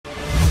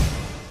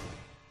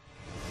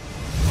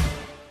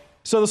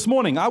So this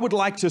morning, I would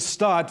like to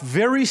start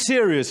very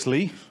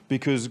seriously,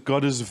 because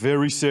God is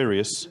very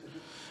serious,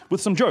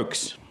 with some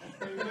jokes.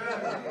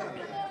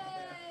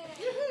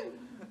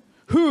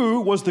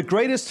 Who was the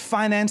greatest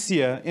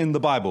financier in the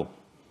Bible?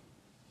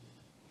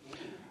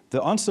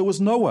 The answer was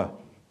Noah,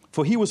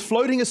 for he was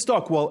floating a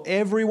stock while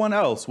everyone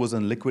else was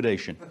in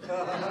liquidation.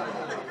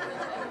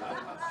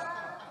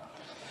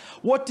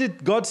 What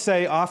did God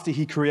say after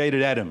he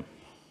created Adam?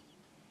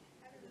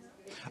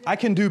 I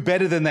can do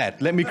better than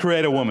that. Let me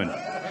create a woman.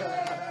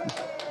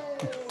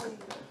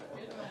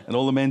 And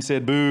all the men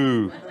said,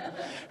 boo.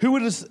 Who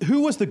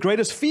was the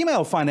greatest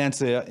female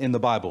financier in the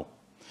Bible?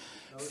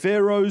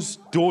 Pharaoh's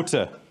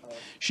daughter.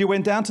 She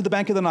went down to the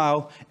bank of the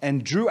Nile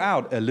and drew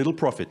out a little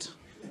profit.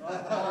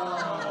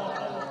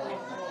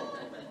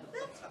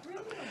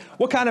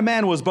 What kind of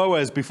man was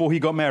Boaz before he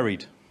got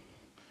married?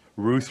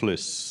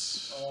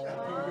 Ruthless.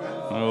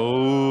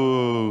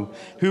 Oh.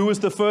 Who was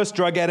the first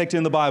drug addict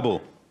in the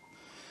Bible?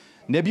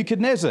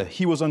 Nebuchadnezzar.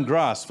 He was on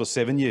grass for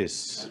 7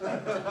 years.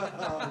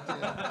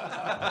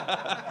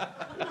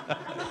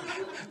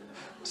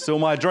 Still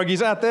my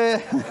druggies out there.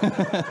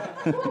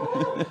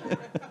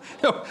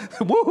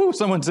 Woohoo,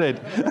 someone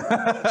said.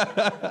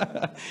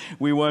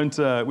 We won't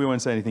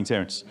say anything,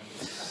 Terence.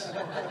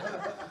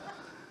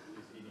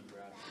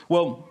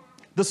 Well,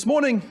 this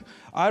morning,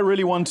 I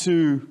really want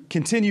to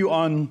continue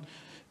on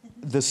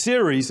the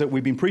series that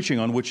we've been preaching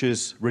on, which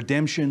is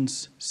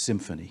Redemption's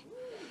Symphony.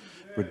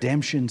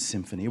 Redemption's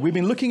Symphony. We've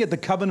been looking at the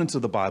covenants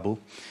of the Bible,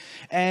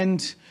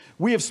 and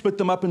we have split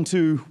them up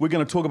into, we're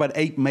going to talk about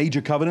 8 major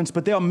covenants,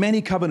 but there are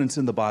many covenants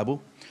in the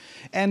Bible.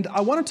 And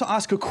I wanted to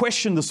ask a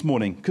question this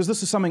morning, because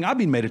this is something I've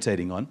been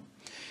meditating on,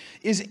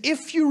 is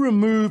if you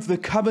remove the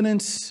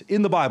covenants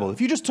in the Bible, if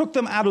you just took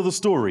them out of the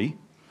story,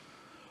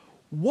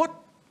 what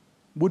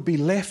would be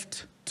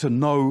left to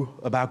know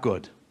about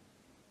God?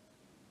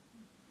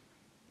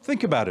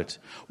 Think about it.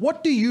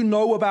 What do you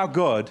know about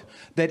God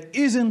that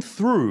isn't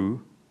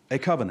through a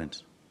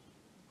covenant?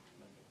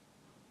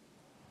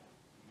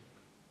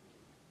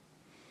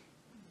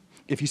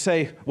 If you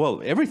say,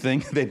 well,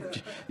 everything, then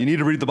you need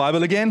to read the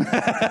Bible again.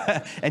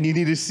 And you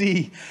need to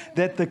see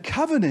that the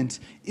covenant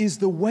is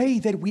the way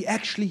that we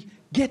actually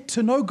get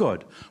to know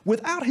God.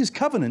 Without his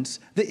covenants,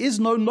 there is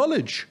no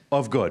knowledge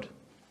of God.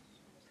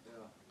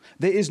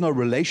 There is no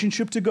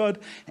relationship to God,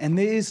 and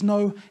there is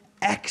no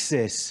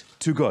access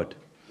to God.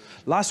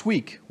 Last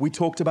week, we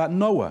talked about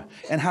Noah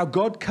and how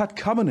God cut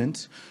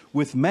covenant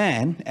with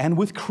man and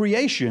with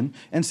creation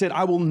and said,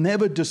 I will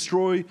never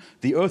destroy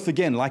the earth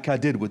again like I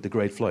did with the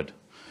great flood.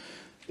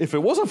 If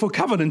it wasn't for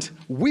covenant,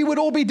 we would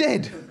all be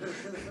dead.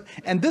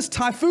 And this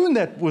typhoon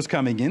that was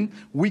coming in,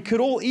 we could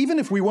all, even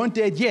if we weren't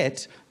dead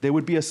yet, there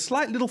would be a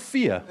slight little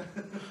fear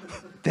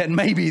that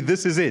maybe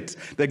this is it,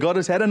 that God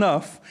has had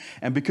enough.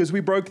 And because we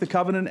broke the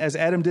covenant as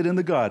Adam did in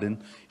the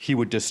garden, he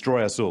would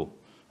destroy us all.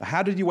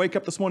 How did you wake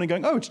up this morning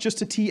going, oh, it's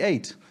just a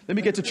T8. Let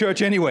me get to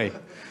church anyway.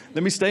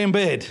 Let me stay in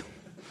bed.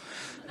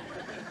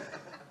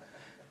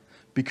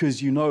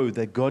 Because you know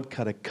that God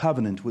cut a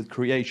covenant with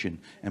creation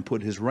and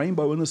put his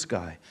rainbow in the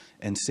sky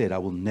and said, I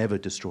will never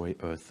destroy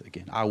earth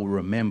again. I will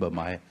remember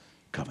my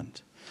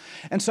covenant.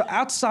 And so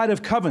outside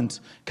of covenant,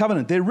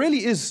 there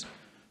really is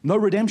no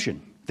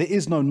redemption. There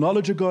is no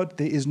knowledge of God.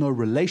 There is no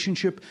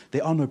relationship.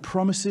 There are no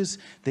promises.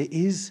 There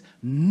is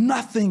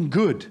nothing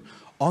good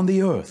on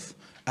the earth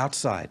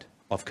outside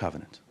of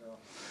covenant.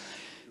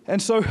 And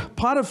so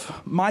part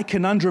of my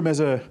conundrum as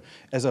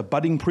a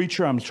budding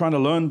preacher, I'm trying to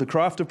learn the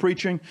craft of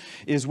preaching,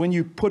 is when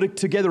you put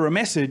together a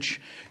message,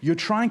 you're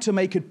trying to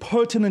make it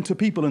pertinent to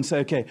people and say,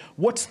 okay,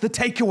 what's the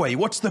takeaway?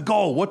 What's the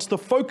goal? What's the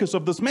focus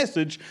of this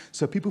message?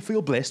 So people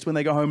feel blessed when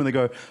they go home and they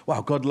go,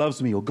 wow, God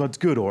loves me, or God's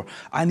good, or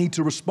I need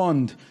to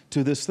respond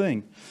to this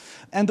thing.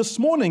 And this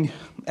morning,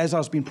 as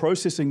I've been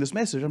processing this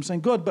message, I'm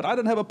saying, God, but I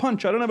don't have a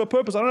punch. I don't have a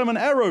purpose. I don't have an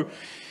arrow.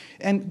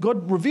 And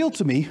God revealed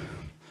to me,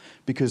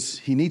 because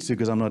he needs to,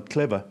 because I'm not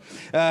clever,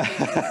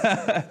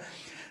 that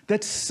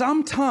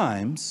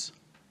sometimes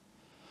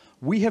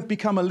we have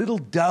become a little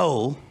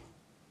dull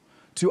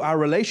to our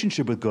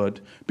relationship with God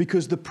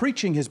because the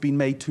preaching has been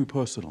made too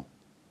personal.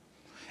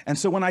 And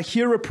so when I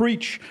hear a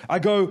preach, I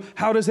go,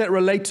 how does that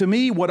relate to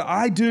me? What do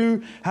I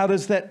do? How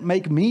does that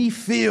make me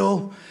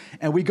feel?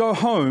 And we go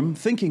home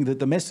thinking that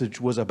the message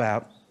was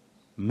about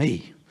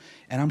me.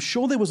 And I'm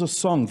sure there was a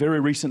song very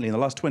recently in the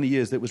last 20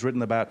 years that was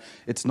written about,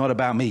 it's not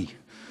about me.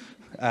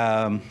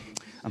 I'm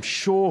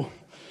sure.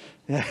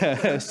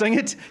 Sing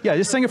it. Yeah,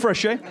 just sing it for us,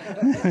 Shay.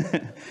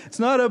 It's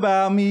not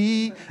about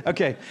me.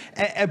 Okay.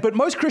 But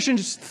most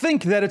Christians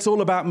think that it's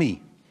all about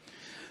me.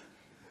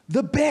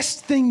 The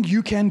best thing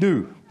you can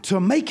do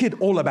to make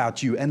it all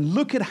about you and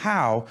look at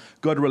how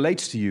God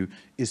relates to you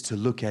is to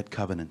look at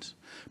covenant.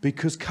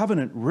 Because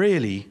covenant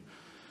really,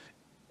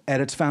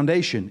 at its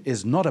foundation,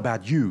 is not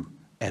about you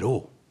at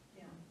all.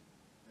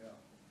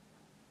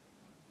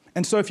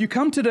 And so if you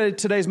come to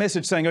today's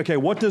message saying, okay,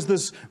 what does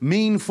this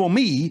mean for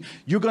me?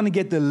 You're going to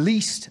get the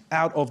least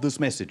out of this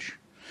message.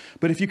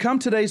 But if you come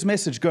today's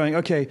message going,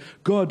 okay,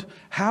 God,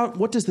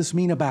 what does this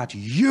mean about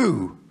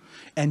you?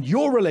 and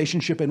your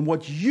relationship and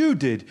what you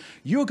did,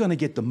 you're going to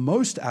get the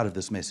most out of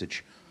this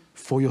message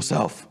for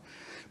yourself.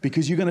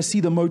 Because you're going to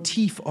see the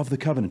motif of the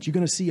covenant. You're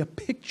going to see a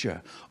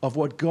picture of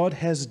what God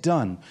has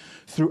done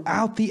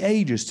throughout the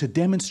ages to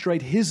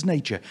demonstrate His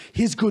nature,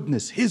 His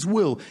goodness, His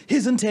will,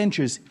 His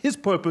intentions, His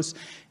purpose,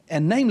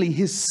 and namely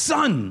His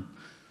Son,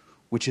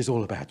 which is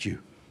all about you.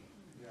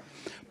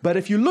 But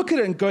if you look at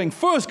it and going,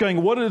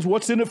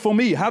 what's in it for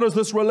me? How does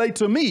this relate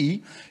to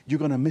me? You're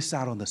going to miss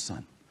out on the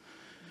Son.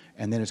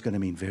 And then it's going to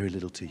mean very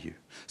little to you.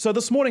 So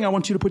this morning, I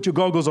want you to put your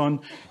goggles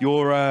on,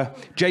 your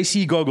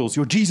JC goggles,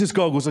 your Jesus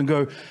goggles, and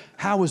go,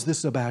 how is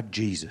this about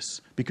Jesus?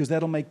 Because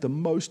that'll make the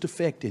most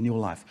effect in your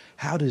life.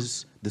 How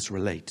does this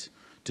relate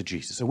to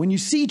Jesus? So when you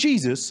see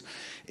Jesus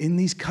in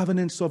these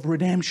covenants of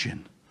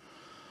redemption,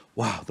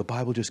 wow, the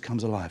Bible just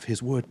comes alive.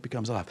 His word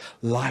becomes alive.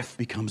 Life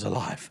becomes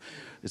alive.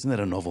 Isn't that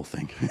a novel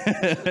thing?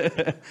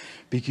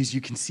 Because you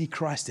can see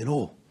Christ in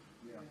all.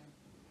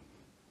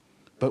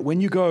 But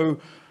when you go,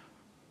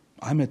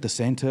 I'm at the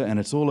center and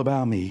it's all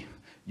about me,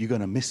 you're going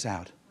to miss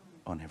out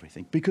on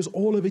everything. Because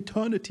all of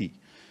eternity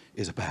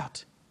is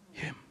about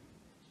Him.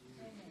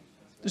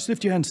 Just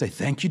lift your hand and say,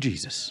 thank you,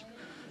 Jesus.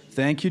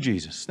 Thank you,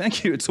 Jesus.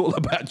 Thank you. It's all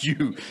about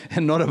you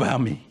and not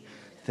about me.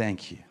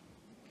 Thank you.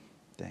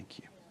 Thank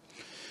you.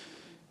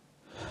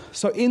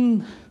 So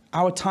in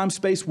our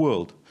time-space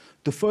world,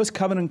 the first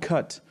covenant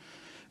cut,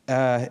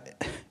 and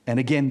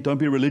again, don't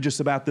be religious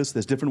about this.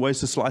 There's different ways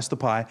to slice the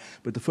pie.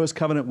 But the first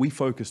covenant we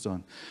focused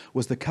on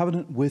was the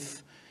covenant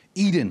with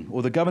Eden,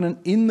 or the covenant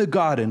in the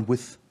garden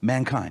with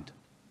mankind.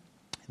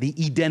 The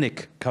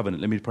Edenic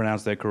covenant, let me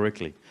pronounce that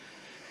correctly.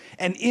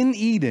 And in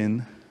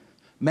Eden,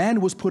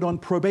 man was put on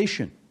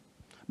probation.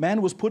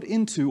 Man was put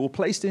into or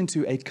placed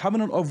into a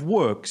covenant of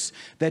works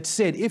that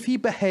said if he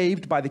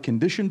behaved by the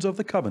conditions of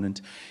the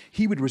covenant,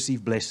 he would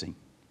receive blessing.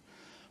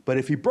 But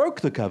if he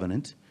broke the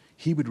covenant,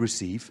 he would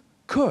receive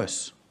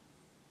curse.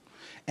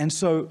 And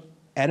so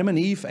Adam and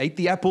Eve ate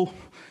the apple.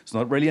 It's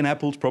not really an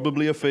apple, it's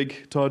probably a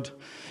fig, Todd.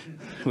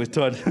 With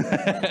Todd.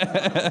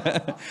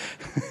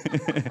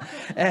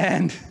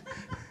 and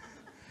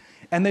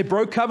they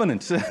broke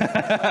covenant.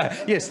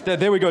 Yes,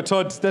 there we go,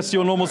 Todd. That's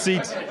your normal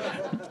seat.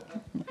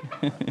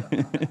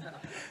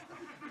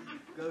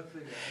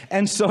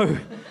 And so,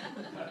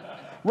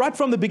 right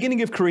from the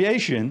beginning of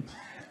creation,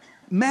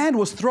 man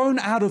was thrown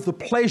out of the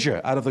pleasure,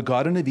 out of the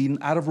Garden of Eden,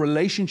 out of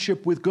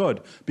relationship with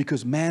God,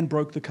 because man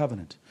broke the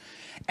covenant.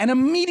 And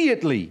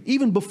immediately,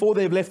 even before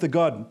they've left the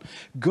garden,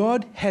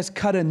 God has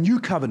cut a new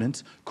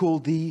covenant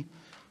called the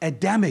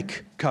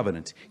Adamic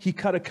covenant. He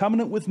cut a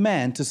covenant with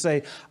man to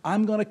say,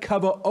 I'm going to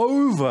cover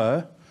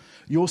over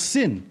your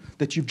sin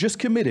that you've just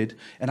committed,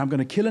 and I'm going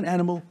to kill an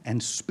animal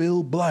and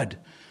spill blood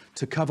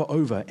to cover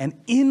over. And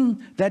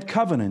in that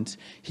covenant,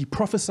 he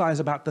prophesies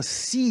about the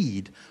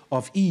seed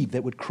of Eve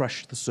that would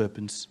crush the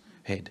serpent's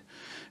head.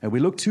 And we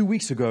looked 2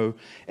 weeks ago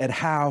at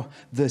how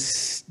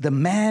the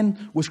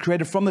man was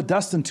created from the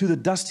dust, and to the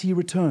dust he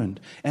returned.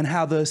 And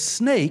how the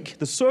snake,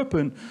 the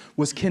serpent,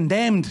 was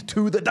condemned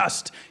to the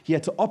dust. He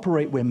had to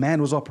operate where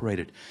man was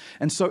operated.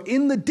 And so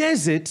in the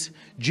desert,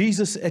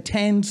 Jesus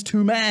attends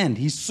to man.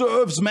 He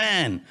serves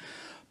man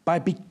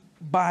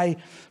by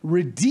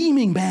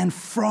redeeming man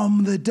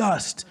from the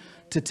dust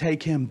to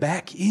take him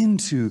back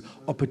into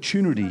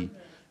opportunity,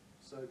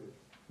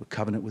 a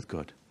covenant with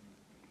God.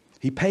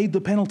 He paid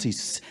the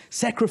penalties.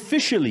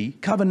 Sacrificially,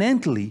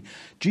 covenantally,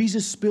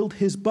 Jesus spilled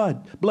his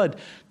blood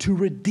to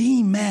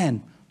redeem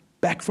man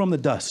back from the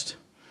dust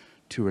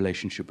to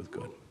relationship with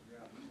God.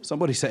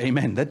 Somebody say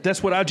amen.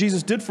 That's what our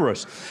Jesus did for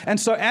us. And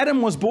so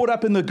Adam was brought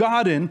up in the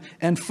garden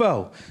and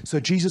fell. So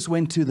Jesus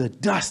went to the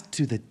dust,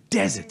 to the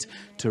desert,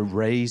 to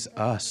raise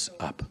us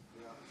up.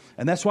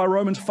 And that's why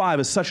Romans 5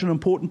 is such an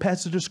important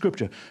passage of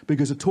Scripture,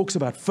 because it talks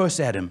about first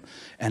Adam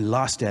and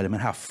last Adam,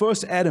 and how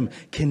first Adam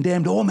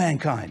condemned all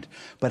mankind,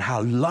 but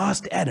how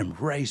last Adam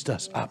raised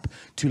us up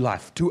to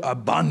life, to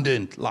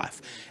abundant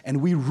life.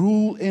 And we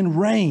rule and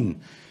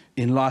reign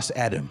in last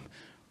Adam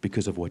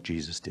because of what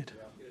Jesus did.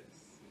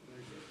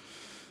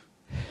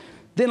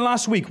 Then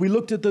last week we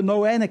looked at the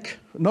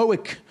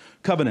Noahic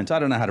covenant. I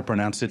don't know how to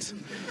pronounce it.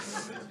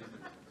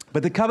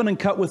 But the covenant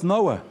cut with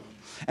Noah.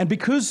 And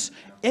because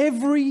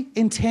every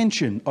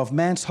intention of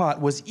man's heart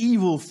was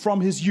evil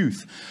from his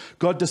youth,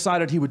 God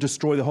decided he would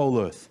destroy the whole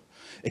earth,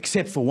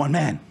 except for one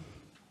man.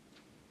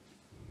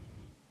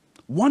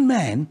 One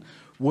man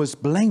was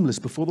blameless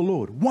before the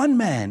Lord. One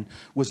man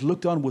was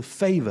looked on with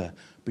favor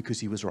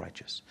because he was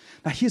righteous.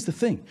 Now here's the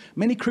thing.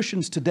 Many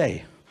Christians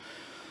today,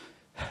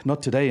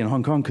 not today in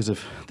Hong Kong because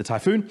of the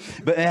typhoon,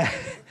 but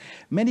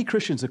many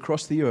Christians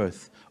across the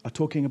earth are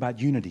talking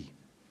about unity.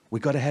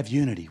 We've got to have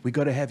unity. We've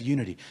got to have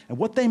unity. And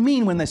what they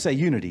mean when they say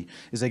unity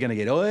is they're going to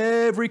get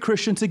every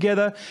Christian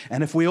together,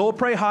 and if we all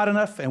pray hard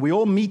enough, and we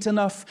all meet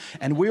enough,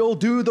 and we all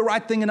do the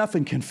right thing enough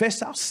and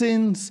confess our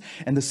sins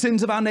and the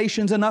sins of our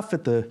nations enough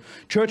at the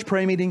church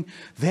prayer meeting,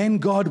 then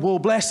God will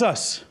bless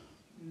us.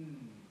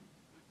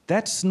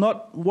 That's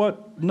not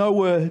what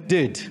Noah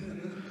did.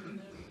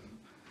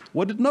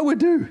 What did Noah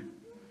do?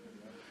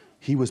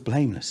 He was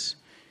blameless.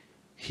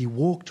 he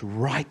walked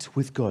right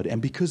with God. And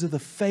because of the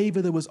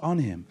favor that was on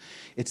him,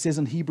 it says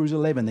in Hebrews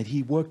 11 that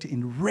he worked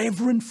in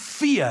reverent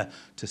fear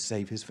to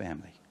save his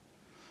family.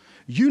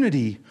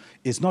 Unity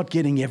is not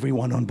getting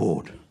everyone on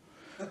board.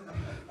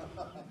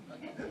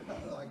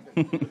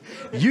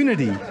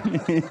 Unity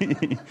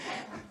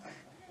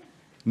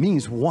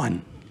means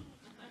one.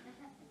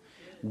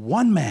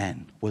 One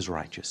man was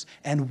righteous,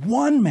 and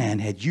one man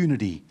had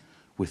unity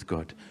with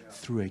God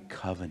through a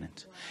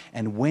covenant.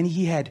 And when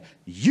he had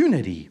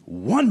unity,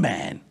 one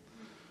man,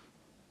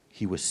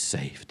 he was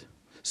saved.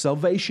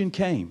 Salvation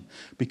came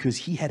because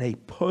he had a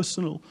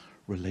personal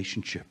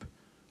relationship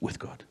with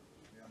God.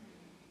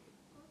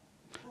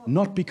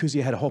 Not because he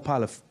had a whole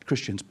pile of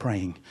Christians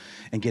praying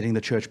and getting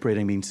the church prayer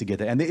meetings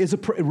together. And there is a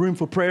room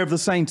for prayer of the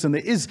saints, and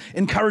there is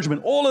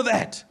encouragement, all of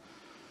that.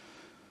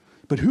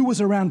 But who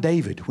was around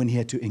David when he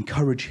had to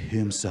encourage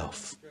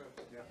himself?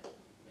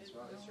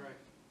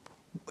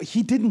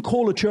 He didn't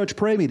call a church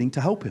prayer meeting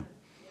to help him.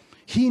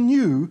 He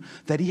knew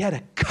that he had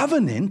a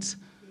covenant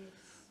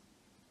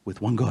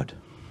with one God.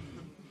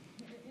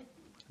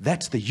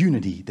 That's the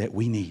unity that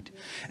we need.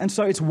 And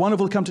so it's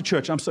wonderful to come to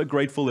church. I'm so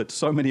grateful that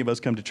so many of us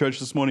come to church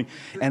this morning.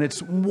 And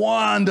it's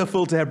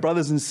wonderful to have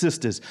brothers and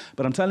sisters.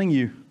 But I'm telling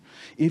you,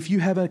 if you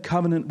have a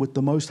covenant with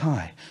the Most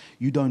High,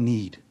 you don't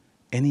need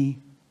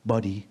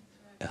anybody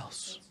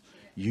else.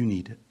 You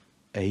need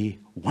a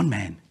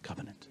one-man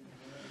covenant.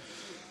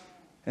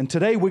 And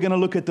today we're going to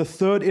look at the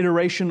third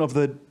iteration of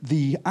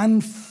the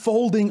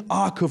unfolding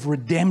arc of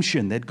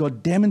redemption that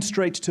God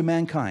demonstrates to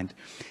mankind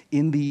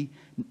in the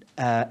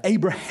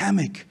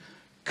Abrahamic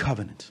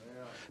covenant.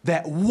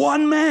 That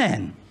one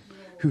man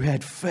who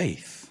had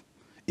faith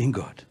in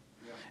God.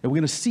 And we're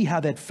going to see how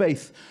that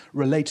faith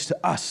relates to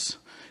us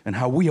and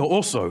how we are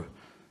also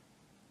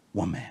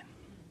one man.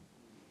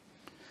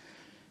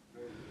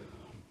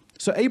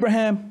 So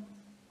Abraham,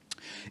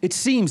 it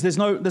seems, there's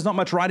not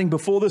much writing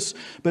before this,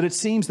 but it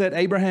seems that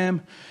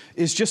Abraham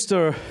is just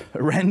a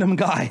random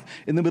guy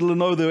in the middle of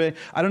nowhere.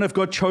 I don't know if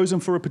God chose him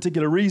for a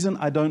particular reason.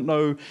 I don't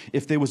know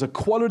if there was a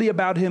quality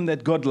about him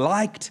that God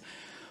liked.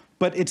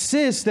 But it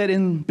says that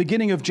in the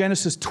beginning of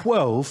Genesis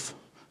 12,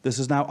 this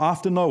is now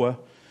after Noah,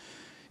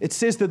 it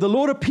says that the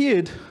Lord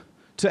appeared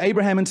to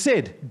Abraham and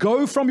said,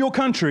 "Go from your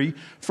country,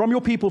 from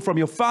your people, from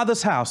your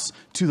father's house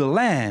to the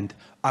land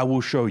I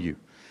will show you."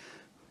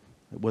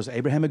 Was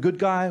Abraham a good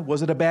guy?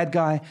 Was it a bad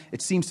guy?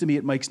 It seems to me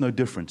it makes no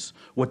difference.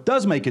 What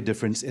does make a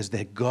difference is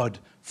that God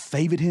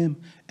favored him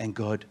and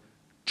God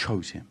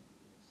chose him.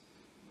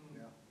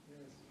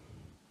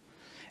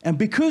 And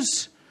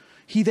because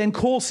he then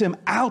calls him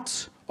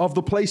out of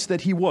the place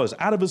that he was,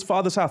 out of his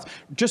father's house,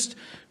 just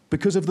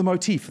because of the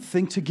motif,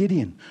 think to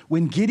Gideon.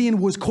 When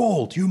Gideon was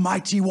called, "You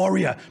mighty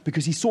warrior,"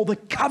 because he saw the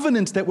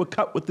covenants that were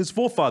cut with his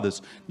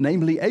forefathers,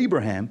 namely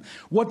Abraham,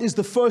 what is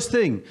the first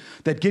thing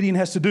that Gideon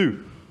has to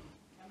do?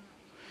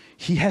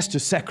 He has to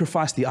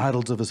sacrifice the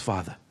idols of his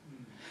father.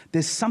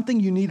 There's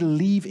something you need to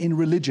leave in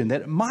religion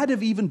that might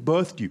have even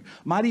birthed you,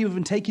 might have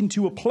even taken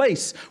to a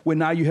place where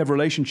now you have a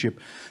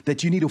relationship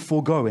that you need to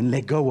forego and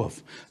let go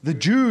of. The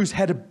Jews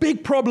had a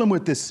big problem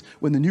with this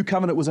when the new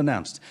covenant was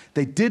announced.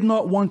 They did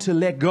not want to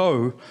let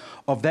go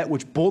of that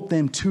which brought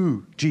them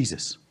to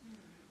Jesus.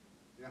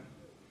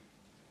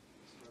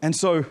 And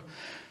so,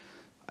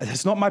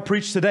 it's not my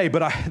preach today,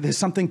 but there's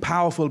something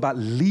powerful about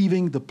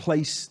leaving the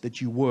place that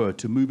you were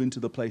to move into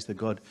the place that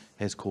God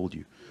has called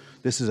you.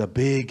 This is a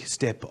big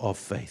step of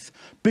faith.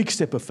 Big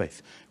step of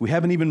faith. We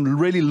haven't even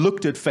really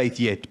looked at faith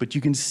yet, but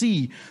you can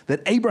see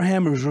that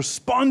Abraham is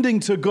responding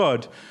to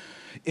God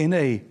in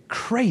a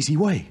crazy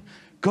way.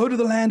 Go to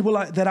the land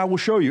that I will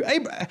show you.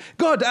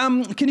 God,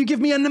 can you give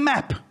me a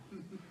map?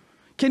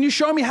 Can you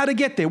show me how to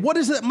get there? What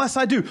is it must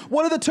I do?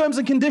 What are the terms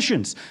and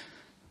conditions?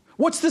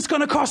 What's this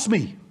going to cost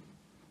me?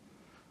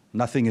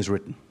 Nothing is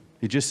written.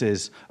 He just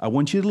says, I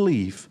want you to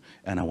leave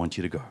and I want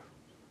you to go.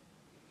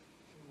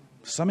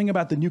 Something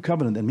about the new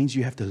covenant that means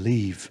you have to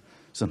leave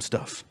some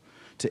stuff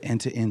to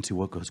enter into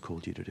what God's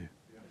called you to do.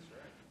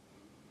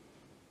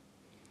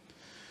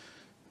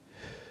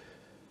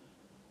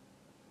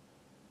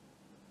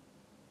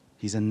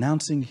 He's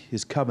announcing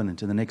his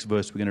covenant in the next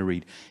verse we're going to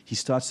read. He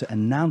starts to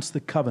announce the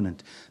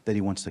covenant that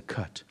he wants to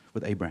cut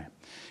with Abraham.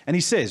 And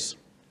he says,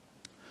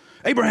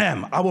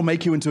 Abraham, I will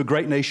make you into a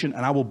great nation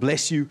and I will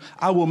bless you.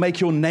 I will make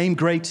your name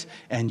great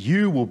and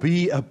you will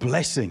be a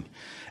blessing.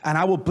 And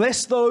I will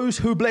bless those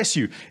who bless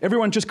you.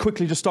 Everyone just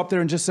quickly just stop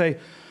there and just say,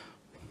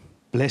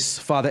 bless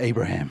Father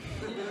Abraham.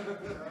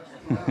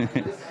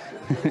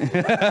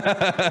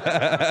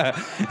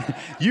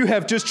 You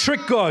have just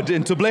tricked God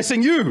into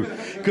blessing you,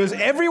 because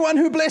everyone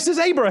who blesses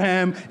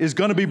Abraham is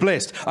going to be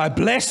blessed. I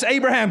bless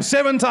Abraham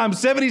 7 times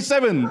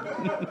 77.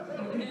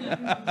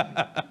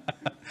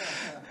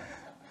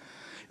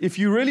 If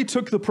you really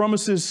took the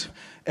promises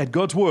at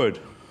God's word,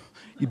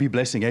 you'd be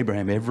blessing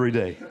Abraham every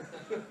day.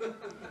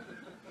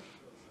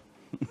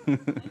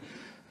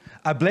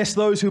 I bless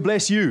those who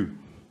bless you.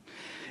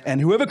 And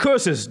whoever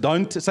curses,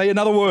 don't say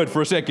another word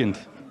for a second.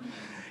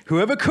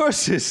 Whoever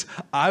curses,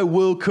 I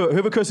will curse.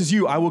 Whoever curses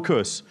you, I will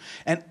curse.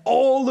 And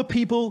all the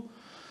people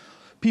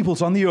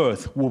peoples on the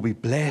earth will be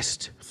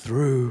blessed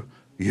through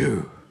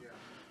you.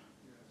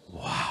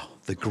 Wow,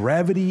 the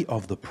gravity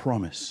of the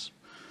promise.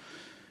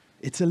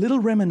 It's a little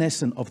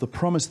reminiscent of the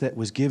promise that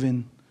was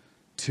given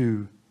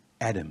to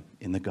Adam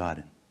in the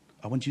garden.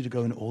 I want you to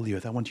go in all the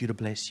earth. I want you to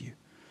bless you.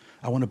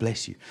 I want to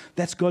bless you.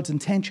 That's God's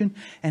intention,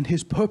 and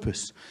his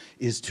purpose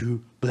is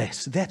to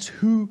bless. That's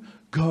who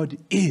God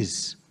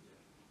is.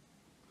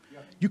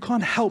 You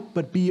can't help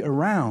but be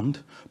around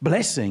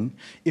blessing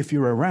if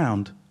you're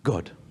around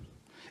God.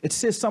 It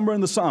says somewhere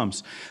in the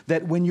Psalms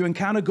that when you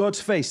encounter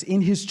God's face,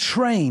 in his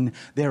train,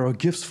 there are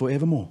gifts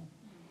forevermore.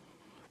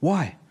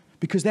 Why?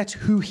 Because that's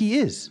who he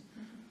is.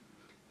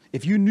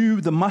 If you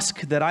knew the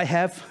musk that I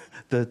have,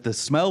 the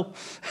smell,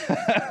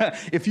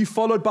 if you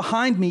followed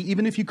behind me,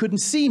 even if you couldn't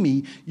see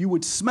me, you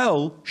would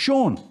smell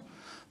Sean,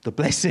 the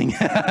blessing.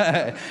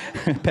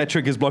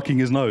 Patrick is blocking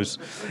his nose,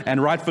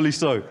 and rightfully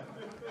so.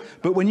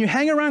 But when you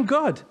hang around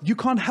God, you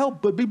can't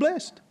help but be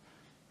blessed.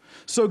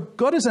 So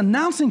God is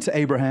announcing to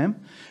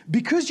Abraham,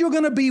 because you're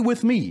going to be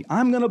with me,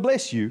 I'm going to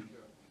bless you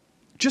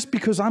just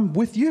because I'm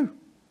with you.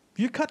 If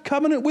you cut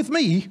covenant with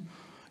me,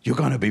 you're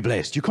going to be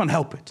blessed. You can't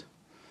help it.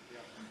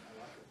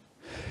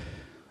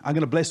 I'm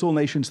going to bless all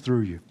nations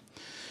through you.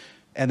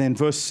 And then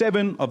verse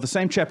 7 of the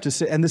same chapter,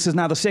 and this is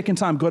now the second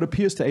time God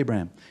appears to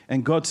Abraham.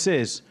 And God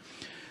says,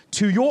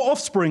 to your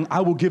offspring,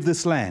 I will give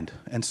this land.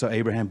 And so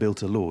Abraham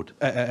built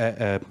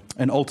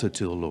an altar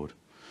to the Lord.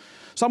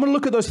 So I'm going to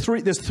look at those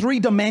three. There's three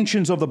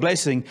dimensions of the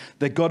blessing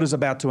that God is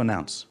about to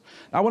announce.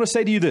 I want to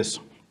say to you this.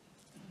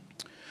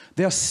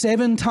 There are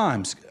 7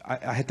 times,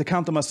 I had to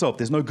count them myself.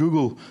 There's no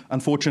Google,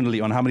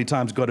 unfortunately, on how many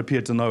times God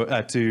appeared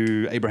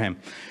to Abraham.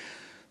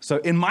 So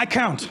in my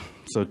count,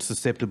 so it's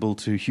susceptible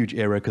to huge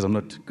error because I'm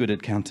not good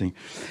at counting.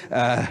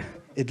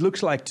 It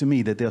looks like to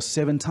me that there are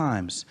 7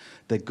 times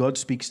that God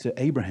speaks to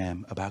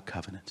Abraham about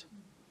covenant.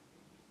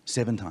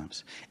 7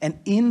 times. And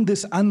in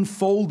this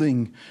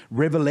unfolding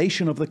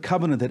revelation of the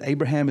covenant that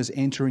Abraham is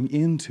entering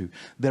into,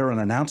 there are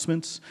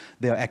announcements,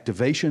 there are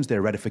activations, there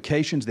are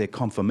ratifications, there are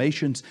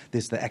confirmations,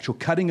 there's the actual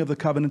cutting of the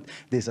covenant,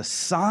 there's a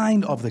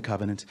sign of the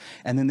covenant,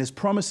 and then there's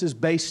promises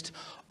based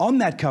on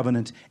that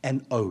covenant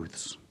and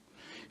oaths.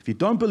 If you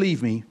don't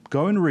believe me,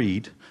 go and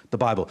read the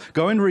Bible.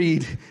 Go and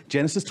read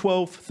Genesis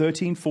 12,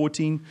 13,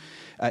 14,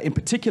 in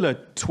particular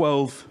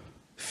 12,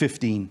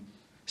 15,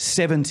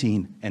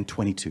 17, and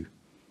 22.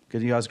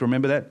 Can you guys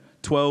remember that?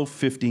 12,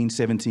 15,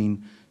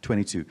 17,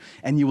 22.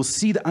 And you will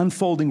see the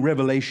unfolding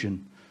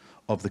revelation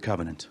of the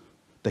covenant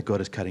that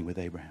God is cutting with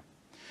Abraham.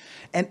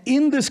 And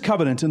in this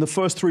covenant, in the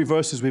first 3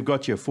 verses we've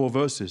got here, 4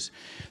 verses,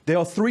 there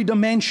are 3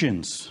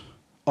 dimensions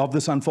of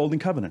this unfolding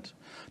covenant.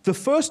 The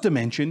first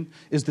dimension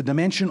is the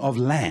dimension of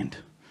land.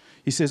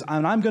 He says,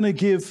 and I'm going to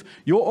give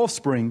your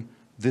offspring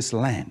this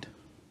land.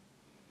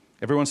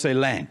 Everyone say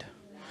land.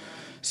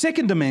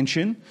 Second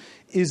dimension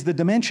is the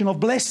dimension of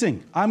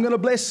blessing. I'm going to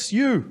bless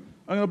you.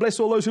 I'm going to bless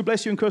all those who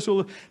bless you and curse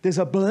all. There's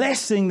a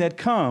blessing that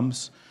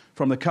comes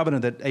from the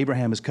covenant that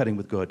Abraham is cutting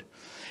with God.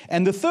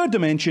 And the third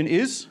dimension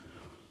is,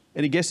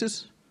 any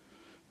guesses?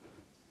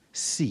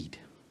 Seed.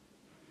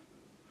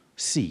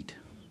 Seed.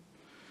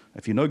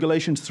 If you know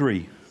Galatians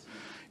 3,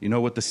 you know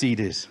what the seed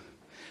is.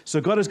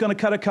 So God is going to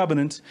cut a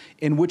covenant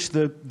in which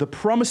the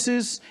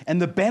promises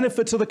and the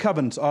benefits of the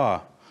covenants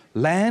are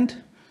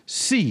land,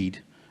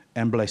 seed,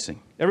 and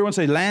blessing. Everyone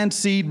say land,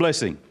 seed,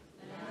 blessing.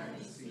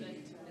 Land,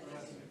 seed,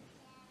 blessing.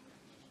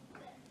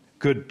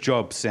 Good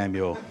job,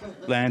 Samuel.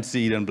 Land,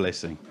 seed, and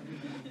blessing.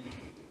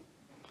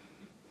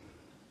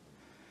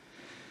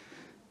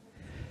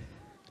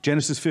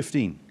 Genesis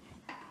 15.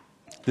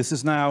 This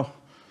is now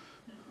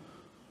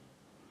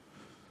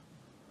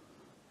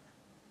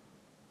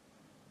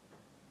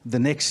the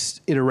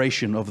next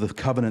iteration of the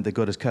covenant that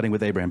God is cutting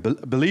with Abraham.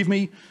 Believe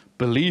me,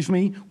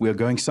 we are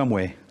going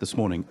somewhere this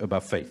morning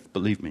about faith.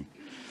 Believe me.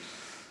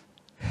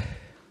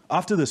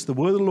 After this, the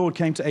word of the Lord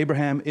came to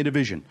Abraham in a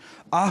vision.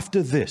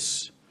 After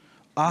this.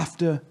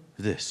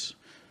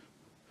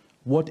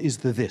 What is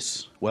the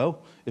this?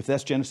 Well, if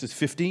that's Genesis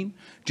 15,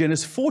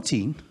 Genesis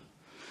 14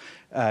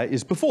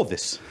 is before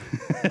this.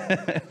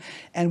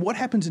 And what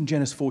happens in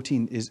Genesis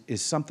 14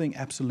 is something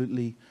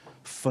absolutely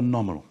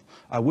phenomenal.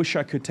 I wish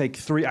I could take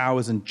 3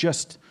 hours and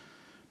just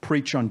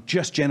preach on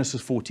just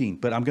Genesis 14,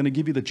 but I'm going to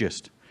give you the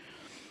gist.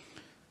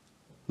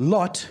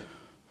 Lot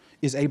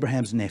is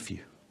Abraham's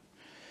nephew.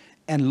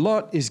 And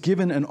Lot is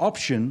given an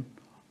option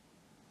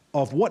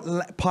of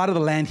what part of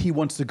the land he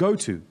wants to go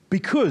to,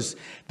 because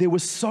there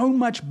was so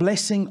much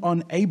blessing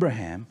on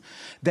Abraham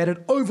that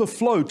it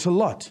overflowed to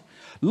Lot.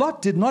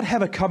 Lot did not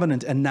have a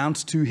covenant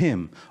announced to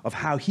him of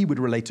how he would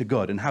relate to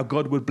God and how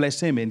God would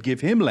bless him and give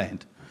him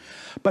land.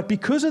 But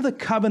because of the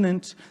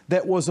covenant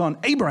that was on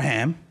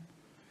Abraham,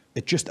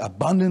 it just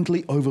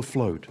abundantly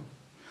overflowed.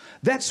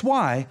 That's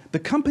why the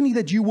company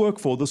that you work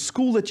for, the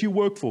school that you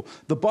work for,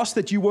 the boss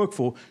that you work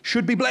for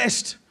should be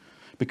blessed.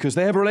 Because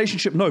they have a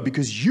relationship? No,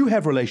 because you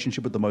have a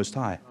relationship with the Most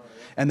High.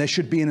 And there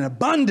should be an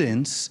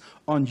abundance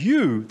on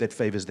you that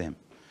favors them.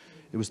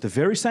 It was the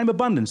very same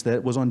abundance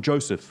that was on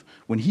Joseph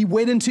when he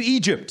went into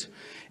Egypt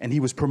and he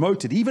was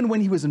promoted. Even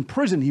when he was in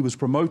prison, he was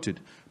promoted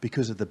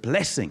because of the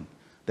blessing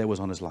that was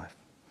on his life.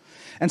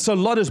 And so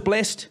Lot is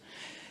blessed,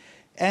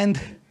 and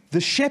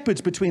the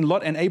shepherds between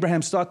Lot and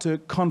Abraham start to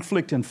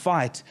conflict and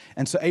fight.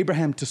 And so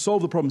Abraham, to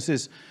solve the problem,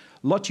 says,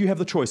 Lot, you have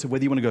the choice of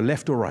whether you want to go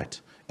left or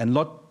right. And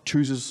Lot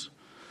chooses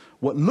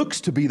what looks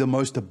to be the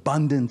most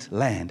abundant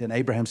land. And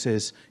Abraham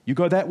says, you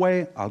go that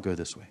way, I'll go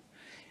this way.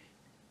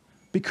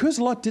 Because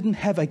Lot didn't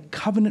have a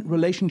covenant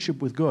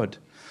relationship with God,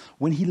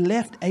 when he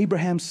left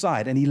Abraham's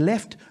side and he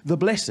left the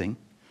blessing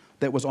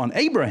that was on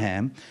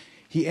Abraham,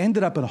 he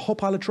ended up in a whole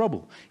pile of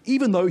trouble,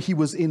 even though he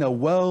was in a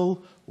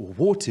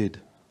well-watered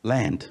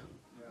land.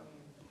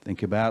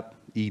 Think about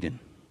Eden.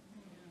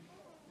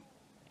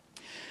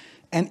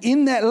 And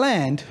in that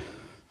land,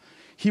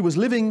 he was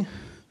living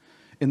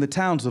in the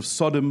towns of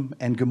Sodom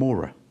and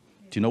Gomorrah.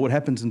 Do you know what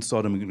happens in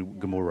Sodom and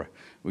Gomorrah?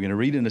 We're going to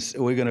read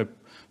we're going to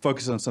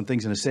focus on some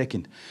things in a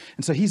second.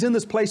 And so he's in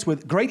this place where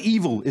great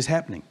evil is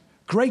happening.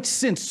 Great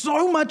sin,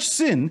 so much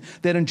sin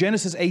that in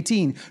Genesis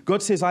 18,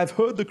 God says, I've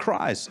heard the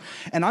cries,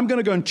 and I'm going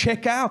to go and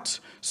check out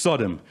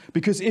Sodom,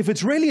 because if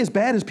it's really as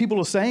bad as people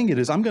are saying it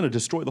is, I'm going to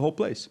destroy the whole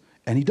place.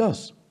 And he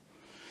does.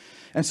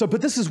 And so,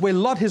 but this is where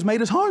Lot has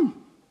made his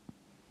home.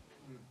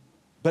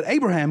 But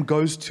Abraham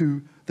goes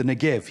to the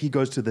Negev. He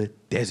goes to the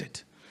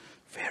desert.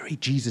 Very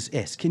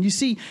Jesus-esque. Can you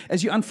see,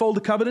 as you unfold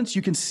the covenants,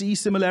 you can see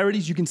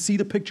similarities. You can see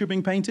the picture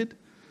being painted.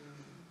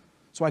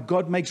 That's why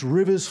God makes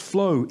rivers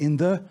flow in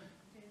the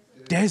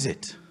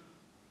desert.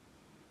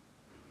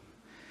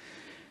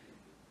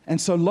 And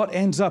so Lot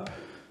ends up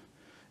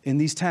in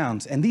these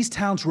towns. And these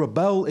towns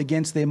rebel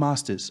against their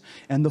masters.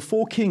 And the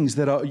 4 kings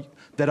that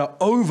are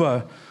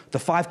over the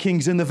 5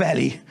 kings in the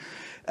valley,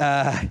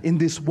 in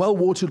this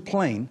well-watered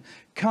plain,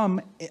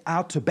 come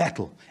out to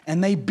battle.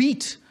 And they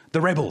beat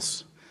the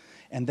rebels.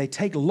 And they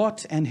take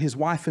Lot and his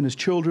wife and his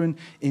children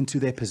into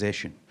their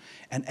possession.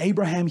 And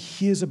Abraham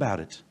hears about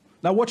it.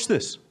 Now watch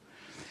this.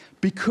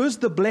 Because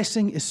the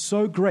blessing is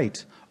so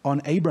great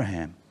on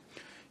Abraham,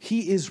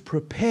 he is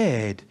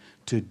prepared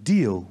to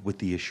deal with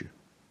the issue.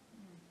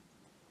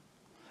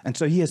 And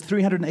so he has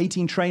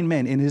 318 trained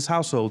men in his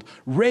household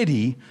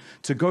ready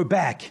to go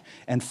back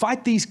and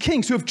fight these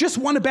kings who have just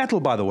won a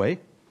battle, by the way,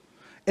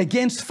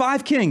 against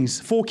 5 kings.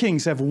 4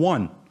 kings have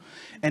won.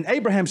 And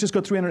Abraham's just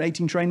got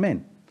 318 trained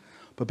men.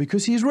 But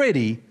because he's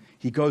ready,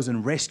 he goes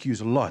and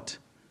rescues Lot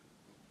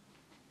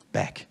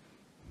back.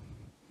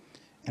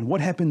 And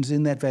what happens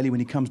in that valley when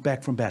he comes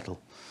back from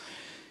battle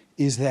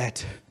is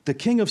that the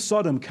king of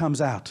Sodom comes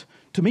out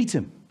to meet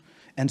him.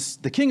 And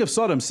the king of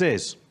Sodom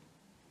says,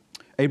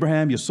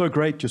 Abraham, you're so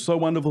great, you're so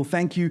wonderful,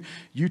 thank you,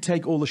 you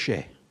take all the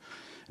share.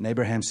 And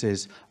Abraham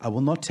says, I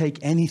will not take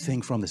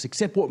anything from this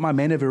except what my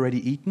men have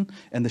already eaten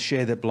and the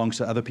share that belongs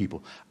to other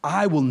people.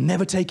 I will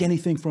never take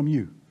anything from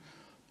you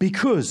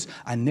because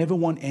I never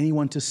want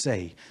anyone to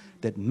say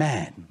that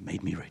man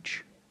made me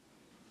rich.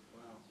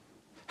 Wow.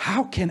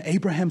 How can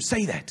Abraham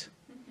say that?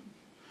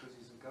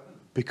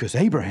 Because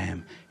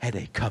Abraham had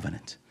a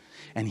covenant.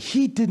 And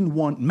he didn't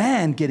want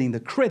man getting the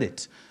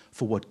credit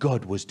for what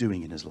God was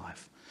doing in his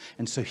life.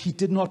 And so he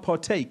did not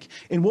partake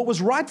in what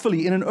was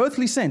rightfully, in an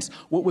earthly sense,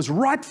 what was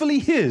rightfully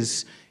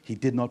his, he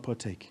did not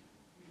partake.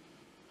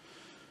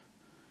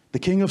 The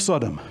king of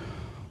Sodom,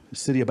 the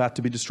city about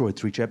to be destroyed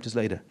 3 chapters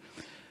later,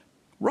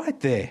 right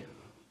there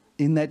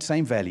in that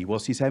same valley,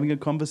 whilst he's having a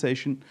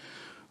conversation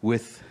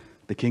with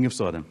the king of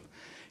Sodom,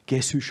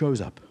 guess who shows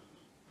up?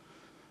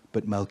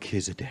 But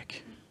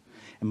Melchizedek.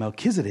 And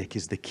Melchizedek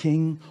is the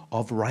king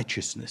of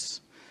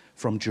righteousness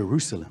from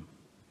Jerusalem,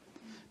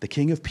 the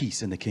king of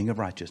peace and the king of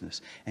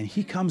righteousness. And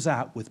he comes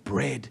out with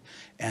bread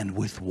and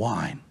with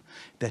wine.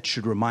 That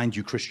should remind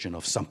you, Christian,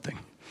 of something.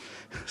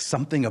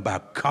 Something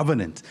about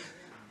covenant.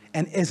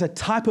 And as a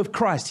type of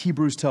Christ,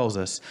 Hebrews tells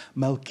us,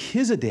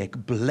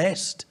 Melchizedek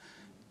blessed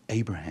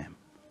Abraham.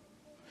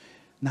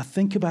 Now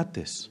think about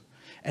this.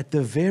 At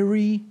the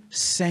very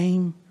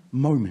same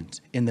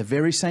moment, in the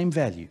very same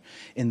value,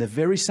 in the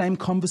very same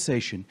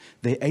conversation,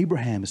 there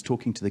Abraham is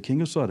talking to the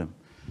king of Sodom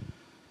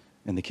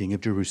and the king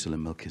of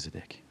Jerusalem,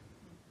 Melchizedek.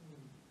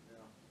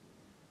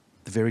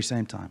 At the very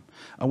same time.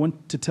 I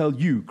want to tell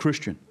you,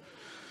 Christian,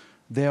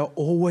 there are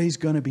always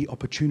going to be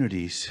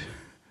opportunities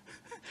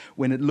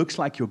when it looks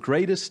like your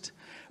greatest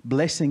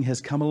blessing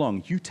has come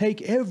along. You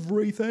take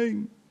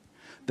everything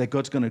that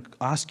God's going to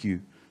ask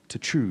you to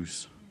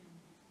choose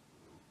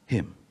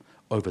him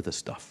over the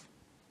stuff.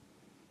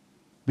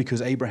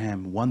 Because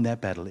Abraham won that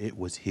battle, it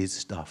was his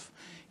stuff,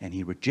 and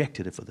he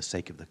rejected it for the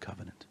sake of the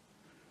covenant.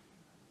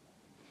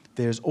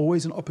 There's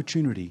always an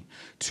opportunity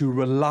to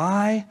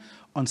rely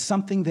on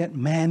something that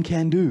man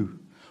can do,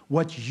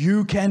 what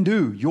you can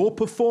do, your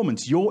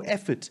performance, your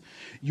effort,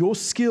 your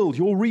skill,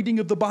 your reading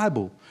of the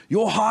Bible,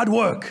 your hard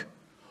work,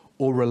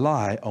 or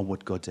rely on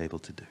what God's able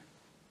to do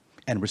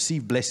and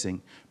receive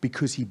blessing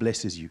because he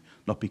blesses you,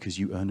 not because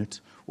you earn it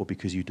or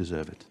because you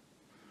deserve it.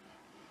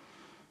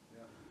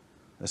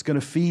 That's going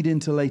to feed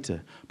into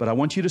later. But I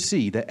want you to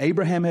see that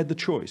Abraham had the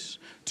choice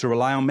to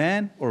rely on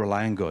man or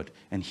rely on God.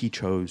 And he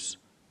chose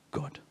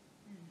God.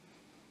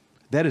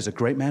 That is a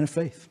great man of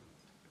faith.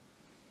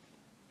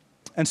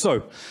 And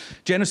so,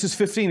 Genesis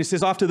 15, it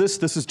says after this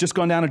has just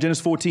gone down to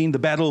Genesis 14, the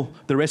battle,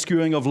 the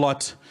rescuing of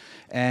Lot.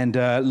 And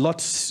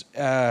Lot's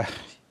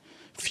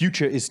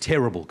future is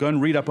terrible. Go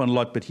and read up on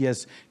Lot, but he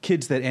has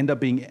kids that end up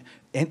being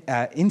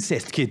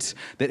incest kids,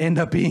 that end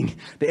up being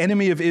the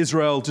enemy of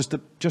Israel, just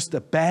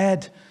a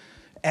bad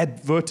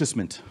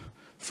advertisement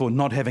for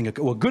not having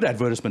or good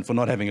advertisement for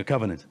not having a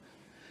covenant,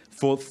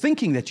 for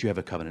thinking that you have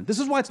a covenant. This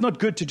is why it's not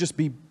good to just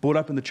be brought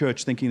up in the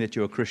church thinking that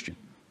you're a Christian.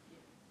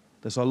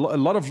 There's a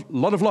lot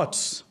of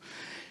Lots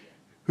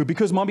who,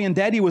 because mommy and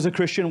daddy was a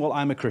Christian, well,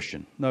 I'm a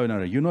Christian.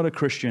 No, you're not a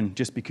Christian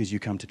just because you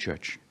come to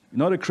church. You're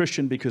not a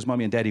Christian because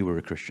mommy and daddy were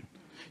a Christian.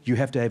 You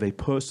have to have a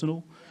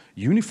personal,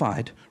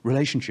 unified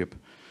relationship,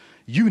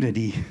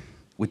 unity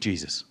with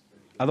Jesus.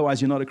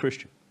 Otherwise, you're not a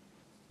Christian.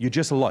 You're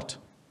just a Lot.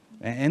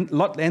 And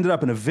Lot ended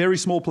up in a very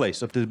small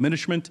place of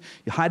diminishment.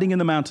 You're hiding in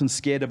the mountains,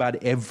 scared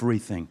about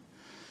everything.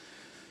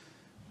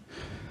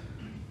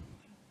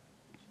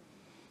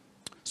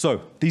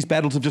 So, these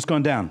battles have just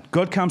gone down.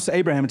 God comes to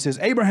Abraham and says,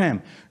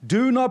 Abraham,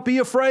 do not be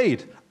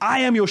afraid. I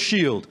am your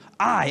shield.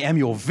 I am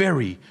your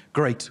very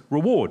great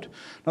reward.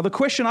 Now, the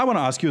question I want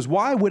to ask you is,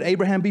 why would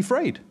Abraham be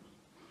afraid?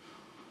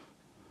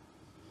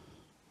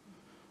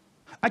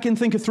 I can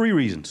think of 3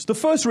 reasons. The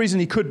first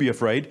reason he could be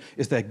afraid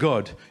is that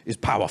God is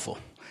powerful.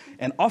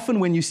 And often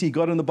when you see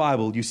God in the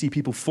Bible, you see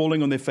people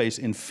falling on their face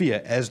in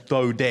fear as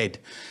though dead.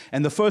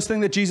 And the first thing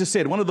that Jesus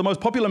said, one of the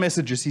most popular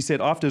messages he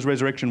said after his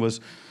resurrection was,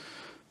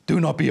 do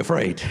not be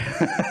afraid.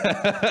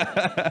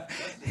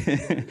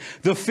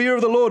 The fear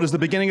of the Lord is the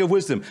beginning of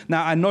wisdom.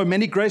 Now, I know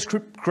many grace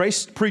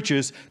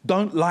preachers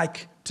don't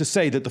like to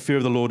say that the fear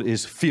of the Lord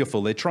is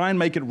fearful. They try and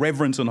make it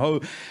reverence and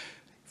hope.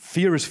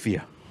 Fear is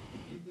fear.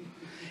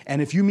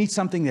 And if you meet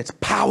something that's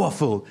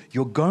powerful,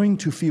 you're going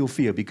to feel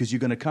fear because you're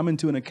going to come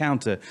into an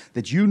encounter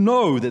that you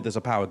know that there's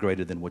a power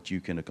greater than what you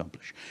can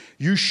accomplish.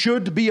 You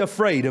should be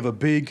afraid of a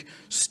big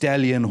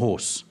stallion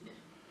horse.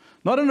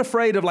 Not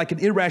afraid of like an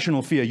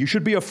irrational fear. You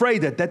should be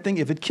afraid that that thing,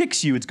 if it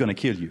kicks you, it's going to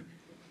kill you.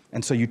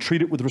 And so you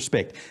treat it with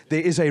respect. There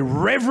is a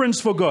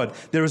reverence for God.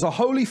 There is a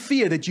holy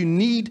fear that you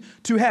need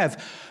to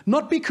have.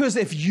 Not because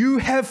if you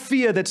have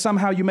fear that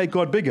somehow you make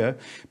God bigger,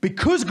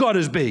 because God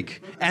is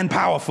big and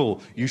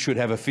powerful, you should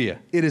have a fear.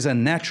 It is a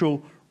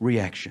natural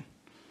reaction.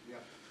 Yeah.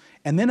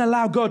 And then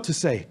allow God to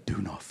say,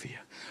 do not fear.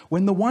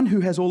 When the one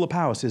who has all the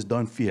power says,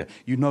 don't fear,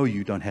 you know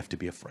you don't have to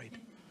be afraid.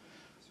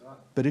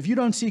 But if you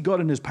don't see God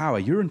in his power,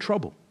 you're in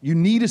trouble. You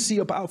need to see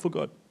a powerful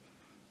God.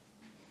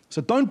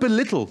 So don't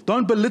belittle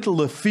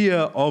the fear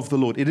of the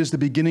Lord. It is the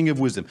beginning of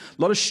wisdom.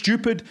 A lot of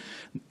stupid,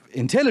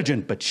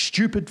 intelligent, but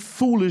stupid,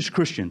 foolish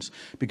Christians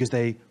because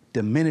they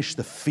diminish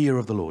the fear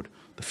of the Lord.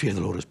 The fear of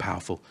the Lord is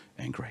powerful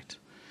and great.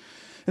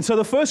 And so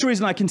the first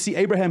reason I can see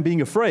Abraham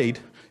being afraid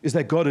is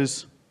that God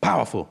is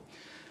powerful.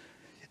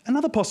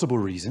 Another possible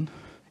reason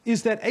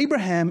is that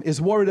Abraham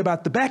is worried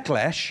about the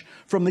backlash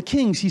from the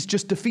kings he's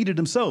just defeated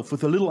himself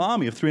with a little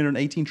army of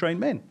 318 trained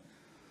men.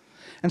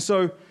 And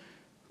so,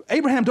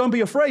 Abraham, don't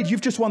be afraid. You've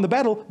just won the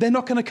battle. They're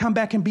not going to come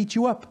back and beat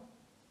you up.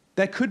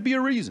 That could be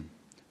a reason.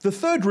 The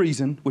third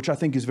reason, which I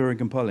think is very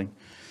compelling,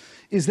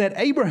 is that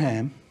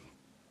Abraham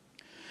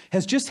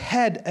has just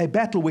had a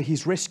battle where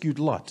he's rescued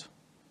Lot.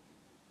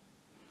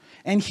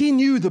 And he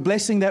knew the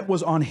blessing that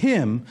was on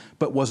him,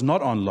 but was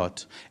not on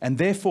Lot. And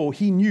therefore,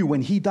 he knew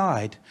when he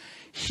died,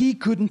 he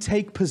couldn't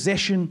take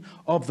possession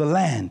of the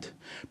land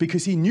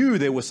because he knew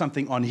there was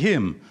something on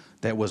him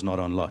that was not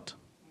on Lot.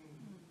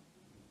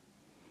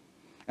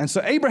 And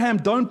so, Abraham,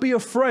 don't be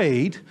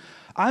afraid.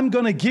 I'm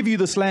going to give you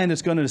this land,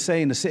 it's going to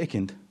say in a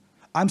second.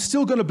 I'm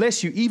still going to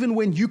bless you, even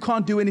when you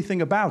can't do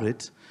anything about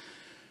it,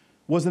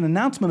 was an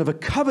announcement of a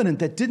covenant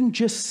that didn't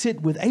just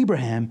sit with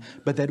Abraham,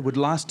 but that would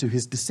last to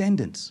his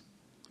descendants.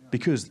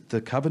 Because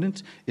the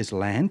covenant is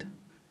land,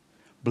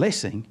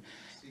 blessing,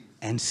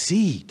 and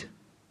seed.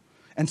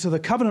 And so the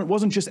covenant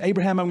wasn't just,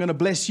 Abraham, I'm going to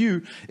bless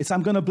you. It's,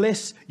 I'm going to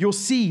bless your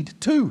seed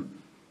too.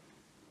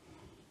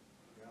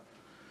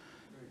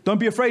 Don't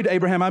be afraid,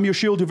 Abraham, I'm your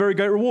shield, your very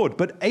great reward.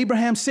 But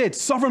Abraham said,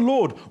 Sovereign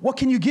Lord, what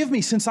can you give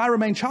me since I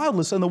remain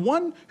childless? And the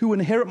one who will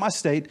inherit my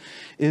state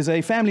is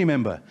a family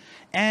member.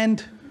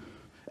 And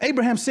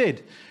Abraham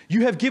said,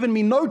 you have given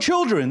me no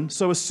children,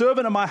 so a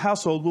servant of my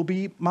household will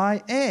be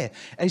my heir.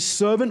 A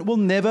servant will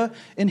never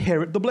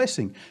inherit the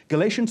blessing.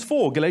 Galatians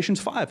 4, Galatians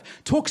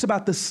 5 talks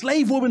about the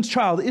slave woman's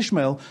child,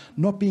 Ishmael,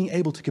 not being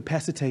able to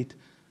capacitate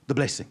the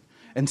blessing.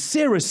 And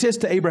Sarah says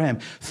to Abraham,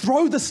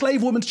 throw the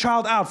slave woman's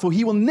child out, for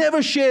he will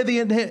never share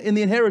in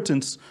the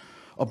inheritance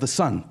of the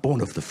son born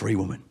of the free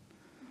woman.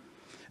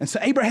 And so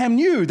Abraham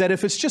knew that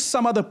if it's just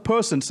some other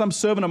person, some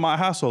servant of my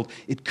household,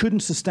 it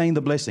couldn't sustain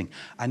the blessing.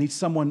 I need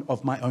someone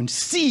of my own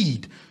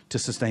seed to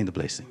sustain the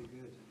blessing.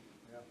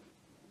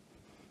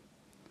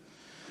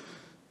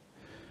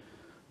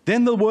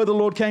 Then the word of the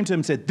Lord came to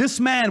him and said,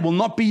 this man will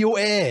not be your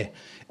heir,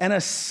 and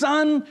a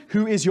son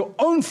who is your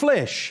own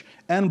flesh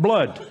and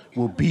blood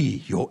will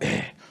be your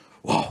heir.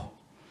 Whoa.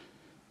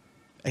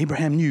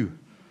 Abraham knew,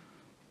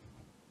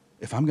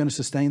 if I'm going to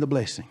sustain the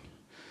blessing,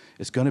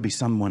 it's going to be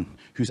someone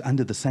who's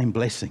under the same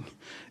blessing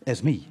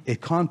as me.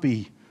 It can't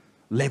be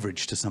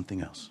leveraged to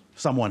something else,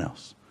 someone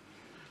else.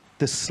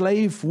 The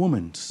slave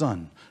woman's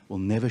son will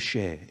never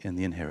share in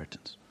the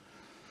inheritance.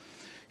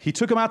 He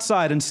took him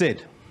outside and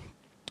said,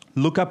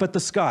 look up at the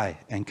sky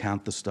and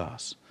count the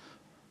stars.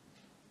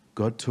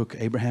 God took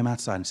Abraham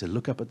outside and said,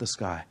 look up at the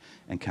sky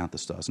and count the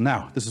stars.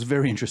 Now, this is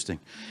very interesting.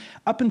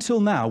 Up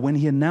until now, when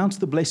he announced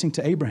the blessing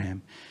to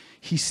Abraham,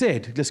 he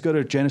said, let's go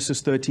to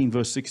Genesis 13,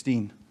 verse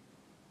 16.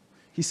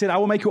 He said, I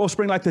will make your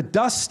offspring like the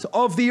dust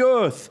of the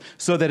earth,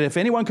 so that if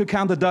anyone could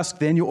count the dust,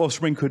 then your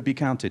offspring could be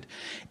counted.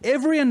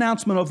 Every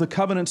announcement of the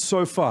covenant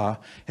so far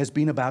has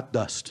been about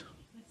dust.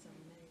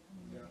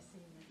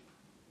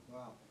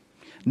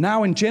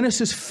 Now in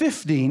Genesis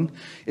 15,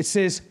 it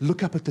says,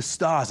 look up at the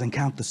stars and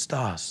count the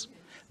stars.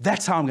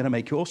 That's how I'm going to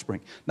make your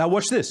offspring. Now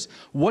watch this.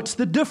 What's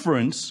the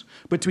difference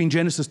between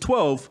Genesis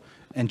 12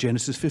 and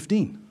Genesis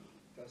 15?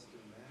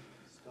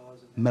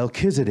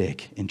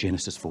 Melchizedek in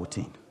Genesis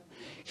 14.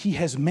 He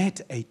has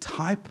met a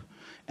type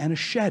and a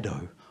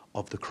shadow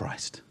of the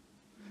Christ.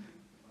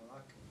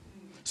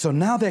 So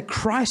now that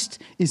Christ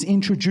is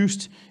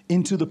introduced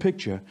into the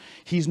picture,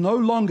 he's no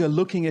longer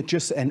looking at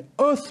just an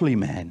earthly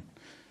man.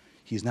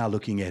 He's now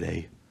looking at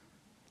a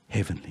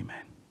heavenly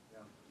man.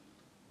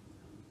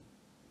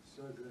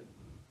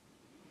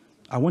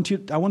 I want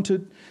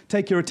to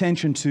take your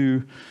attention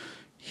to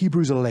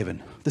Hebrews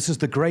 11. This is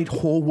the great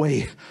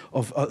hallway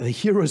of the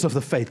heroes of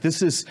the faith.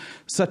 This is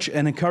such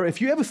an encouragement. If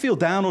you ever feel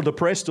down or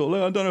depressed or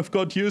I don't know if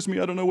God hears me,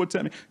 I don't know what's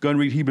happening, go and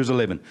read Hebrews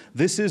 11.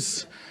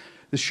 This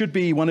should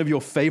be one of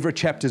your favorite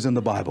chapters in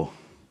the Bible.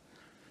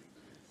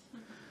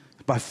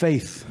 By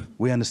faith,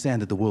 we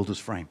understand that the world was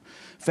framed.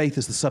 Faith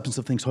is the substance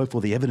of things hoped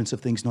for, the evidence of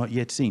things not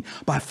yet seen.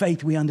 By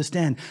faith, we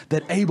understand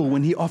that Abel,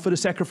 when he offered a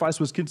sacrifice,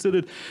 was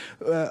considered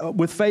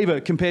with favor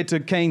compared to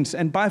Cain's.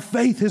 And by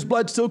faith, his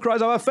blood still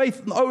cries out. By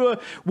faith, Noah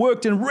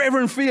worked in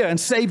reverent fear and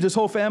saved his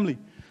whole family.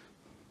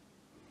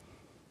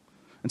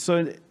 And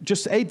so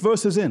just 8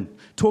 verses in,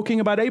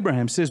 talking about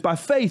Abraham, says, by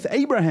faith,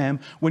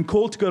 Abraham, when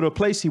called to go to a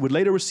place he would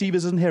later receive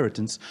as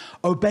inheritance,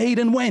 obeyed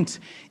and went,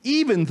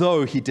 even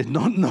though he did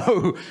not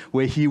know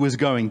where he was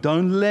going.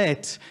 Don't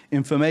let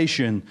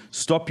information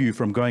stop you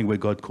from going where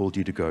God called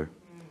you to go.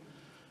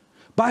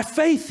 By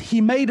faith, he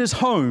made his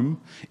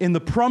home in the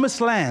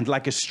promised land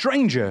like a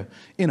stranger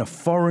in a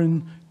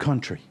foreign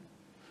country.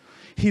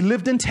 He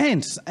lived in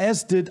tents,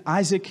 as did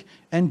Isaac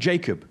and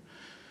Jacob.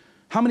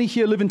 How many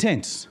here live in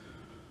tents?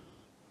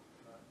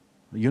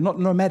 You're not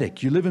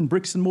nomadic. You live in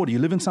bricks and mortar. You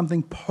live in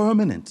something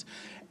permanent.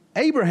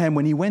 Abraham,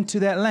 when he went to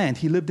that land,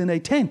 he lived in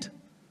a tent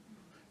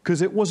because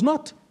it was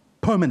not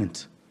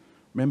permanent.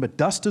 Remember,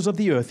 dust is of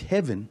the earth,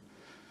 heaven.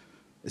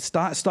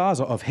 Stars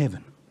are of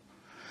heaven.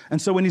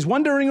 And so when he's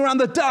wandering around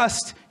the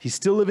dust, he's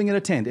still living in a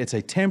tent. It's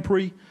a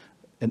temporary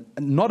and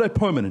not a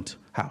permanent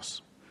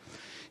house.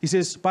 He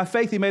says, by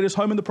faith, he made his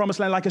home in the promised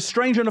land like a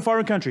stranger in a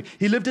foreign country.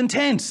 He lived in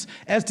tents,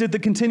 as did the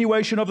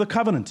continuation of the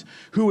covenant,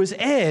 who was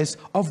heirs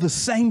of the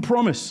same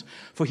promise.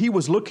 For he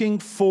was looking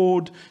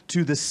forward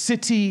to the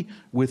city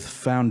with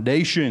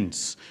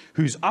foundations,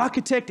 whose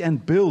architect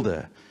and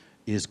builder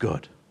is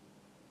God.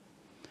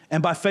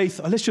 And by faith,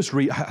 let's just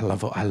read. I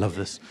love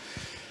this.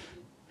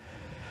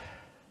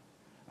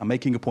 I'm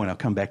making a point. I'll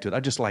come back to it. I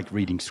just like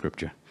reading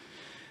scripture.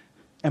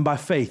 And by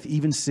faith,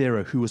 even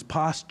Sarah, who was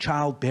past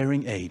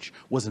childbearing age,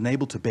 was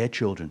enabled to bear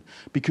children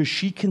because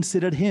she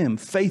considered him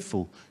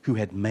faithful who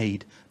had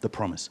made the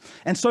promise.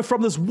 And so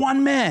from this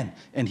one man,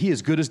 and he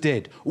is good as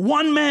dead,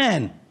 one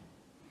man,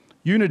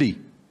 unity.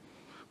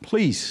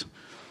 Please,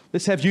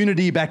 let's have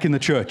unity back in the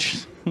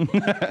church.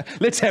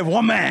 Let's have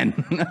one man.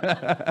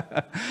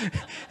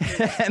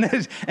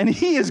 and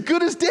he is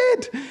good as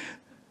dead.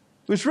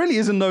 Which really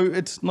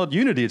it's not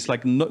unity, it's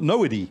like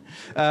noity.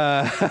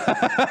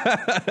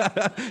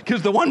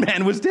 Because the one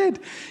man was dead.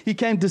 He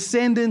came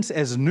descendants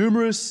as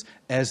numerous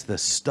as the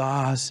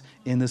stars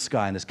in the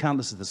sky and as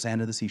countless as the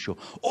sand of the seashore.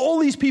 All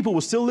these people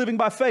were still living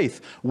by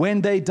faith when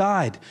they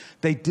died.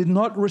 They did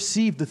not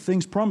receive the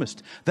things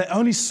promised. They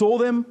only saw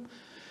them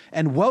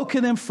and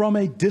welcomed them from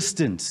a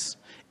distance,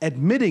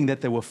 admitting that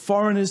they were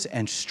foreigners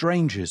and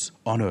strangers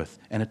on earth.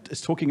 And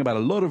it's talking about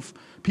a lot of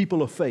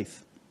people of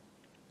faith.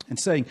 And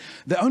saying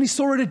they only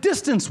saw at a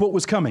distance what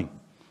was coming.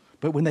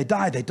 But when they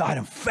died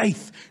in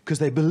faith because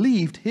they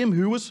believed him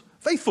who was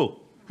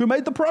faithful, who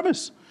made the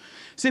promise.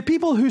 See,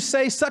 people who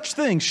say such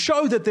things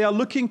show that they are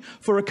looking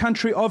for a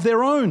country of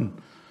their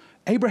own.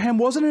 Abraham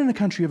wasn't in a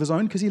country of his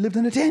own because he lived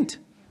in a tent.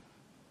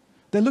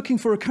 They're looking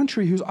for a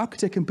country whose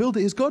architect and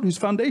builder is God, whose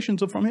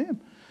foundations are from him.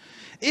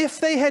 If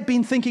they had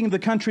been thinking of the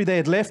country they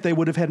had left, they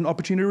would have had an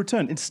opportunity to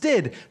return.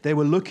 Instead, they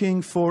were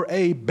looking for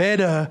a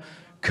better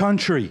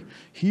country.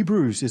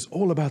 Hebrews is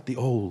all about the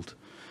old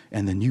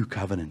and the new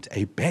covenant,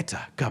 a better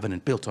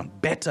covenant built on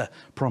better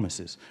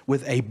promises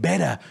with a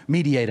better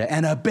mediator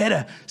and a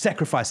better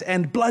sacrifice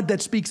and blood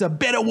that speaks a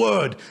better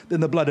word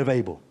than the blood of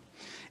Abel.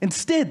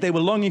 Instead, they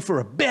were longing for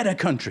a better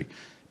country,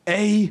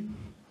 a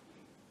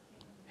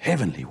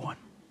heavenly one.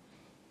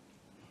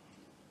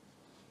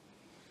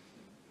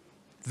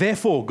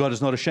 Therefore, God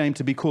is not ashamed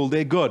to be called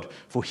their God,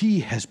 for He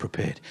has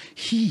prepared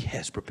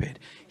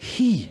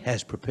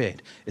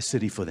a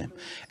city for them.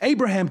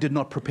 Abraham did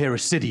not prepare a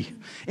city.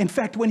 In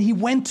fact, when he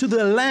went to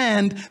the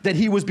land that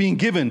he was being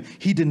given,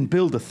 he didn't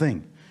build a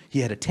thing.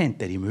 He had a tent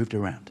that he moved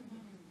around.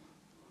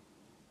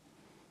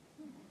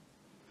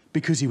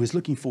 Because he was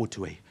looking forward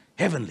to a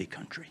heavenly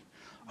country.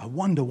 I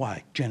wonder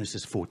why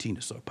Genesis 14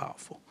 is so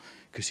powerful.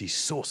 Because he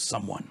saw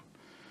someone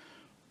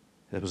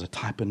that was a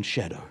type and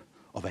shadow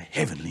of a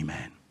heavenly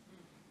man.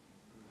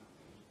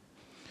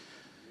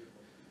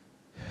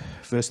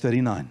 Verse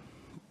 39.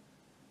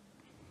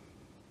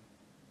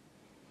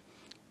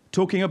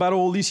 Talking about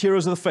all these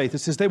heroes of the faith, it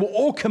says they were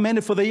all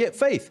commended for their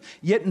faith,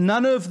 yet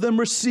none of them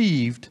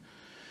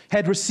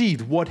had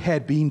received what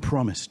had been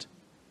promised.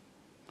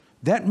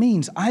 That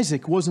means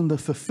Isaac wasn't the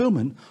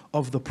fulfillment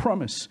of the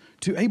promise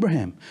to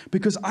Abraham,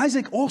 because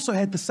Isaac also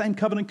had the same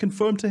covenant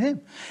confirmed to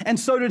him. And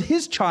so did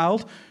his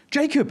child,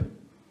 Jacob.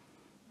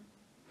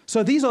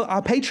 So these are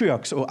our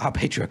patriarchs.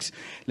 Let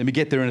me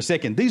get there in a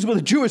second. These were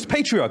the Jewish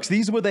patriarchs.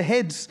 These were the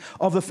heads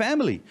of the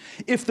family.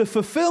 If the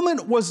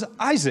fulfillment was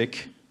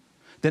Isaac,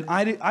 then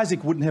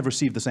Isaac wouldn't have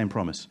received the same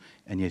promise.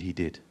 And yet he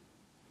did.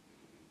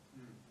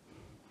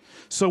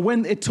 So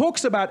when it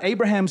talks about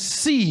Abraham's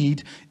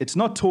seed, it's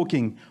not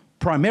talking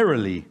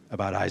primarily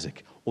about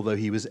Isaac, although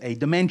he was a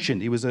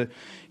dimension. He was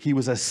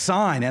a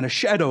sign and a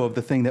shadow of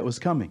the thing that was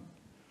coming.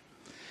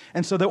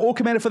 And so they're all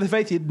commended for their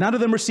faith. None of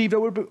them received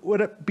what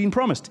had been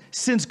promised.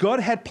 Since God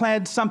had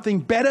planned something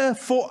better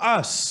for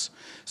us,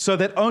 so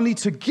that only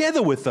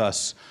together with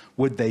us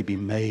would they be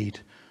made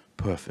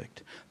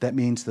perfect. That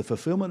means the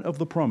fulfillment of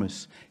the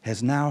promise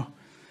has now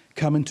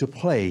come into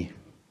play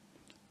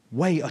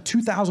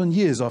 2,000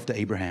 years after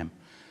Abraham.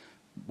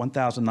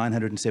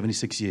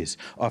 1,976 years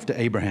after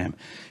Abraham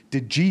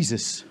did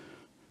Jesus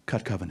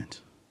cut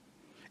covenant.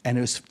 And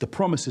the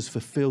promise is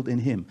fulfilled in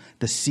him,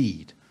 the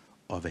seed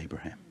of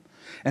Abraham.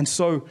 And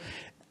so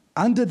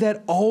under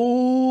that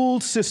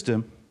old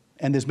system,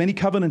 and there's many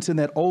covenants in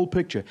that old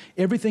picture,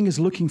 everything is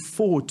looking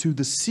forward to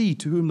the seed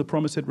to whom the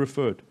promise had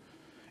referred.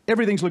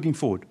 Everything's looking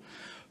forward.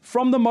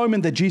 From the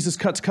moment that Jesus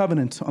cuts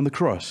covenant on the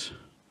cross,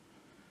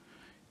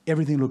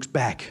 everything looks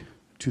back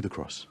to the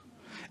cross.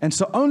 And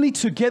so only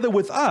together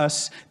with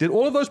us did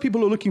all of those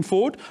people who are looking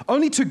forward,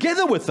 only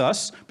together with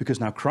us, because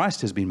now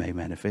Christ has been made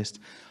manifest,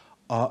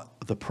 are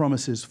the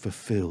promises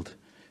fulfilled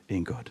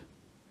in God.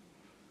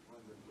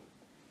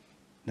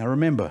 Now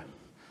remember,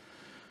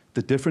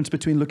 the difference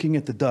between looking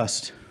at the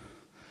dust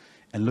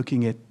and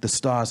looking at the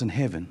stars in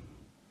heaven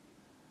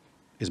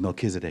is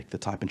Melchizedek, the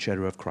type and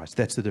shadow of Christ.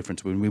 That's the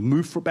difference. When we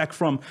move back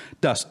from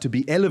dust to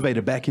be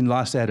elevated back in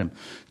last Adam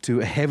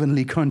to a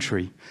heavenly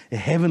country, a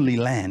heavenly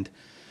land.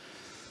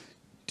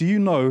 Do you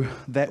know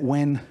that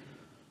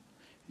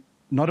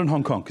not in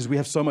Hong Kong, because we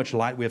have so much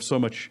light, we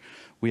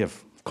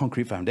have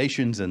concrete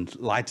foundations and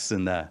lights,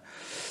 and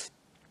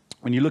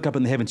when you look up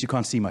in the heavens, you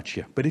can't see much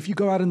here. But if you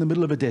go out in the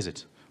middle of a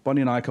desert,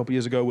 Bonnie and I a couple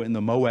years ago were in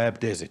the Moab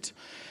desert,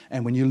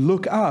 and when you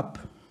look up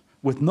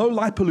with no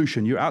light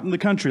pollution, you're out in the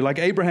country like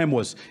Abraham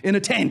was, in a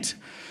tent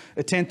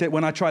that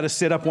when I tried to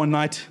set up one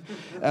night,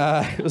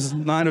 it was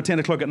 9 or 10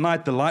 o'clock at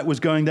night, the light was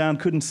going down,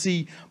 couldn't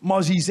see,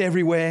 mozzies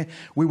everywhere.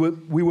 We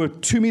were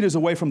 2 meters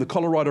away from the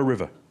Colorado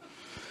River.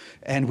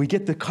 And we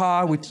get the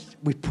car, we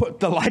put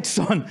the lights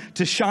on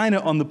to shine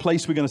it on the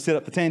place we're going to set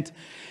up the tent.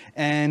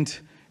 And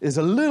there's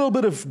a little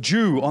bit of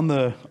dew on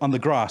the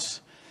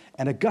grass.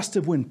 And a gust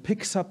of wind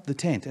picks up the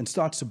tent and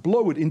starts to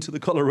blow it into the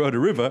Colorado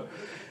River.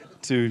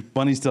 To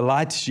Bonnie's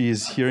delight, she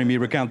is hearing me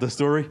recount the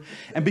story.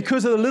 And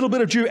because of the little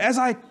bit of dew, as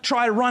I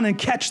try to run and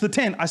catch the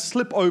tent, I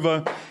slip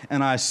over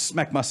and I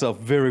smack myself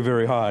very,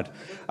 very hard.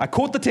 I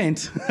caught the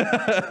tent.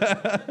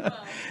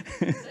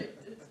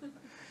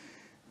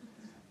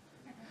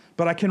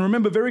 But I can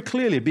remember very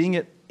clearly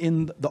being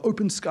in the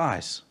open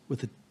skies.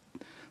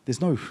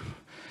 There's no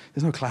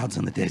clouds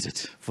in the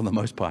desert for the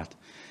most part.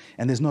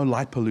 And there's no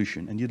light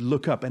pollution. And you'd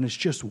look up and it's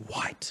just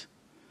white.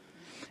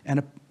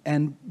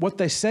 And what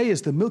they say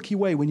is the Milky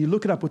Way, when you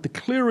look it up with the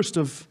clearest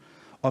of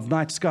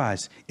night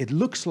skies, it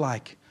looks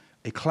like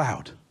a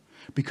cloud.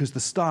 Because the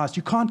stars,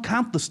 you can't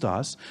count the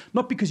stars,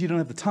 not because you don't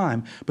have the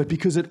time, but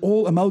because it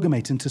all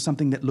amalgamates into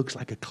something that looks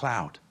like a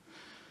cloud.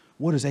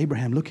 What is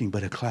Abraham looking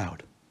but a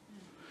cloud?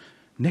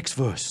 Next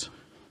verse.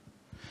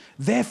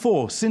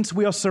 Therefore, since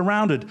we are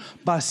surrounded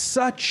by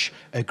such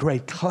a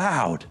great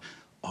cloud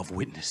of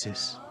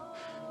witnesses,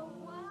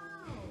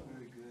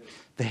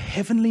 the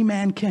heavenly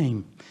man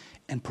came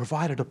and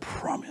provided a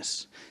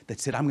promise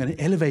that said, I'm going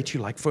to elevate you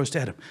like first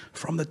Adam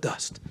from the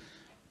dust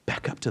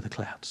back up to the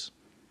clouds.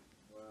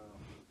 Wow.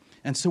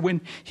 And so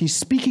when he's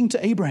speaking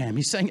to Abraham,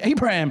 he's saying,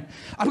 Abraham,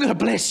 I'm going to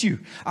bless you.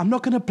 I'm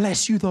not going to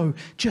bless you, though,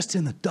 just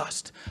in the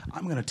dust.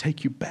 I'm going to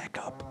take you back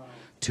up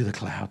to the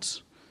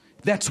clouds.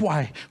 That's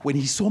why when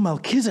he saw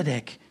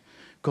Melchizedek,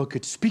 God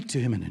could speak to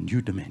him in a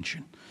new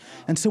dimension.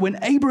 And so when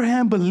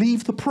Abraham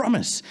believed the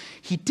promise,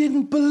 he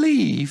didn't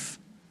believe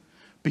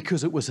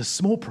because it was a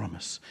small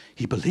promise.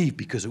 He believed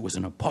because it was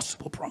an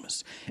impossible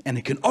promise. And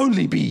it can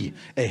only be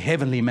a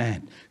heavenly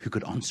man who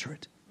could answer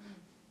it.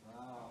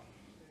 Wow.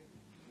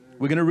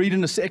 We're going to read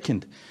in a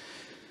second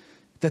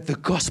that the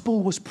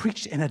gospel was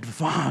preached and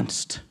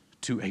advanced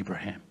to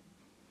Abraham.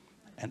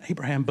 And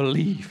Abraham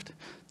believed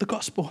the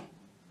gospel.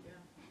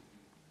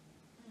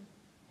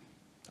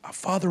 Our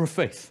father of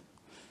faith.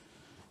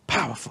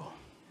 Powerful.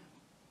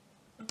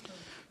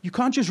 You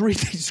can't just read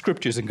these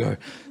scriptures and go,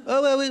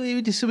 oh,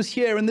 well, this was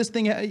here and this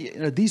thing.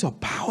 These are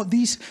power.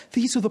 These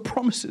are the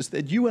promises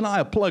that you and I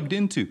are plugged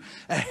into.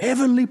 A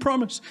heavenly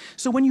promise.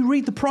 So when you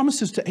read the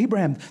promises to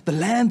Abraham, the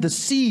land, the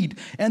seed,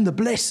 and the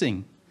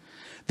blessing,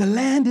 the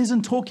land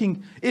isn't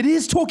talking, it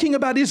is talking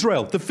about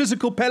Israel, the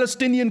physical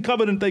Palestinian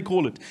covenant, they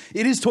call it.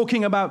 It is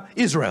talking about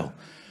Israel,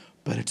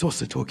 but it's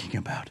also talking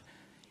about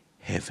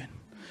heaven.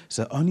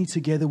 So only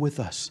together with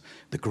us,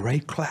 the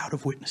great cloud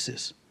of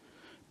witnesses,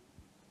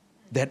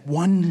 that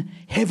one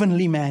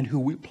heavenly man who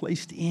we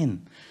placed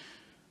in,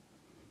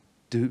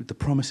 do the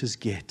promises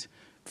get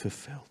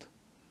fulfilled.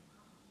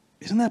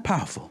 Isn't that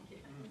powerful?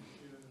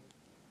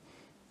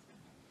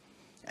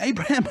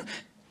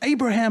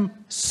 Abraham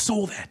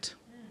saw that.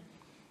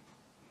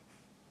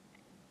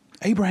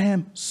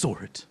 Abraham saw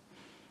it.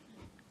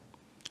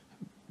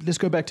 Let's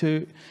go back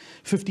to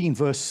 15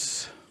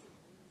 verse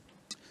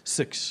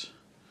 6.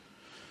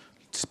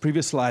 It's the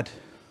previous slide.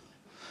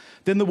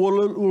 Then the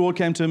Lord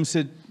came to him and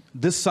said,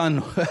 this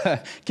son,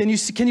 can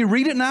you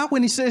read it now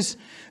when he says,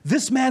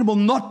 this man will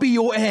not be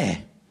your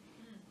heir?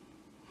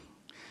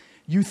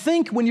 You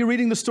think when you're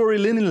reading the story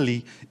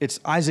linearly, it's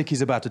Isaac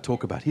he's about to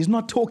talk about. He's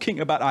not talking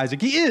about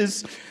Isaac. He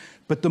is,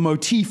 but the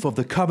motif of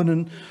the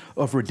covenant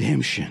of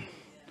redemption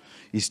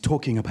is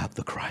talking about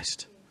the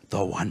Christ,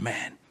 the one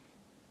man.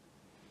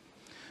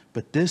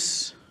 But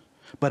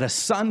a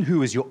son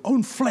who is your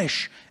own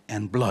flesh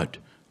and blood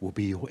will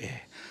be your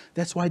heir.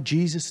 That's why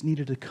Jesus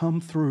needed to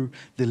come through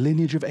the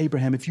lineage of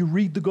Abraham. If you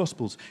read the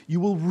Gospels, you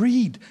will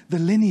read the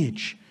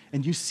lineage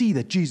and you see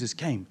that Jesus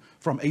came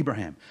from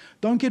Abraham.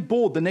 Don't get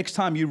bored the next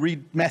time you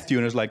read Matthew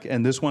and it's like,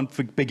 and this one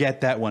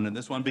begat that one and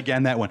this one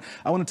began that one.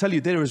 I want to tell you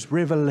there is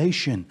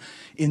revelation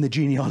in the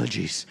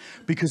genealogies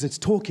because it's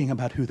talking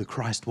about who the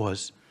Christ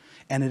was.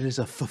 And it is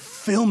a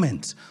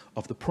fulfillment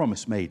of the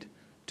promise made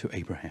to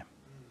Abraham.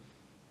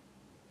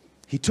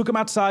 He took him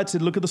outside,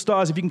 said, look at the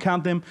stars. If you can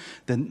count them,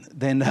 then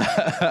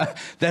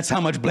that's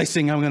how much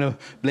blessing I'm going to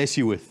bless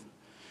you with.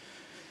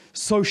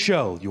 So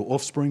shall your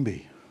offspring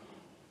be.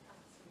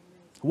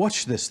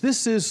 Watch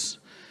this.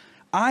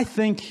 I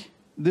think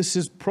this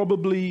is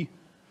probably,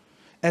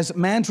 as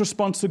man's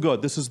response to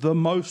God, this is the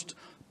most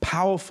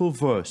powerful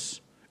verse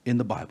in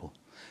the Bible.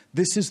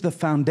 This is the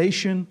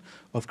foundation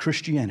of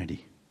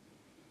Christianity.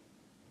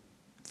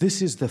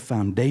 This is the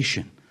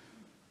foundation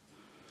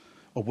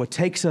of what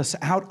takes us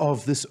out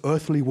of this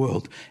earthly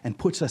world and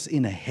puts us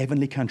in a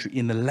heavenly country,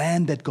 in the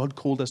land that God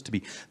called us to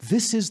be.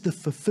 This is the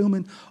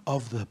fulfillment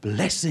of the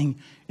blessing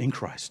in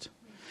Christ.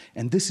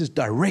 And this is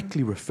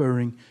directly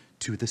referring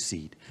to the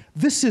seed.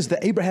 This is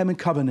the Abrahamic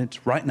covenant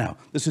right now.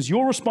 This is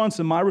your response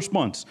and my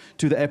response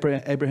to the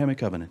Abrahamic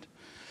covenant.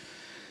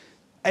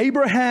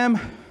 Abraham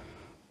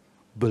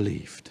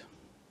believed.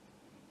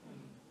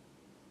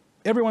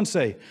 Everyone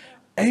say,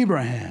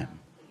 Abraham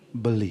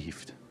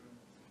believed.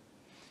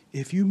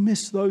 If you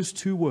miss those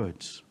two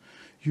words,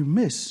 you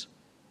miss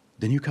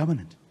the new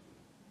covenant.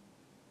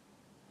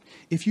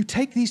 If you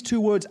take these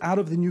two words out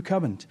of the new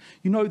covenant,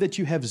 you know that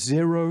you have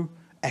zero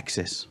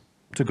access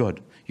to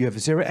God. You have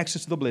zero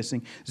access to the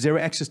blessing, zero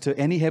access to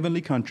any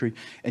heavenly country,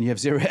 and you have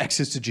zero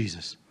access to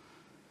Jesus.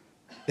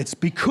 It's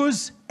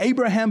because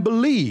Abraham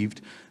believed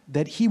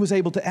that he was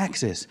able to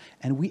access,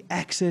 and we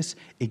access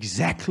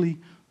exactly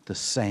the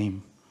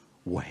same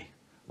way.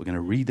 We're going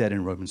to read that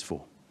in Romans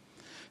 4.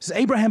 It says,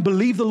 Abraham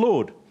believed the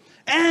Lord,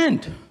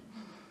 and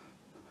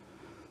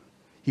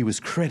he was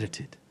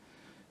credited.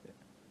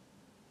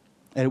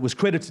 And it was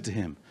credited to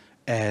him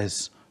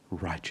as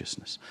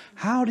righteousness.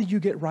 How do you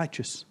get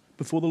righteous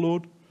before the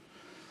Lord?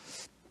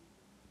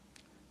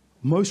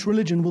 Most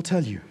religion will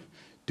tell you,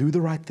 do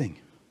the right thing.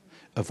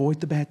 Avoid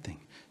the bad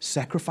thing.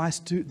 Sacrifice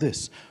to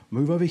this.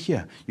 Move over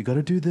here. You got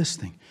to do this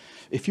thing.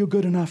 If you're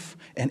good enough,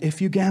 and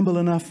if you gamble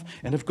enough,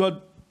 and if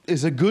God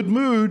is a good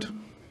mood,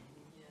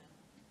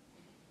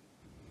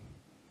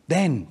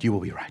 then you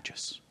will be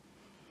righteous.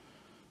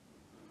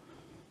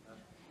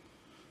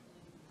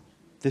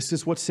 This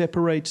is what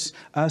separates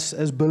us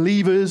as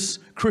believers,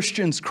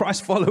 Christians,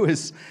 Christ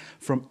followers,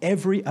 from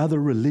every other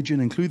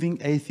religion, including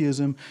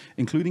atheism,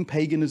 including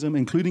paganism,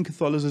 including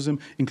Catholicism,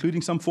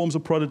 including some forms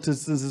of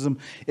Protestantism,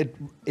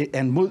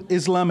 and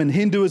Islam and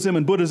Hinduism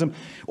and Buddhism.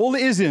 All the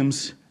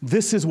isms,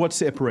 this is what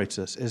separates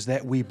us, is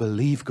that we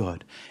believe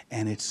God,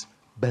 and it's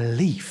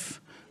belief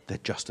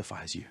that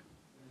justifies you.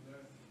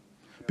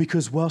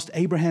 Because whilst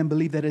Abraham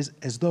believed that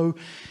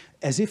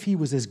as if he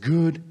was as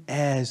good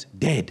as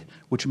dead,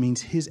 which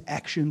means his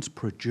actions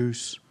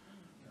produce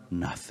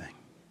nothing.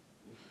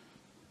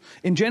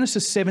 In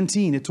Genesis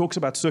 17, it talks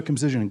about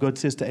circumcision, and God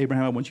says to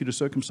Abraham, I want you to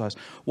circumcise.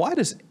 Why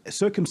does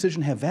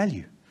circumcision have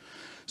value?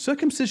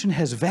 Circumcision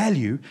has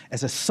value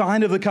as a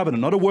sign of the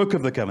covenant, not a work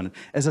of the covenant,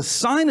 as a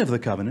sign of the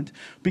covenant,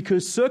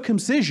 because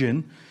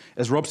circumcision,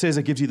 as Rob says,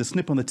 it gives you the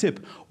snip on the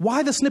tip.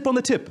 Why the snip on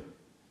the tip?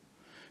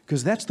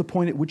 Because that's the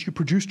point at which you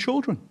produce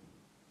children.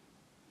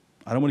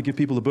 I don't want to give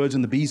people the birds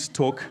and the bees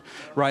talk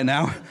right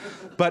now,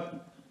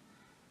 but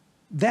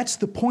that's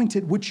the point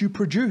at which you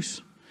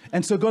produce.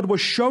 And so God was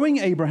showing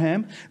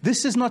Abraham,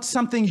 this is not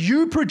something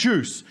you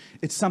produce,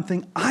 it's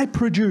something I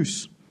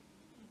produce.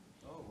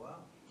 Oh, wow.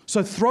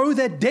 So throw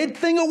that dead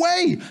thing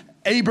away,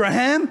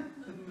 Abraham.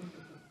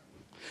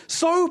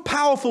 So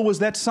powerful was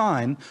that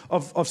sign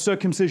of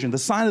circumcision, the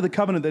sign of the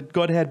covenant that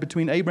God had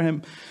between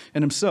Abraham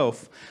and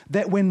himself,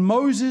 that when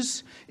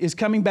Moses is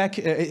coming back,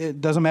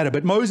 it doesn't matter,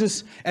 but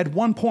Moses at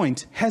one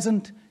point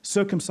hasn't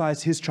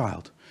circumcised his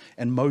child.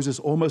 And Moses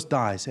almost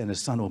dies, and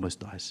his son almost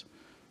dies.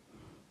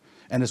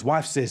 And his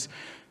wife says,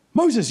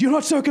 Moses, you're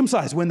not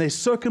circumcised. When they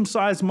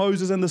circumcise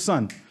Moses and the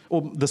son,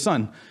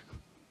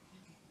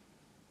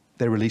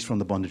 they're released from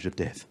the bondage of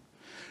death.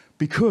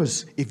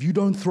 Because if you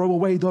don't throw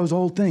away those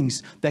old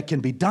things that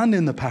can be done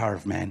in the power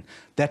of man,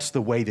 that's the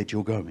way that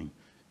you're going,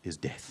 is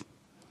death.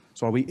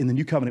 So in the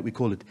new covenant, we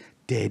call it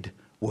dead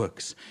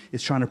works.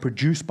 It's trying to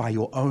produce by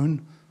your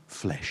own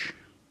flesh.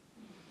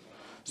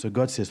 So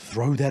God says,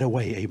 throw that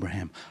away,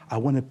 Abraham. I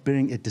want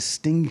to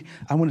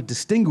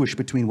distinguish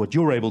between what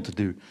you're able to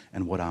do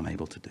and what I'm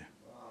able to do.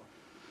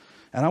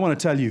 And I want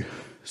to tell you,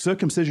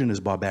 circumcision is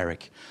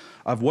barbaric.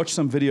 I've watched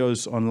some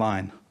videos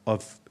online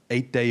of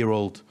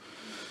 8-day-old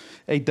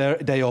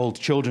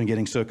children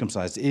getting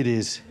circumcised. It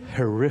is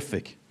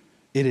horrific.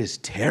 It is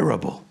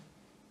terrible.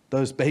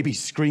 Those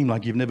babies scream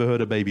like you've never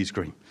heard a baby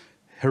scream.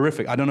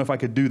 Horrific. I don't know if I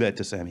could do that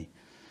to Sammy.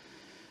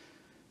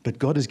 But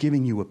God is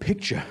giving you a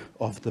picture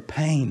of the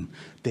pain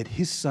that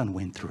his son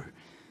went through.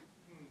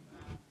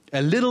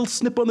 A little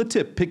snip on the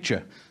tip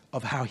picture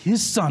of how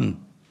his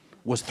son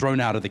was thrown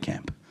out of the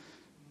camp.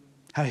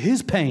 How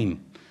his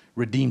pain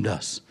redeemed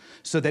us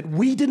so that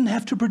we didn't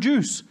have to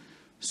produce,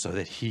 so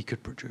that he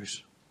could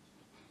produce.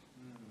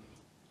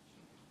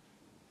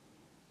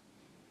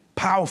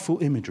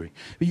 Powerful imagery.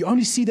 But you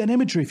only see that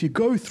imagery if you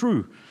go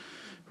through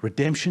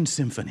Redemption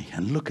Symphony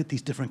and look at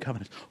these different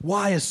covenants.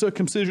 Why is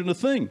circumcision a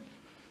thing?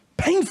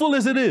 Painful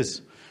as it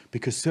is,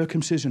 because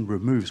circumcision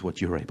removes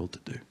what you're able to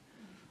do.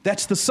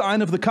 That's the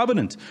sign of the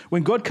covenant.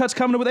 When God cuts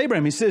covenant with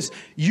Abraham, he says,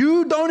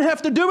 you don't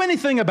have to do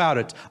anything about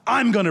it.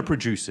 I'm going to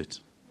produce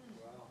it.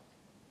 Wow.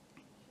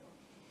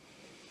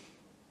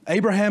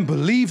 Abraham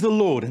believed the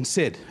Lord and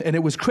said, and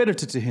it was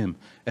credited to him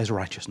as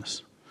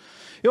righteousness.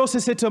 He also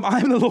said to him, I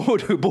am the Lord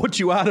who brought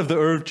you out of the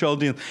Ur of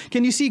Chaldeans.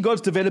 Can you see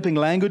God's developing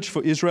language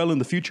for Israel in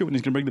the future when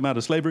he's going to bring them out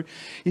of slavery?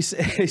 He's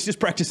just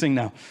practicing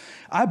now.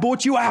 I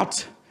brought you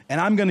out,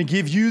 and I'm going to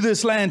give you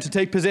this land to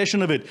take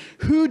possession of it.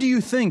 Who do you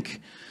think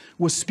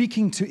was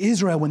speaking to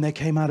Israel when they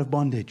came out of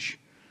bondage?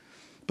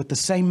 But the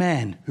same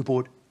man who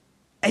brought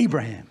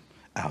Abraham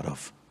out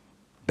of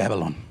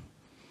Babylon.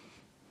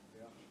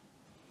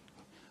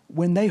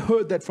 When they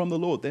heard that from the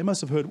Lord, they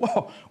must have heard,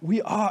 wow,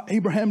 we are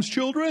Abraham's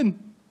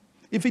children.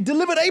 If he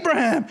delivered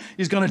Abraham,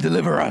 he's going to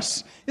deliver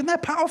us. Isn't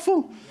that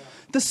powerful? Yeah.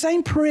 The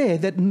same prayer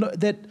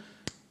that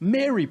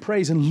Mary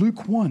prays in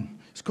Luke 1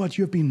 is, God,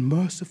 you have been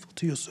merciful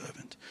to your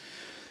servant.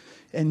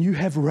 And you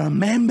have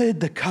remembered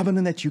the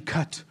covenant that you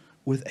cut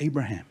with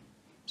Abraham.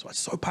 So it's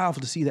so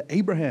powerful to see that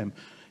Abraham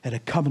had a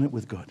covenant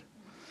with God.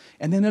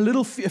 And then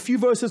a few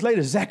verses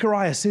later,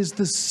 Zechariah says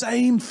the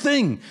same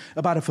thing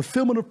about a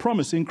fulfillment of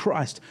promise in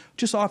Christ,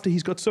 just after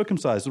he's got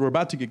circumcised or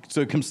about to get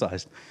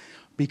circumcised.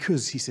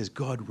 Because he says,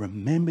 God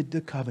remembered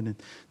the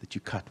covenant that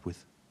you cut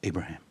with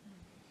Abraham.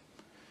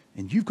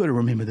 And you've got to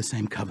remember the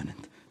same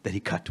covenant that he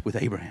cut with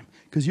Abraham.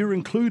 Because you're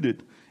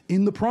included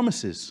in the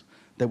promises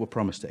that were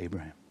promised to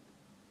Abraham.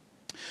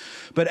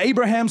 But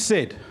Abraham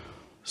said,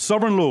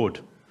 Sovereign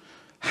Lord,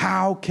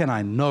 how can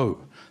I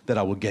know that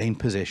I will gain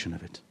possession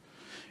of it?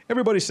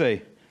 Everybody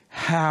say,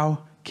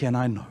 how can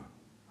I know?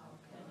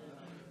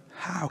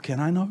 How can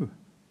I know?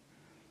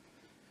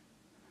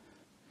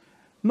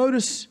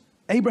 Notice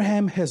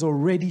Abraham has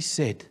already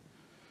said,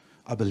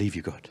 I believe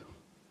you, God.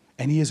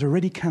 And he has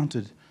already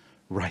counted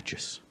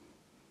righteous.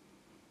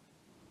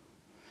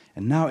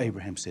 And now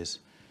Abraham says,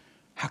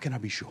 how can I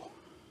be sure?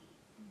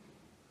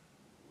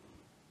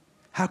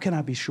 How can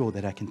I be sure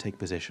that I can take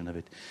possession of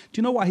it? Do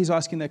you know why he's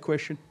asking that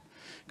question?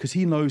 Because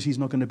he knows he's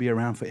not going to be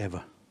around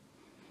forever.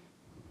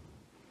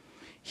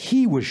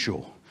 He was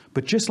sure.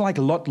 But just like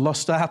Lot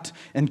lost out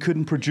and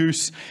couldn't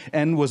produce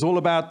and was all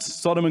about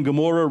Sodom and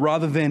Gomorrah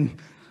rather than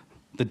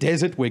the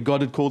desert where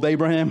God had called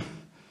Abraham,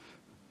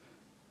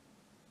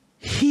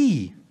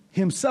 he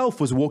himself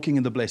was walking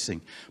in the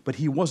blessing, but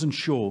he wasn't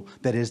sure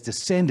that his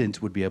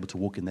descendants would be able to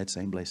walk in that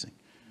same blessing.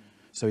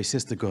 So he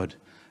says to God,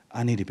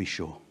 I need to be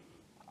sure.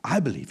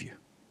 I believe you,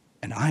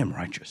 and I am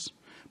righteous,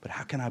 but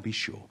how can I be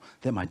sure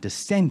that my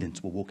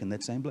descendants will walk in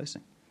that same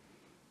blessing?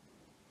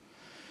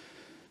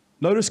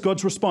 Notice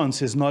God's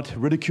response is not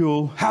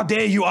ridicule. How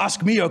dare you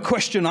ask me a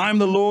question? I'm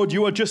the Lord.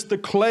 You are just the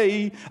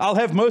clay. I'll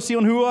have mercy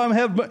on who I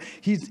have.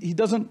 He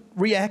doesn't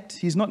react.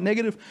 He's not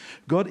negative.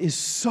 God is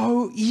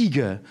so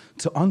eager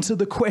to answer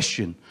the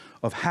question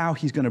of how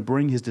he's going to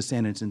bring his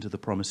descendants into the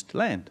promised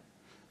land.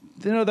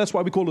 You know, that's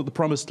why we call it the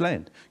promised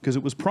land, because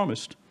it was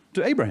promised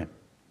to Abraham.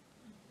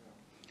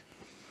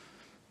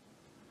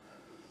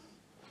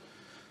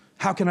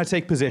 How can I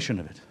take possession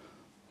of it?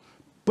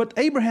 But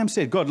Abraham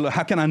said, God,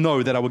 how can I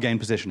know that I will gain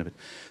possession of it?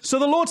 So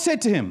the Lord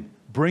said to him,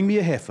 bring me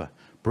a heifer,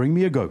 bring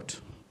me a goat.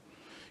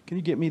 Can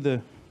you get me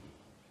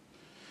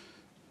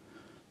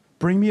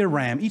bring me a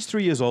ram, each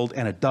 3 years old,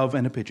 and a dove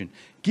and a pigeon.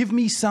 Give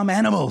me some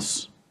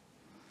animals.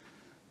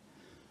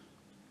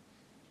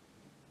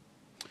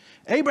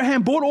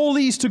 Abraham brought all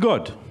these to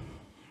God.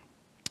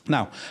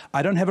 Now,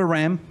 I don't have a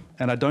ram,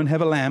 and I don't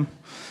have a lamb,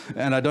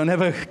 and I don't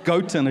have a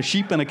goat and a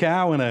sheep and a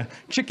cow and a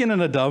chicken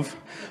and a dove.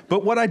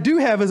 But what I do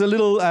have is a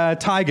little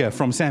tiger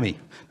from Sammy.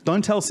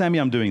 Don't tell Sammy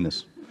I'm doing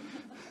this.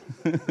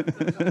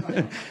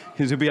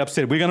 He'll be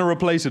upset. We're going to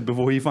replace it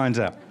before he finds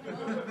out.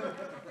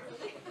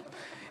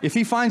 If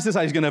he finds this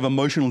out, he's going to have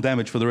emotional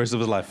damage for the rest of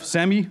his life.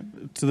 Sammy,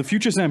 to the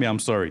future Sammy, I'm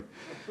sorry.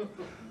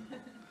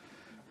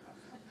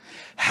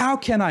 How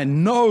can I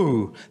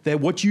know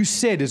that what you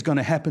said is going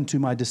to happen to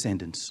my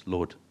descendants,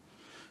 Lord?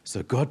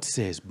 So God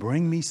says,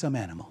 bring me some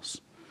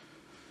animals.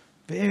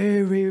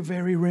 Very,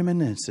 very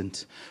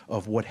reminiscent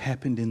of what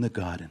happened in the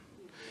garden.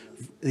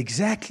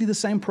 Exactly the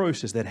same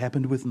process that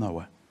happened with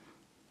Noah.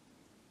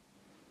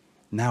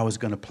 Now is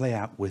going to play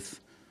out with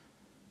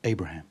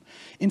Abraham.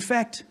 In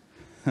fact,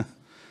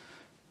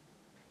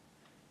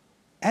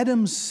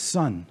 Adam's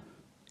son,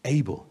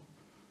 Abel,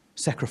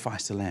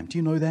 sacrificed a lamb. Do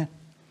you know that?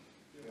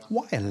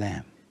 Why a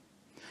lamb?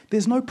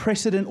 There's no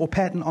precedent or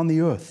pattern on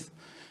the earth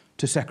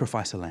to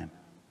sacrifice a lamb.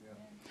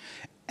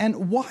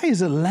 And why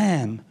is a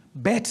lamb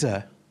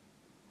better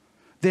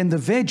than the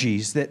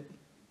veggies that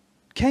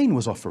Cain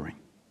was offering?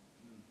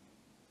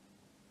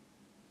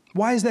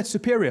 Why is that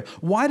superior?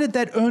 Why did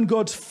that earn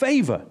God's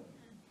favor?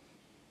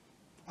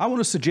 I want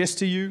to suggest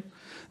to you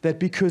that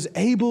because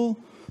Abel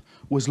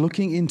was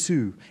looking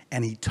into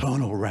an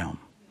eternal realm,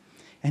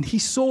 and he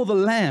saw the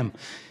lamb.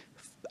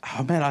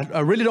 Oh man,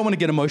 I really don't want to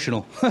get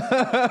emotional.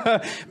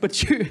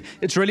 But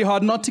it's really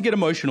hard not to get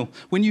emotional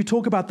when you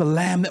talk about the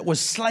lamb that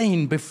was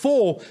slain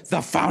before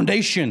the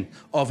foundation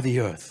of the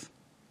earth.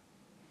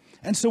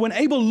 And so when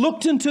Abel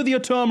looked into the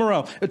eternal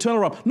realm,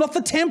 not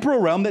the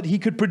temporal realm that he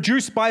could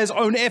produce by his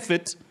own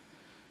effort,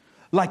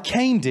 like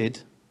Cain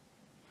did,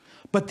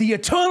 but the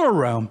eternal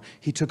realm,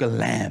 he took a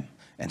lamb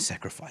and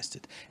sacrificed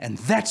it. And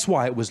that's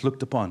why it was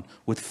looked upon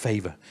with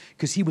favor,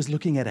 because he was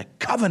looking at a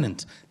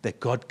covenant that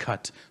God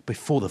cut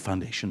before the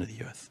foundation of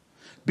the earth,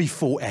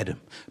 before Adam,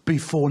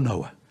 before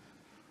Noah,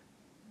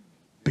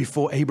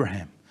 before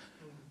Abraham.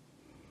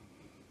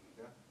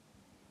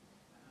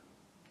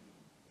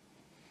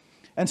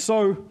 And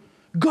so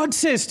God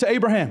says to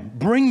Abraham,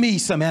 bring me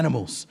some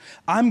animals.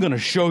 I'm going to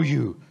show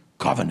you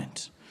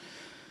covenant.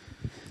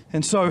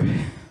 And so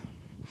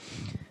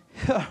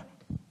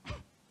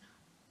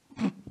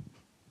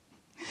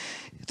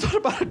it's not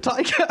about a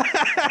tiger.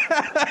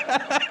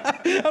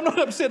 I'm not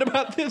upset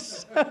about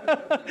this.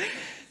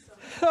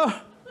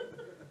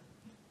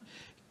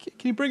 Can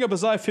you bring up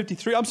Isaiah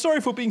 53? I'm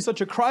sorry for being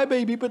such a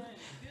crybaby, but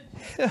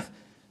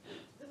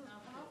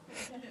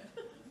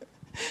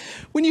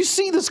when you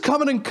see this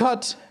covenant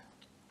cut,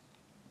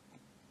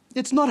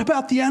 it's not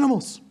about the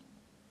animals.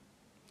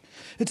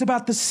 It's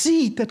about the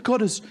seed that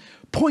God is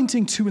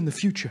pointing to in the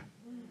future.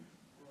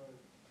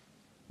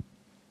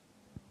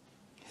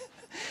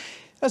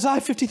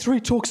 Isaiah 53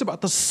 talks about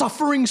the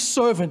suffering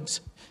servant,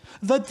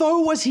 that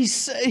though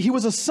he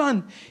was a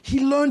son, he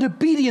learned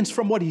obedience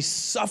from what he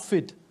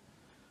suffered.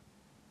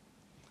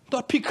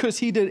 Not because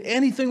he did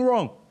anything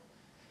wrong.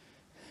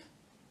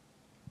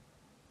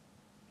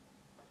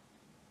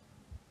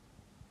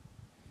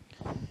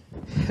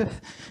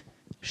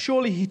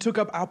 Surely he took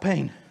up our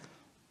pain.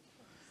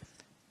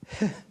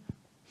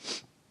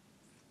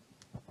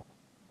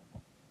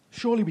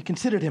 Surely we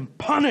considered him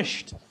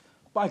punished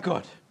by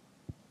God.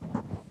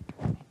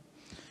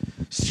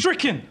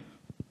 Stricken,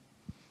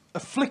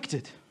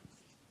 afflicted.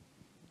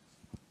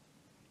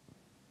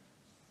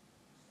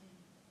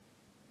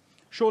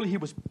 Surely he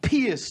was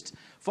pierced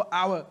for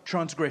our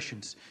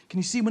transgressions. Can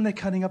you see when they're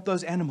cutting up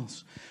those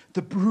animals?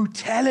 The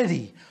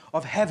brutality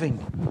of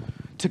having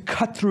to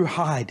cut through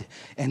hide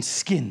and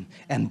skin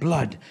and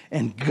blood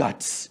and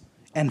guts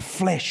and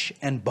flesh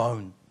and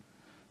bone.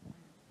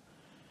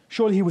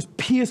 Surely he was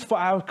pierced for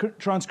our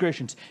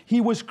transgressions. He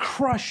was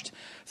crushed.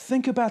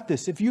 Think about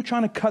this. If you're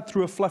trying to cut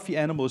through a fluffy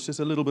animal, it's just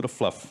a little bit of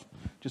fluff,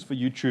 just for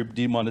YouTube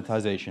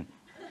demonetization.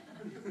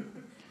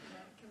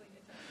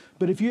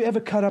 But if you ever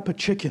cut up a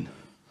chicken,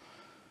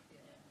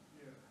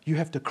 you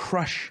have to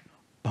crush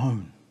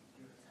bone.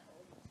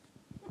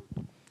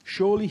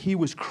 Surely he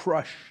was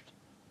crushed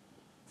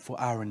for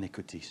our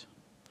iniquities.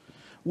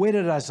 Where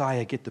did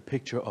Isaiah get the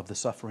picture of the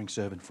suffering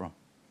servant from?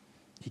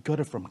 He got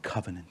it from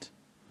covenant.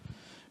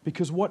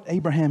 Because what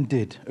Abraham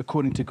did,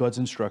 according to God's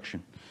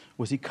instruction,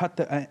 was he cut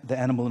the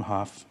animal in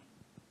half.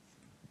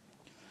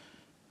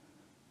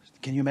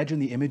 Can you imagine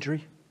the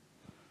imagery?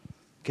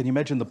 Can you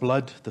imagine the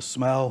blood, the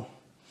smell?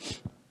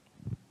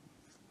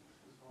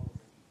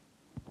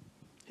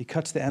 He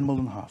cuts the animal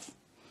in half.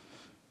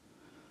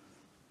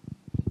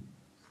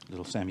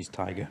 Little Sammy's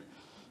tiger.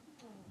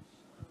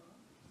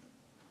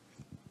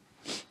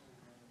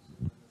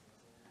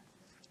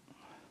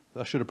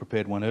 I should have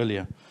prepared one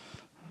earlier.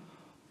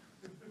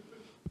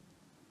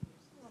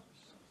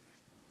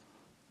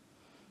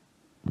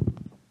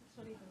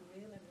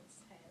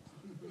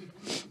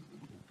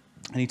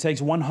 he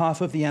takes one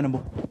half of the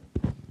animal,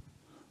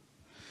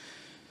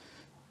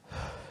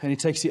 and he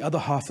takes the other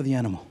half of the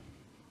animal,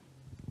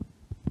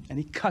 and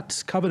he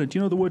cuts covenant.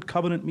 You know the word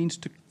covenant means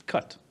to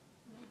cut.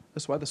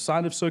 That's why the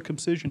sign of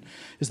circumcision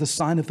is the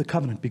sign of the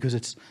covenant, because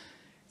it's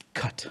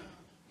cut.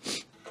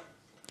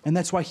 And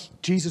that's why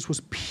Jesus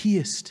was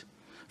pierced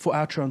for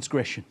our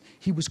transgression.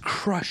 He was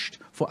crushed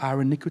for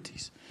our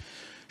iniquities.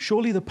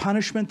 Surely the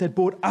punishment that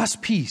brought us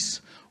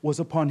peace was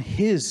upon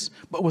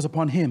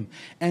him,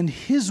 and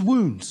his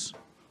wounds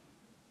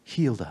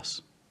healed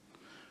us.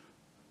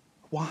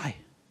 Why?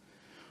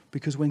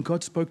 Because when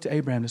God spoke to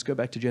Abraham, let's go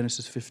back to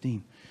Genesis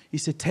 15, he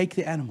said, take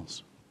the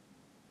animals.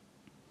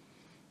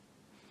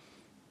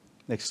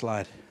 Next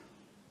slide.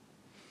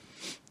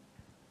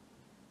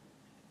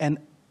 And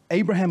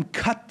Abraham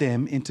cut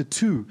them into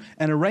two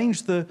and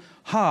arranged the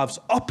halves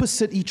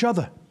opposite each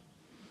other.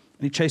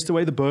 And he chased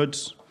away the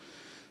birds.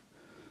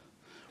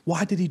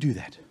 Why did he do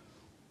that?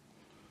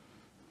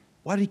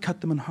 Why did he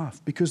cut them in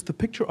half? Because the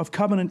picture of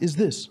covenant is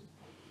this.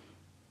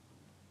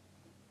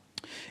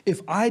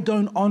 If I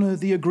don't honor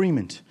the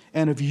agreement,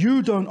 and if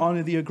you don't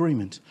honor the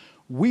agreement,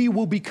 we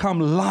will become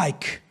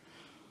like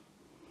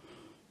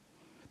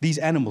these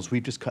animals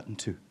we've just cut in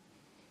two.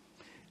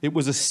 It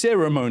was a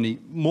ceremony,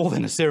 more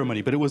than a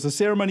ceremony, but it was a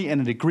ceremony and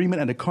an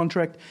agreement and a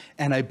contract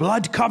and a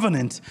blood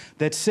covenant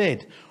that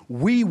said,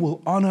 we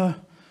will honor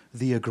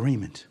the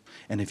agreement.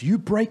 And if you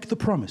break the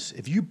promise,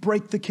 if you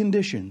break the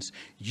conditions,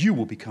 you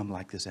will become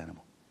like this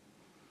animal.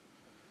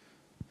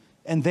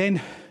 And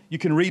then you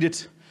can read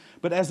it.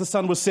 But as the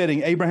sun was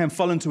setting, Abraham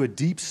fell into a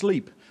deep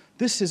sleep.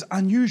 This is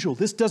unusual.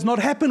 This does not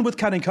happen with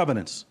cutting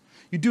covenants.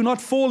 You do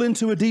not fall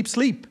into a deep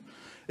sleep.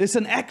 It's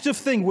an active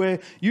thing where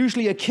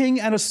usually a king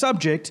and a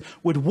subject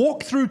would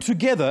walk through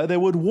together. They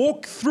would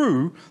walk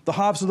through the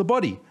halves of the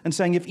body and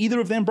saying if either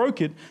of them broke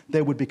it,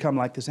 they would become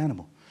like this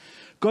animal.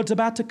 God's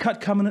about to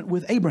cut covenant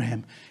with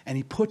Abraham, and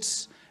he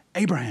puts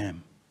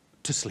Abraham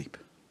to sleep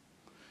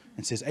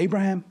and says,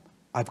 Abraham,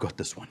 I've got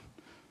this one.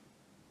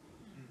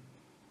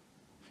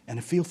 And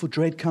a fearful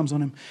dread comes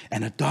on him,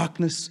 and a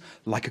darkness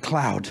like a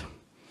cloud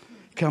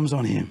comes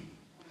on him.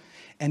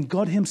 And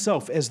God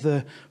himself, as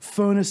the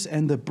furnace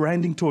and the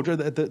branding torch, or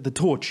the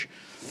torch,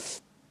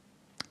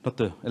 not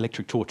the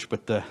electric torch,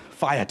 but the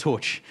fire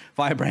torch,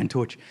 firebrand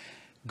torch,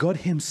 God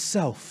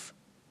himself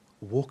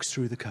walks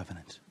through the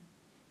covenant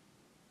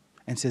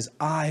and says,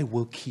 I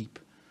will keep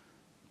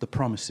the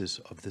promises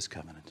of this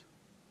covenant.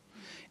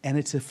 And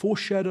it's a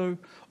foreshadow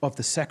of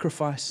the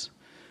sacrifice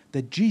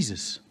that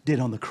Jesus did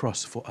on the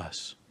cross for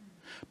us.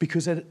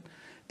 Because at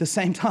the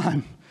same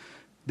time,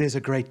 there's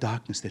a great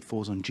darkness that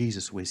falls on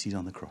Jesus where he's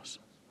on the cross.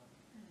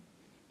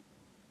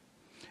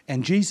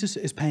 And Jesus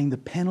is paying the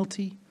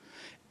penalty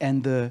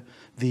and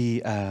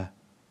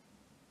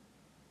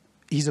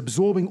he's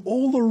absorbing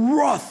all the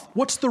wrath.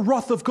 What's the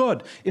wrath of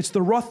God? It's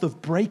the wrath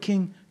of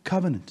breaking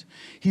covenant.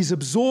 He's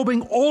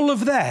absorbing all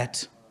of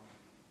that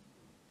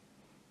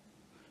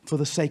for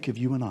the sake of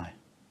you and I.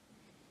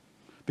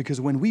 Because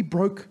when we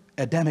broke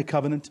Adamic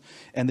covenant,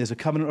 and there's a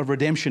covenant of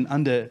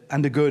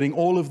undergirding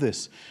all of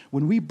this,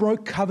 when we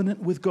broke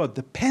covenant with God,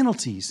 the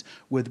penalties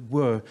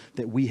were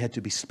that we had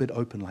to be split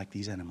open like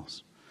these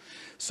animals.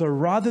 So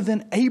rather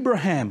than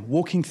Abraham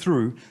walking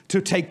through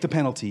to take the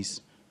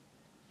penalties,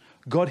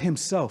 God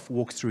himself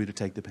walks through to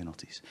take the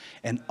penalties.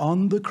 And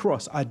on the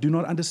cross, I do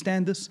not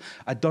understand this.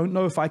 I don't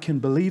know if I can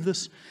believe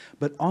this,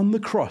 but on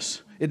the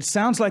cross, it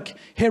sounds like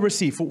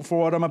heresy for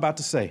what I'm about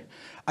to say.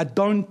 I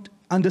don't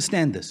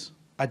understand this.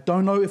 I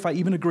don't know if I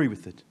even agree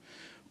with it.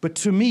 But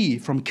to me,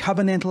 from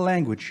covenantal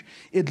language,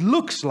 it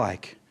looks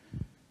like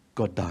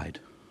God died.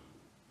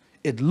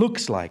 It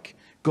looks like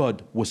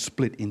God was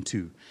split in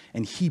two,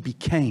 and he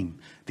became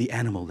the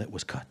animal that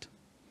was cut.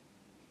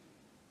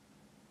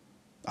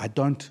 I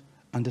don't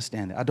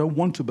understand it. I don't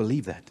want to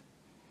believe that.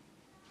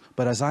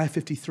 But Isaiah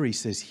 53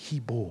 says he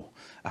bore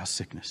our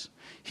sickness.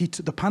 He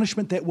took the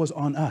punishment that was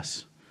on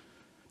us,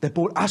 that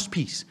brought us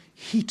peace.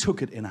 He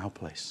took it in our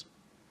place,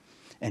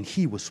 and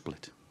he was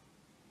split.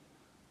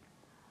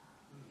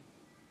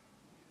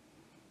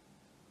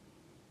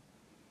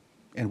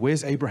 And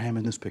where's Abraham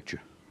in this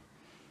picture?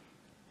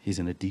 He's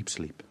in a deep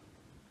sleep.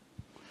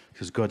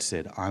 Because God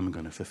said, I'm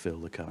going to fulfill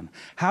the covenant.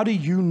 How do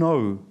you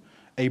know,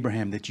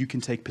 Abraham, that you can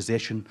take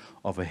possession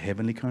of a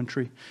heavenly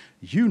country?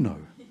 You know,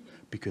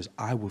 because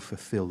I will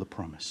fulfill the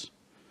promise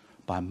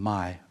by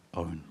my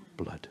own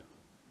blood.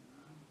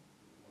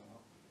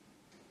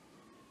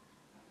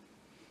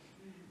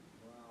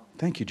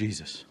 Thank you,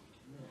 Jesus.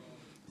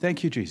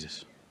 Thank you,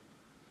 Jesus.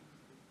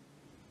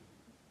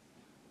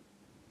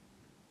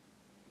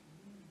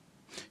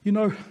 You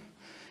know,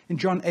 in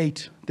John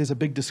 8, there's a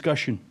big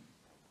discussion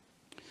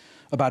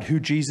about who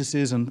Jesus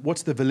is and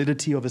what's the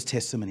validity of his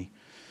testimony.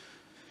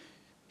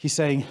 He's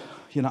saying,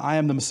 you know, I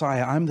am the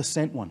Messiah. I'm the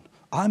sent one.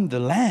 I'm the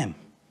Lamb.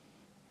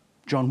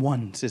 John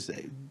 1 says,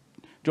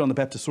 John the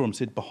Baptist saw him,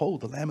 said,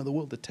 behold, the Lamb of the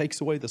world that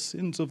takes away the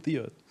sins of the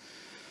earth.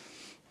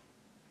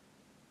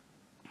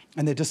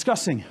 And they're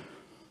discussing,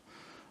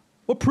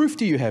 what proof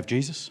do you have,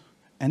 Jesus?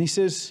 And he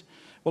says,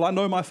 Well, I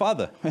know my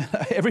Father.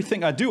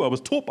 Everything I do, I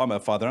was taught by my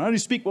Father. I only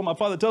speak what my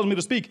Father tells me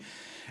to speak.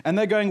 And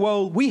they're going,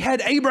 well, we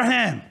had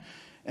Abraham.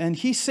 And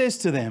he says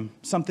to them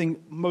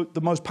something,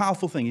 the most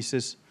powerful thing. He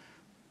says,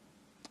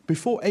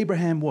 before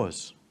Abraham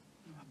was,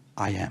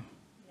 I am.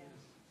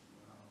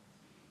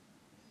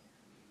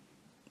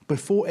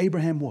 Before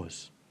Abraham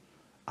was,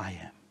 I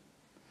am.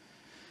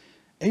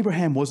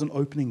 Abraham wasn't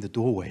opening the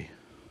doorway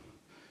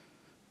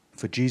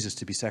for Jesus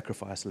to be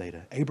sacrificed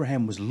later.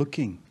 Abraham was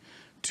looking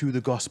to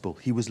the gospel.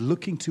 He was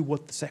looking to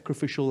what the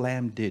sacrificial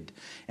lamb did,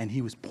 and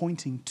he was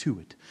pointing to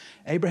it.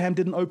 Abraham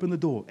didn't open the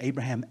door.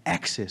 Abraham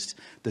accessed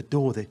the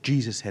door that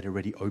Jesus had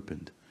already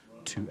opened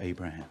to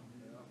Abraham.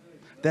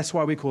 That's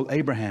why we call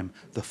Abraham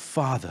the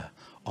father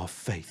of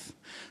faith.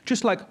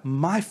 Just like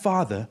my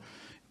father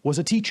was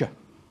a teacher.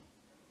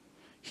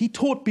 He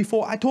taught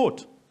before I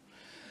taught.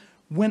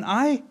 When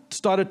I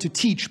started to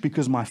teach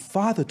because my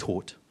father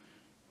taught,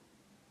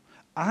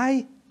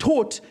 I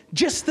taught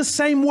just the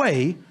same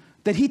way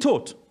that he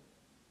taught.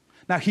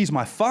 Now, he's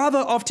my father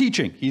of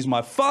teaching. He's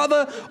my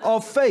father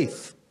of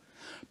faith.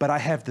 But I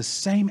have the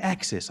same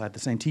access, I have the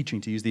same teaching,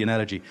 to use the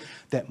analogy,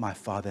 that my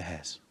father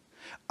has.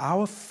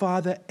 Our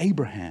father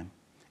Abraham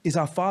is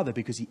our father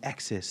because he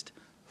accessed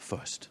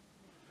first.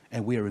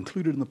 And we are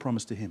included in the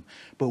promise to him.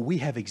 But we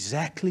have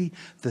exactly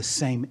the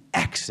same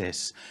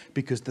access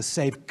because the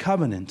saved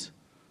covenant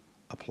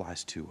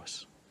applies to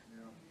us.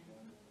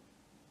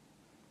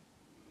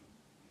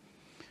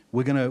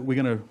 We're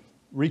gonna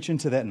reach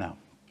into that now.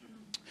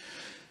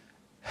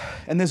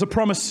 And there's a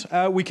promise.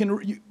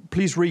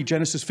 Please read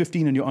Genesis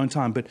 15 in your own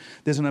time. But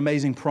there's an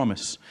amazing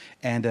promise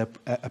and a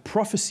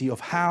prophecy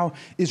of how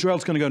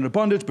Israel's going to go into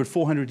bondage. But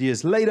 400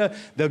 years later,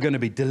 they're going to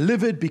be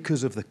delivered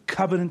because of the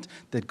covenant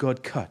that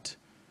God cut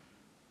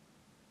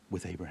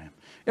with Abraham.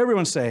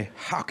 Everyone say,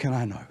 how can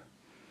I know?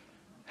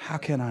 How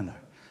can I know?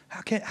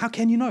 How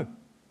can you know?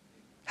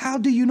 How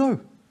do you know?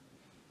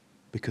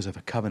 Because of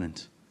a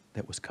covenant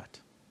that was cut.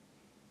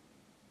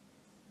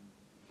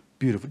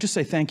 Beautiful. Just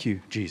say, thank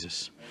you,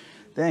 Jesus.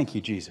 Thank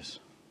you, Jesus.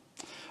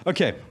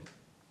 Okay.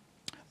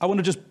 I want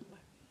to just...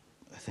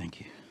 Thank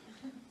you.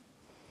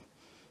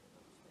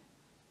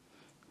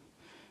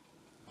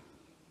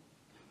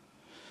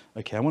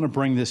 Okay, I want to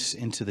bring this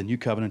into the new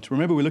covenant.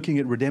 Remember, we're looking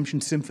at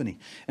redemption symphony.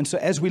 And so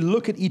as we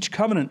look at each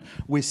covenant,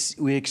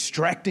 we're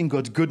extracting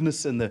God's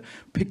goodness and the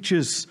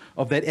pictures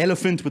of that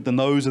elephant with the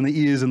nose and the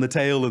ears and the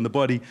tail and the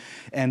body.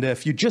 And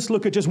if you just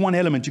look at just one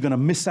element, you're going to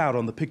miss out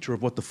on the picture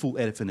of what the full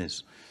elephant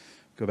is.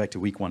 Go back to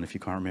week 1 if you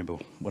can't remember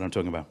what I'm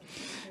talking about.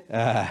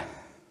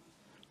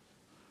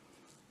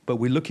 But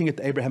we're looking at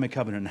the Abrahamic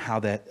covenant and how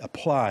that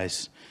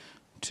applies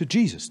to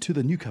Jesus, to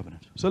the new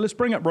covenant. So let's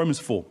bring up Romans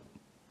 4.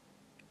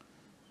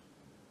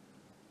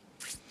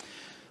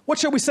 What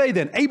shall we say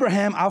then?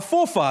 Abraham, our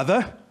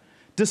forefather,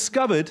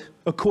 discovered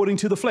according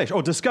to the flesh,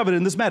 or discovered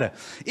in this matter.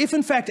 If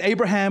in fact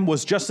Abraham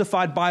was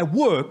justified by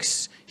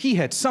works, he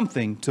had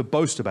something to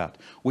boast about.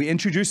 We're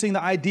introducing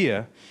the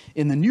idea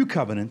in the new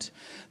covenant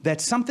that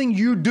something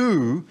you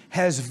do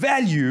has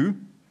value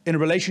in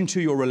relation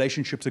to your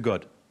relationship to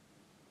God.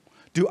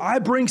 Do I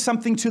bring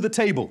something to the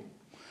table?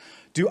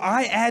 Do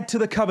I add to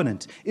the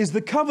covenant? Is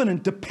the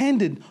covenant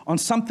dependent on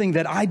something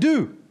that I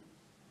do?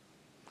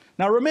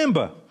 Now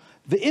remember,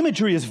 the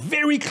imagery is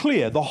very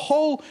clear. The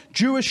whole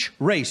Jewish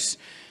race,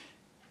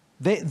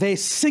 their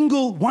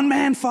single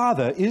one-man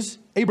father is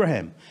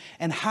Abraham.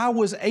 And how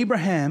was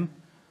Abraham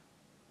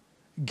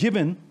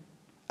given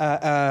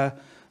that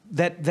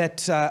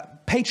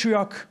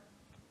patriarch?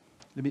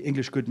 Let me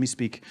English good me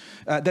speak.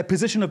 That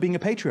position of being a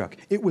patriarch.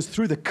 It was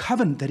through the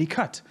covenant that he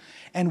cut.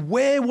 And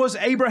where was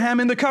Abraham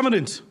in the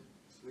covenant?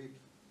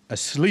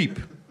 Asleep.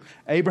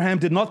 Abraham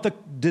did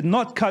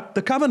not cut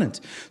the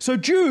covenant. So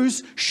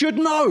Jews should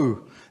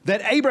know that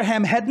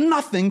Abraham had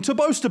nothing to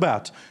boast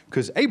about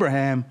because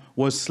Abraham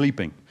was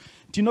sleeping.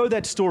 Do you know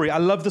that story? I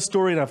love the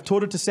story, and I've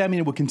taught it to Sammy,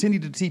 and we'll continue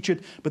to teach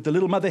it. But the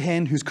little mother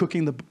hen who's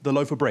cooking the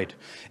loaf of bread.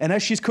 And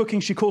as she's cooking,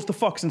 she calls the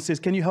fox and says,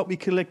 can you help me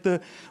collect the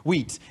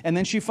wheat? And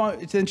then she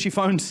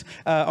phones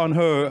on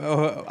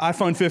her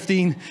iPhone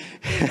 15.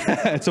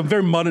 It's a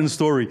very modern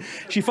story.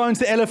 She phones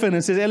the elephant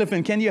and says,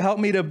 elephant, can you help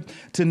me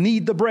to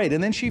knead the bread?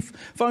 And then she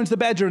phones the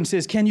badger and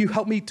says, can you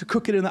help me to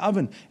cook it in the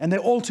oven? And they're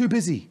all too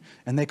busy,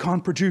 and they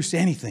can't produce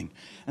anything.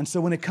 And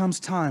so when it comes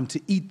time to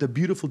eat the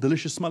beautiful,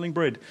 delicious smelling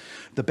bread,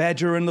 the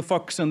badger and the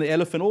fox and the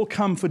elephant all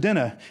come for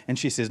dinner. And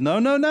she says, no.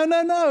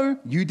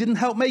 You didn't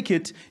help make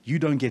it. You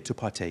don't get to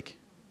partake.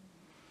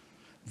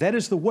 That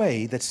is the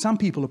way that some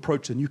people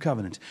approach the new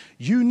covenant.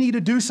 You need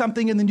to do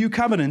something in the new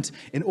covenant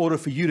in order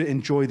for you to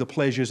enjoy the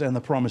pleasures and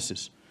the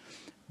promises.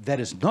 That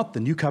is not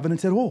the new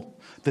covenant at all.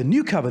 The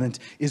new covenant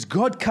is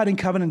God cutting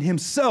covenant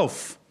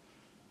himself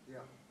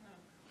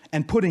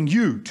and putting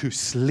you to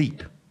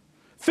sleep.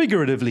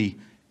 Figuratively,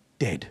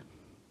 dead.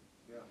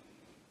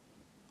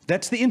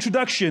 That's the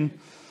introduction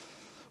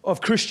of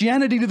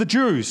Christianity to the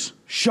Jews.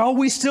 Shall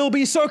we still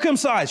be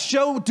circumcised?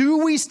 Do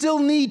we still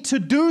need to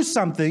do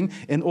something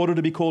in order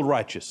to be called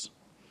righteous?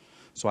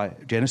 So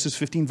Genesis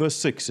 15 verse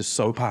 6 is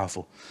so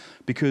powerful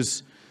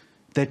because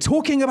they're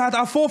talking about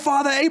our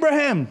forefather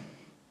Abraham.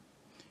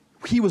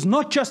 He was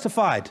not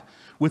justified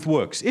with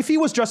works. If he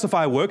was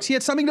justified by works, he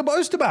had something to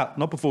boast about,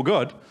 not before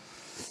God.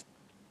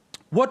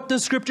 What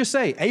does Scripture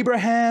say?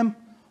 Abraham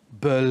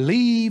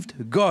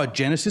believed God.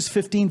 Genesis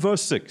 15,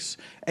 verse 6.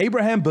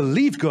 Abraham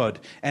believed God,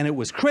 and it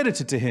was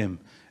credited to him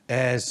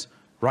as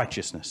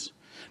righteousness.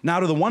 Now,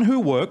 to the one who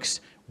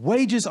works,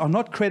 wages are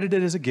not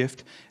credited as a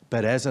gift,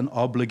 but as an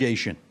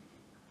obligation.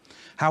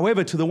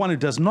 However, to the one who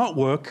does not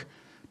work,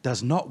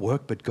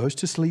 but goes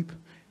to sleep,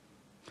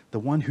 the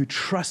one who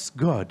trusts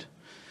God,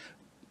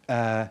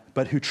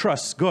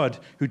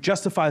 who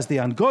justifies the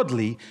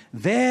ungodly,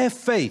 their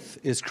faith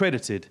is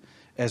credited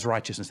as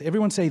righteousness.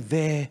 Everyone say,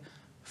 their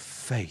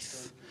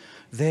faith.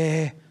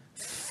 Their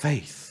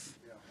faith.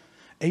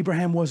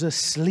 Abraham was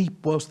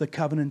asleep whilst the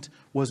covenant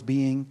was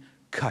being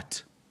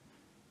cut.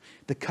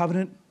 The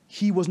covenant,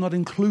 he was not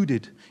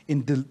included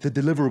in the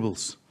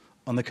deliverables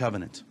on the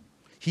covenant.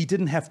 He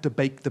didn't have to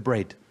bake the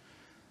bread.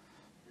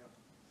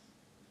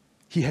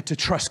 He had to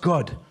trust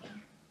God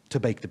to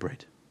bake the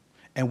bread.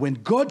 And when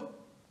God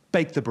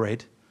baked the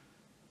bread,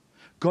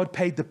 God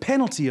paid the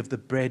penalty of the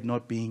bread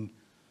not being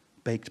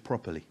baked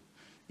properly.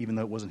 Even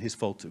though it wasn't his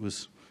fault, it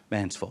was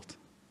man's fault.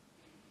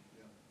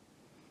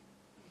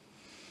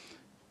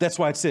 That's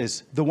why it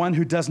says, the one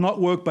who does not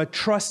work but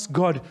trusts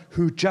God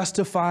who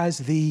justifies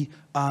the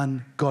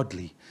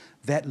ungodly.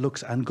 That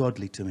looks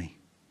ungodly to me.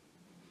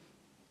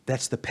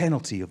 That's the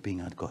penalty of being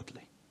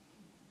ungodly.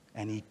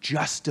 And he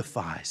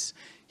justifies.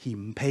 He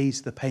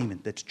pays the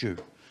payment that's due,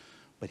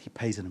 but he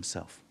pays it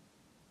himself.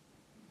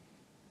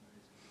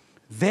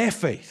 Their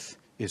faith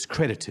is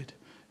credited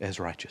as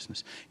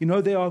righteousness. You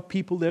know, there are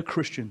people, they're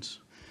Christians,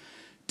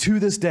 to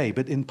this day,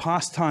 but in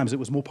past times it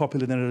was more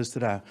popular than it is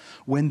today.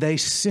 When they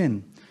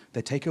sin,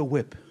 they take a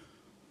whip.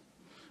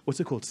 What's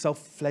it called?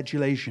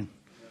 Self-flagellation.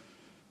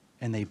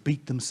 And they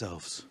beat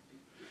themselves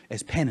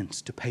as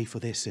penance to pay for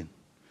their sin.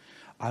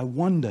 I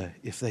wonder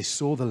if they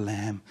saw the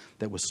lamb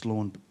that was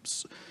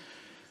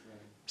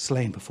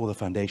slain before the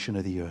foundation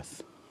of the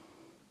earth,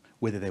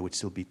 whether they would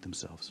still beat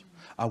themselves.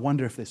 I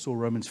wonder if they saw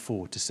Romans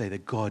 4 to say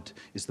that God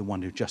is the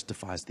one who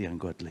justifies the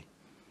ungodly.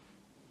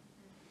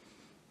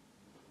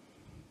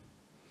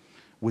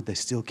 Would they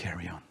still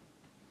carry on?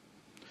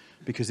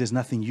 Because there's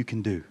nothing you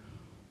can do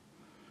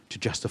to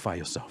justify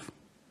yourself.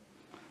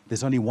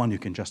 There's only one who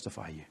can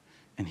justify you,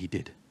 and he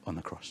did on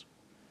the cross.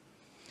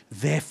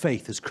 Their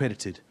faith is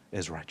credited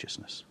as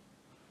righteousness.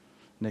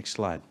 Next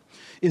slide.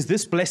 Is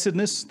this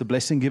blessedness the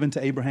blessing given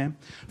to Abraham?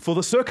 For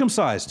the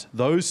circumcised,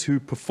 those who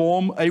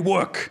perform a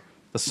work,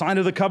 the sign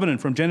of the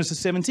covenant from Genesis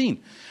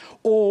 17,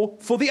 or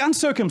for the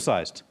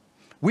uncircumcised?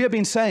 We have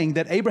been saying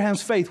that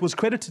Abraham's faith was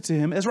credited to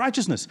him as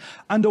righteousness.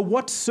 Under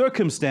what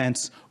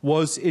circumstance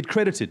was it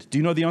credited? Do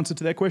you know the answer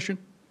to that question?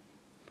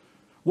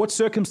 What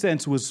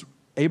circumstance was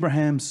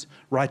Abraham's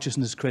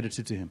righteousness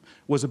credited to him?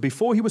 Was it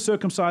before he was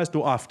circumcised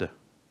or after?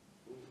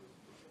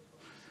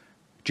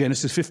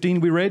 Genesis 15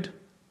 we read,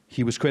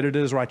 he was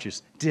credited as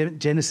righteous.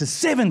 Genesis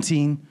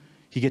 17,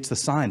 he gets the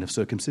sign of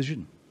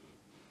circumcision.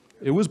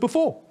 It was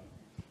before.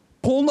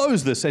 Paul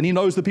knows this, and he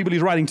knows the people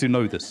he's writing to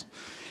know this.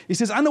 He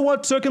says, under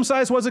what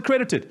circumcised was it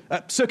credited?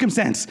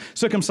 Circumcised.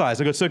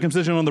 I got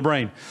circumcision on the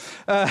brain.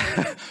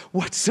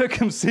 What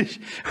circumstance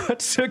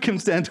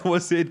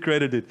was it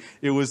credited?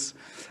 It was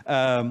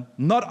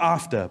not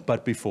after,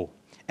 but before.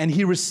 And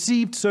he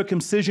received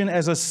circumcision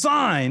as a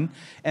sign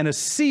and a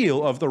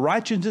seal of the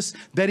righteousness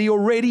that he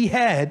already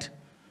had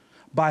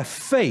by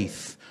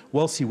faith,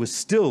 whilst he was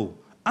still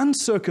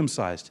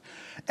uncircumcised.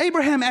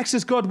 Abraham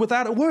accessed God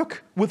without a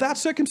work, without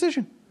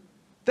circumcision.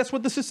 That's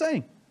what this is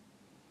saying.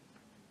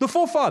 The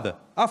forefather,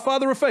 our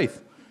father of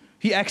faith,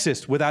 he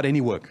accessed without any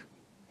work.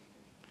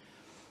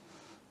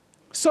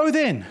 So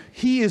then,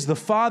 he is the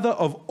father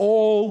of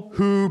all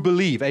who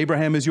believe.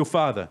 Abraham is your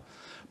father,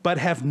 but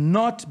have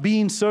not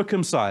been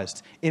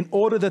circumcised, in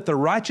order that the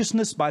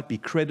righteousness might be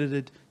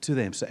credited to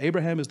them. So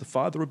Abraham is the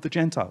father of the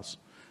Gentiles,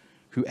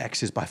 who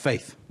access by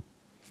faith.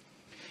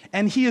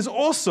 And he is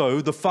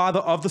also the father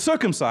of the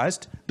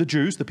circumcised, the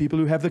Jews, the people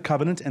who have the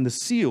covenant and the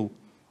seal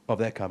of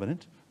that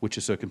covenant, which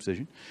is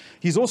circumcision.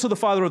 He's also the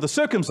father of the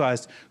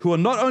circumcised, who are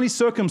not only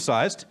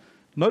circumcised,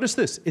 notice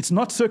this, it's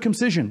not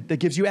circumcision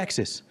that gives you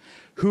access,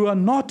 who are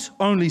not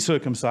only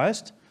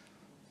circumcised,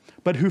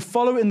 but who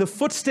follow in the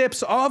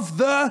footsteps of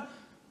the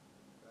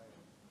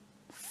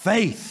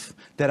faith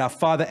that our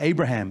father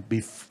Abraham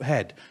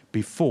had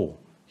before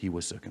he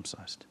was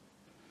circumcised.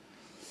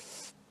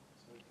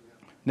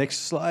 Next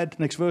slide,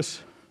 next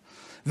verse.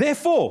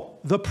 Therefore,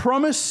 the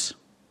promise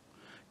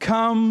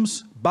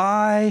comes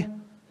by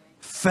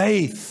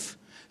faith,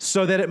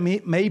 so that it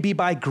may be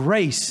by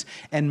grace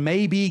and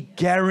may be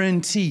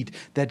guaranteed.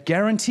 That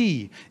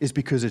guarantee is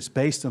because it's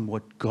based on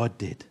what God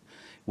did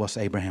whilst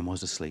Abraham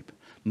was asleep,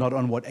 not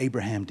on what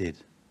Abraham did.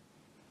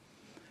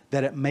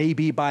 That it may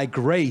be by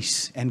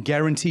grace and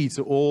guaranteed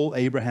to all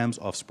Abraham's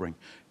offspring.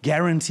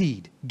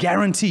 Guaranteed,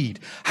 guaranteed.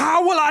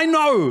 How will I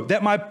know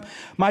that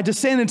my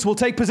descendants will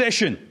take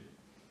possession?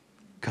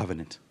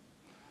 Covenant.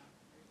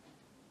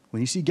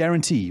 When you see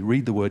guarantee,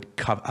 read the word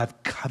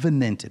I've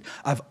covenanted,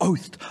 I've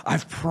oathed,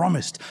 I've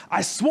promised,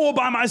 I swore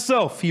by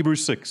myself,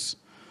 Hebrews 6.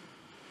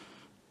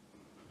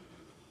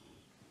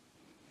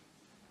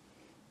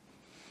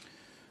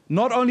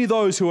 Not only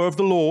those who are of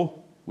the law,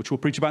 which we'll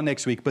preach about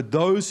next week, but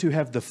those who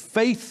have the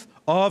faith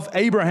of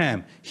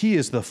Abraham. He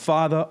is the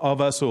father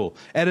of us all.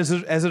 As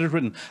it is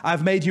written,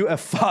 I've made you a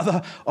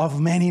father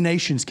of many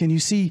nations. Can you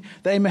see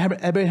the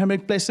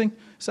Abrahamic blessing?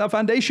 It's our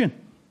foundation.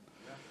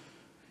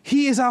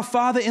 He is our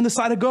father in the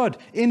sight of God,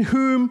 in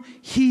whom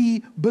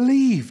he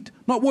believed,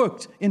 not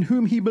worked, in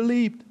whom he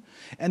believed.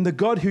 And the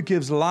God who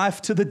gives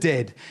life to the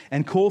dead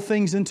and call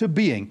things into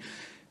being.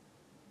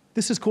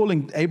 This is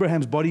calling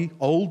Abraham's body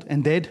old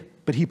and dead,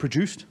 but he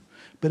produced.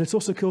 But it's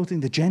also calling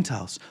the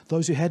Gentiles,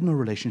 those who had no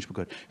relationship with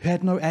God, who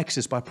had no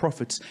access by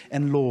prophets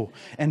and law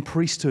and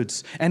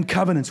priesthoods and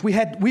covenants. We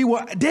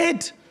were dead.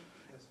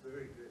 That's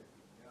very good.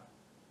 Yeah.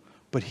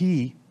 But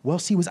he,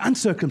 whilst he was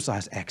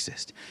uncircumcised,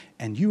 accessed.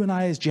 And you and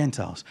I as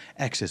Gentiles,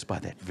 accessed by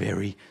that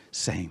very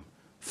same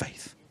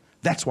faith.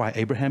 That's why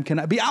Abraham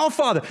cannot be our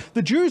father.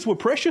 The Jews were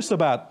precious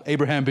about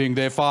Abraham being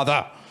their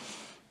father.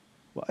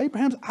 Well,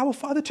 Abraham's our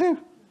father too.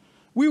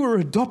 We were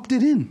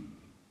adopted in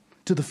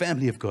to the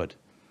family of God.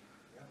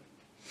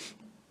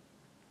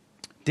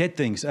 Dead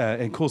things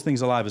and calls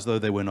things alive as though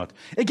they were not.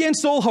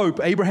 Against all hope,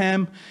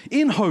 Abraham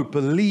in hope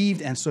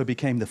believed and so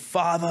became the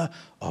father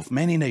of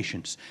many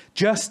nations.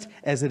 Just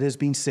as it has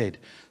been said,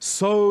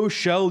 so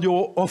shall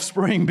your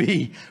offspring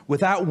be.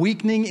 Without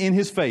weakening in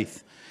his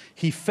faith,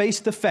 he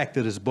faced the fact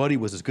that his body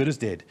was as good as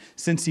dead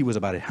since he was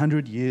about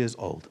 100 years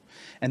old.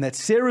 And that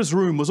Sarah's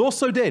womb was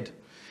also dead.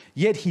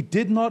 Yet he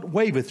did not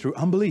waver through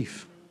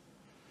unbelief.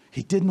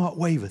 He did not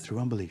waver through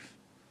unbelief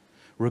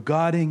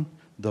regarding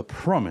the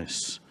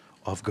promise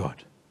of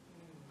God.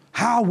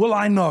 How will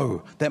I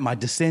know that my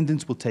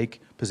descendants will take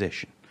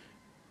possession?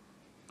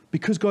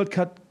 Because God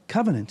cut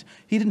covenant,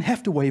 he didn't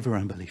have to waver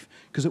unbelief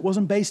because it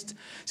wasn't based.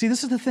 See,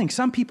 this is the thing.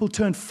 Some people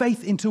turn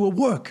faith into a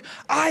work.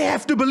 I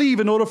have to believe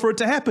in order for it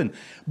to happen.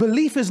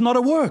 Belief is not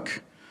a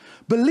work.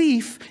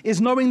 Belief is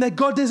knowing that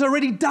God has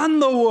already done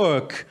the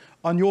work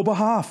on your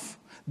behalf,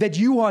 that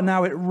you are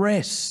now at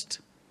rest.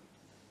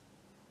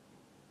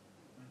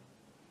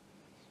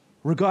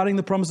 Regarding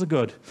the promise of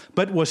God,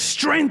 but was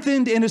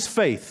strengthened in his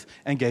faith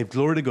and gave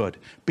glory to God,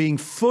 being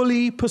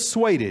fully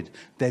persuaded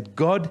that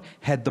God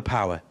had the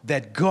power,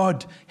 that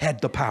God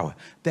had the power,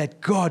 that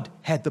God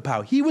had the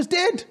power. He was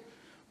dead,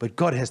 but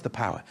God has the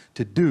power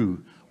to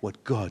do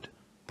what God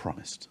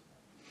promised.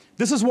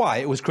 This is why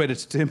it was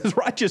credited to him as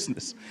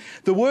righteousness.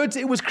 The words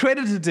it was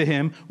credited to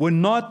him were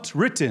not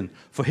written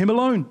for him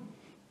alone,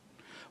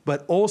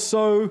 but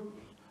also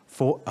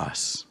for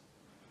us.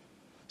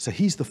 So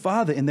he's the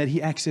father in that he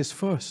accessed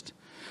first.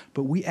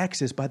 But we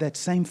access by that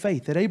same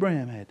faith that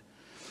Abraham had.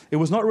 It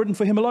was not written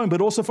for him alone,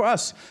 but also for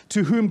us,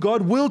 to whom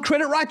God will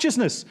credit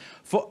righteousness.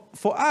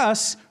 For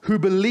us who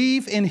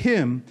believe in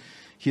him,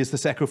 he is the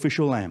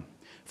sacrificial lamb.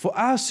 For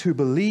us who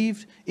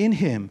believed in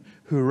him,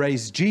 who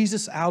raised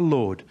Jesus our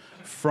Lord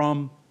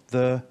from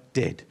the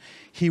dead.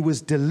 He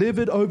was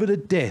delivered over to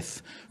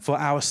death for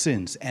our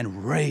sins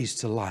and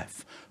raised to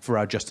life for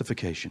our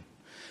justification.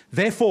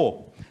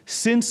 Therefore,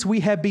 since we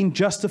have been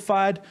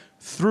justified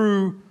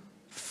through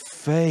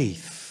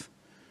faith,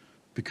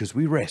 because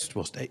we rest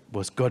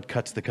whilst God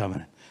cuts the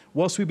covenant.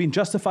 Whilst we've been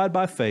justified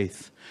by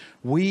faith,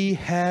 we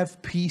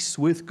have peace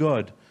with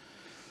God.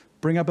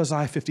 Bring up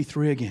Isaiah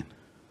 53 again.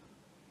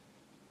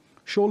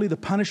 Surely the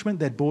punishment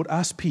that brought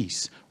us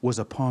peace was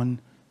upon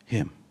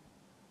him.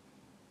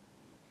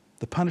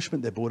 The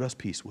punishment that brought us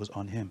peace was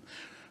on him.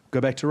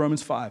 Go back to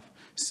Romans 5.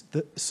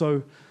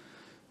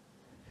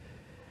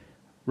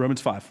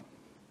 Romans 5.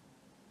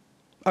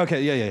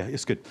 Okay, yeah,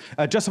 it's good.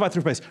 Justified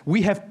through faith.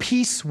 We have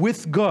peace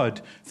with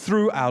God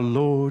through our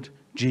Lord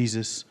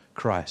Jesus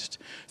Christ,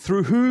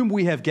 through whom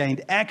we have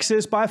gained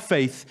access by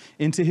faith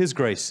into his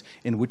grace,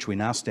 in which we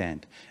now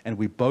stand, and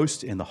we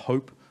boast in the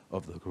hope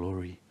of the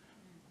glory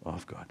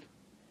of God.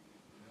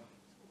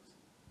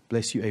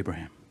 Bless you,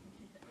 Abraham.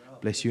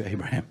 Bless you,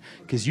 Abraham.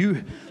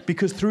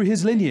 Because through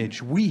his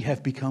lineage, we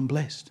have become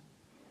blessed.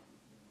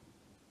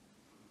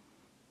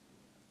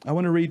 I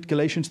want to read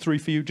Galatians 3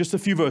 for you, just a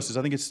few verses.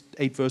 I think it's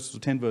 8 verses or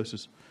 10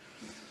 verses.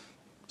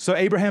 So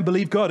Abraham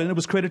believed God, and it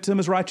was credited to him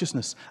as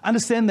righteousness.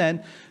 Understand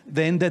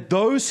then that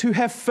those who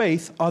have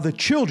faith are the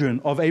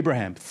children of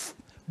Abraham.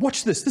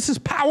 Watch this. This is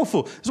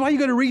powerful. This is why you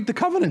got to read the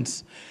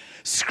covenants.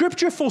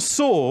 Scripture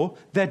foresaw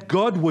that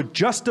God would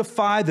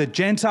justify the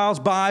Gentiles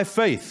by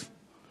faith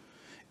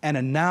and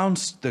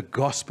announced the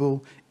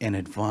gospel in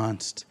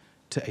advance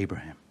to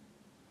Abraham.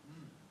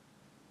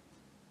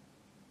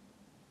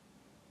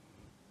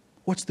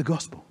 What's the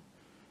gospel?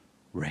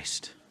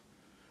 Rest.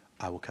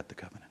 I will cut the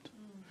covenant.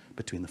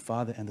 Between the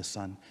Father and the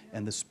Son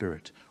and the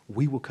Spirit,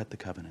 we will cut the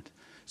covenant.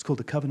 It's called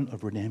the covenant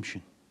of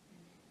redemption.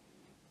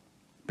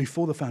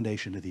 Before the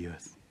foundation of the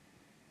earth.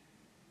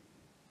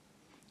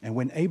 And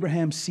when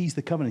Abraham sees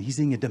the covenant, he's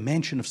seeing a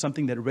dimension of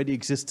something that already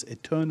exists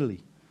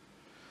eternally.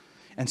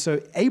 And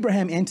so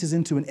Abraham enters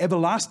into an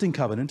everlasting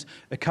covenant,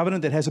 a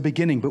covenant that has a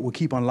beginning but will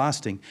keep on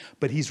lasting.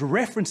 But he's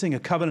referencing a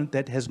covenant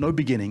that has no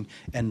beginning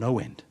and no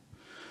end.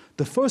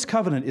 The first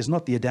covenant is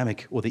not the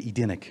Adamic or the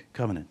Edenic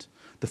covenant.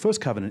 The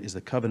first covenant is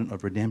the covenant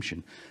of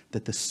redemption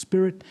that the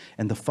Spirit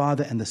and the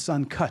Father and the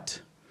Son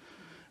cut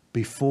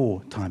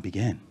before time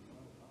began.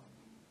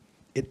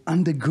 It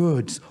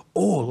undergirds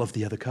all of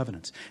the other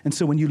covenants. And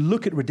so when you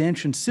look at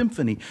Redemption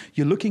Symphony,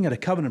 you're looking at a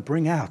covenant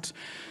bring out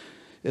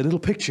a little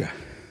picture,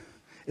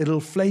 a little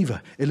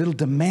flavor, a little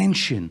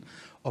dimension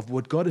of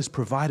what God has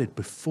provided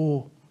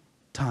before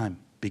time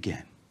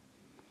began.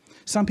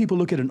 Some people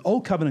look at an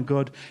old covenant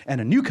God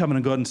and a new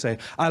covenant God and say,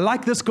 I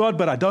like this God,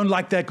 but I don't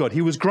like that God.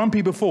 He was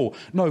grumpy before.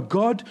 No,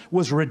 God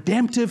was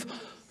redemptive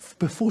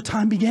before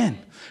time began.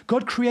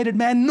 God created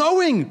man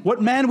knowing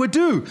what man would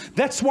do.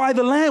 That's why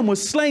the Lamb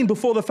was slain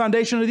before the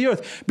foundation of the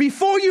earth.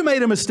 Before you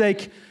made a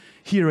mistake,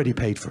 He already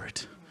paid for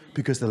it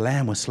because the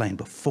Lamb was slain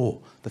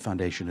before the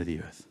foundation of the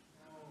earth.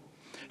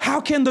 How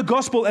can the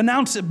gospel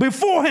announce it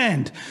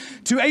beforehand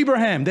to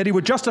Abraham that he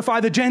would justify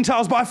the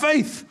Gentiles by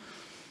faith?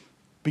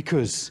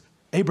 Because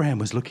Abraham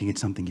was looking at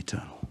something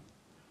eternal.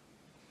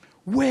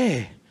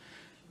 Where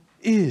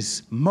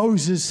is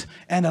Moses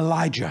and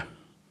Elijah?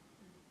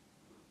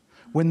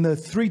 When the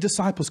three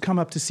disciples come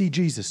up to see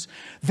Jesus,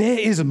 there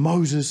is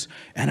Moses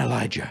and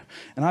Elijah.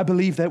 And I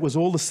believe that was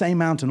all the same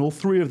mountain, all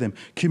three of them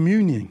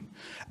communing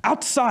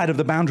outside of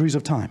the boundaries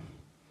of time.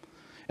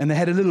 And they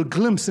had a little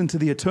glimpse into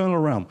the eternal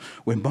realm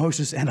where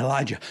Moses and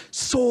Elijah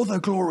saw the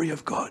glory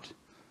of God.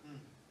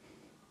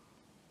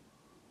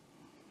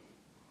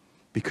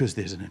 Because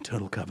there's an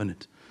eternal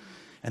covenant.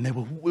 And they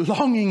were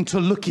longing to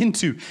look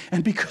into.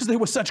 And because they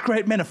were such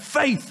great men of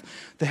faith,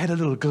 they had a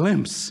little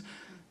glimpse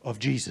of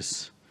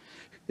Jesus.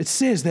 It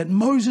says that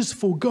Moses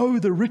forego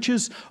the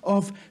riches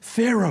of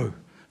Pharaoh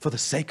for the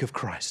sake of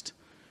Christ.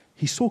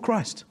 He saw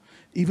Christ,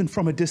 even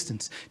from a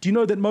distance. Do you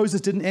know that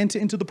Moses didn't enter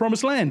into the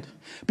promised land?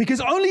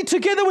 Because only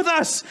together with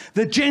us,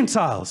 the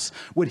Gentiles,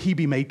 would he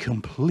be made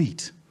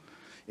complete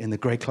in the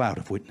great cloud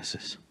of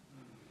witnesses.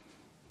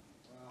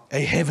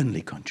 A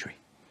heavenly country.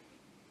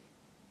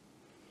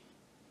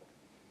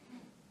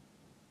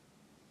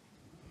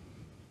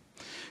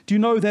 Do you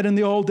know that in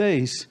the old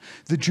days,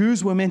 the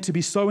Jews were meant to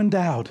be so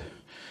endowed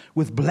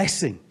with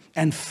blessing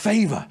and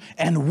favor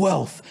and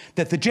wealth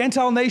that the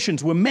Gentile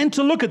nations were meant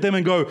to look at them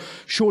and go,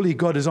 surely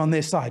God is on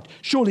their side.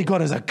 Surely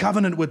God has a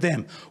covenant with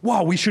them.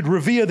 Wow, we should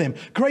revere them.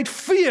 Great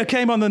fear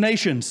came on the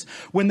nations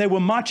when they were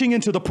marching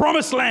into the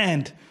promised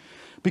land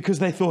because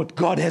they thought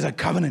God has a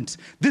covenant.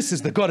 This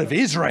is the God of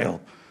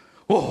Israel.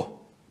 Oh,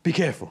 be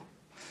careful.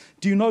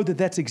 Do you know that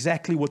that's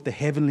exactly what the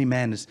heavenly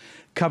man's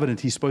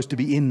covenant he's supposed to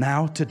be in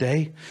now,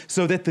 today?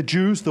 So that the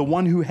Jews, the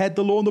one who had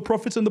the law and the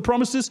prophets and the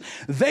promises,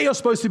 they are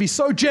supposed to be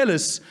so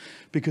jealous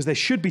because they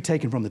should be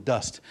taken from the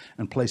dust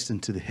and placed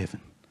into the heaven.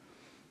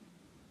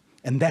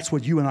 And that's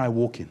what you and I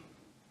walk in.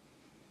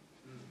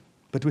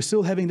 But we're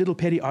still having little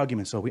petty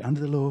arguments. Are we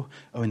under the law?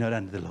 Are we not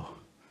under the law?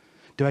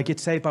 Do I get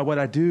saved by what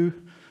I do?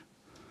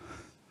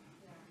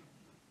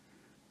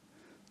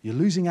 You're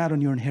losing out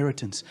on your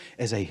inheritance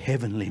as a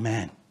heavenly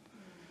man.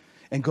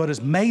 And God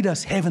has made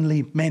us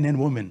heavenly men and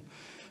women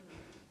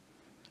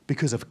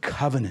because of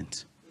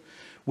covenant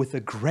with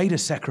a greater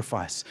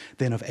sacrifice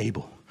than of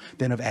Abel,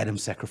 than of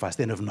Adam's sacrifice,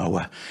 than of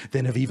Noah,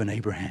 than of even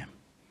Abraham.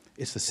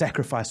 It's the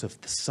sacrifice of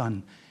the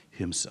Son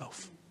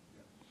himself.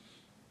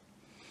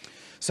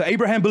 So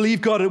Abraham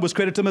believed God, it was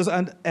credited to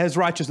him as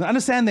righteousness.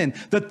 Understand then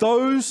that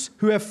those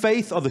who have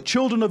faith are the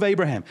children of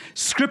Abraham.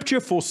 Scripture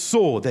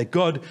foresaw that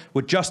God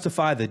would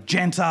justify the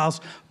Gentiles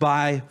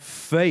by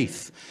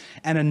faith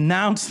and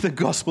announce the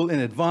gospel in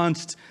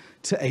advance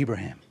to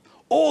Abraham.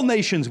 All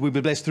nations will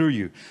be blessed through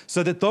you,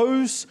 so that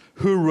those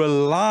who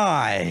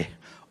rely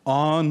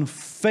on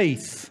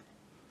faith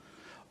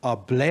are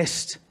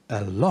blessed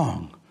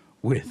along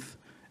with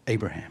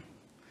Abraham,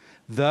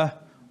 the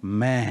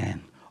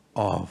man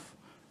of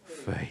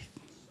faith.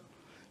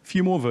 A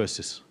few more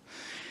verses.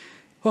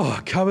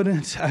 Oh,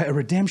 covenant,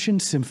 redemption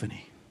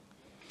symphony.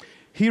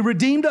 He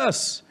redeemed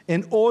us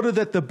in order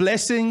that the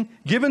blessing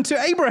given to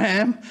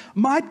Abraham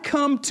might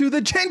come to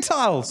the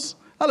Gentiles.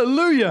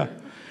 Hallelujah.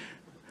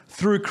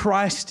 Through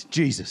Christ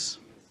Jesus.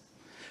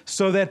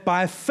 So that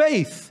by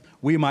faith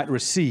we might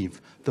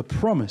receive the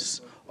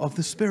promise of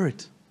the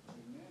Spirit.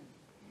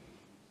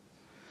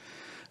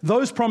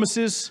 Those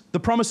promises, the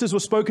promises were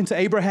spoken to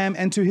Abraham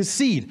and to his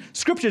seed.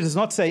 Scripture does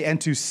not say and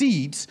to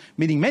seeds,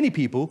 meaning many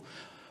people,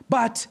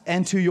 but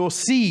and to your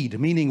seed,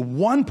 meaning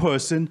one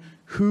person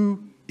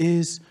who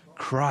is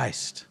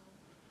Christ.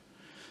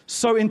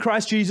 So in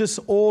Christ Jesus,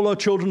 all are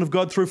children of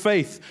God through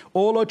faith.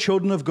 All are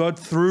children of God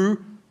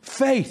through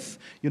faith.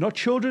 You're not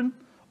children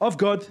of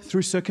God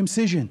through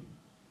circumcision.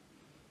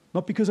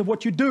 Not because of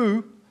what you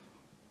do,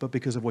 but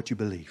because of what you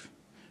believe.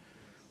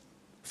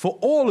 For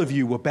all of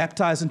you were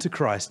baptized into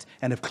Christ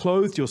and have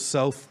clothed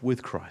yourself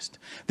with Christ.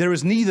 There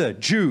is neither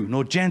Jew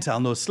nor Gentile,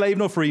 nor slave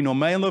nor free, nor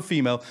male nor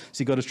female.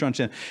 See, God is trying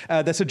to...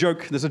 that's a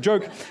joke. There's a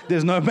joke.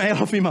 There's no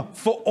male or female.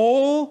 For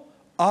all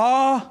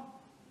are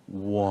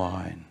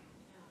one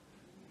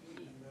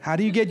How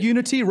do you get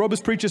unity? Rob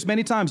has preached this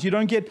many times. You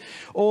don't get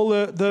all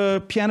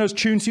the pianos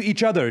tuned to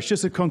each other. It's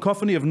just a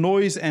cacophony of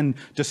noise and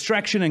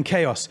distraction and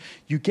chaos.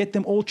 You get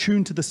them all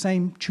tuned to the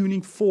same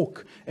tuning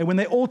fork. And when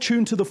they're all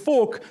tuned to the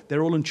fork,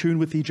 they're all in tune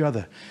with each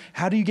other.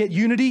 How do you get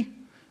unity?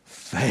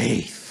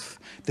 Faith.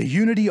 The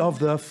unity of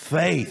the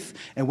faith.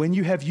 And when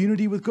you have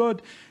unity with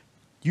God,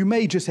 you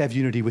may just have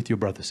unity with your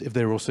brothers if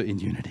they're also in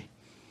unity.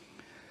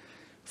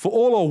 For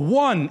all are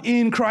one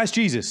in Christ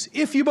Jesus.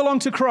 If you belong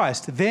to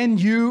Christ, then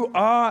you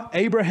are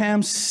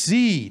Abraham's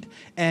seed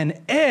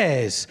and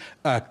heirs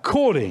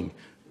according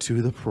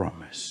to the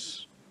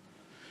promise.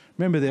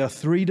 Remember, there are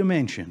 3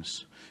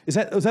 dimensions. Is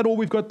that all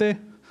we've got there?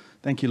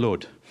 Thank you,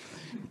 Lord.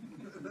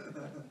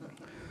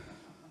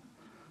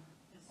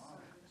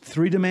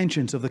 3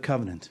 dimensions of the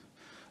covenant: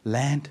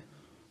 land,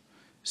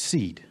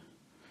 seed,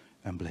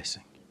 and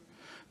blessing.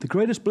 The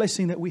greatest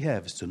blessing that we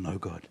have is to know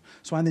God.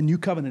 So in the new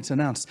covenant, it's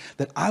announced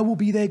that I will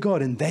be their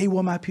God and they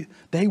will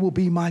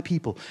be my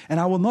people. And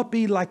I will not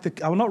be like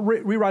I will not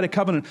rewrite a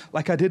covenant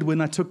like I did when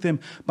I took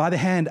them by the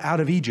hand out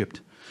of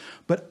Egypt.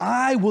 But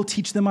I will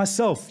teach them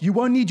myself. You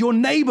won't need your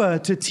neighbor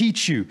to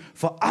teach you,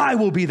 for I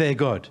will be their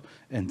God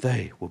and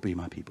they will be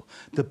my people.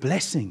 The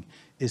blessing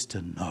is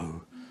to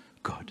know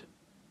God.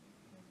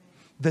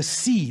 The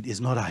seed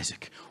is not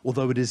Isaac,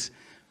 although it is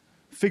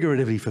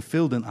figuratively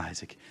fulfilled in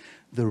Isaac.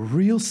 The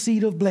real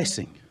seed of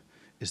blessing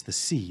is the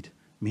seed,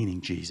 meaning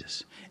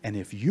Jesus. And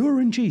if you're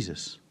in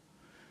Jesus,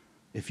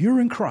 if you're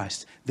in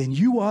Christ, then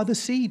you are the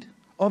seed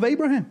of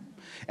Abraham.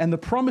 And the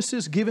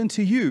promises given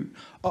to you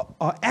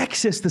are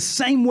accessed the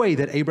same way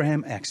that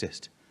Abraham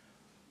accessed,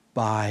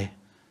 by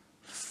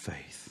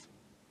faith.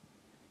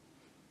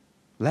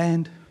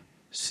 Land,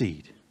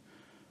 seed,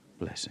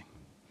 blessing.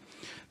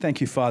 Thank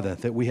you, Father,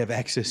 that we have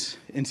access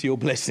into your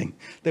blessing,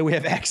 that we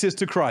have access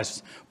to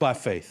Christ by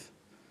faith.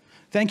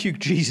 Thank you,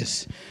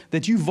 Jesus,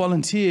 that you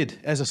volunteered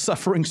as a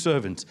suffering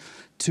servant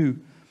to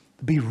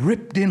be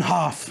ripped in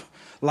half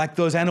like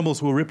those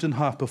animals were ripped in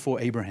half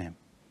before Abraham.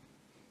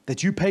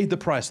 That you paid the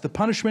price. The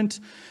punishment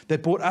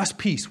that brought us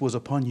peace was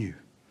upon you.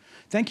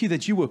 Thank you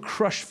that you were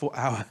crushed for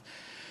our...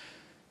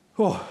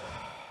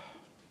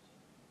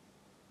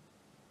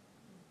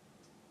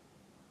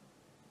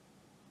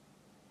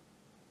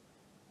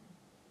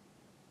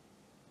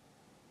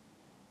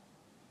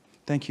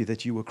 Thank you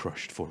that you were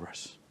crushed for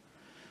us.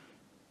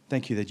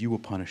 Thank you that you were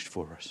punished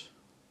for us.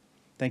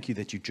 Thank you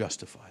that you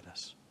justified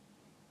us.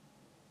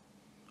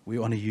 We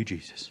honor you,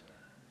 Jesus.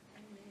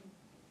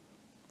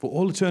 For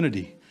all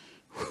eternity,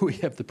 we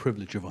have the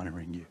privilege of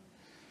honoring you.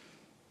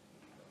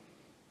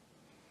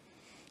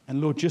 And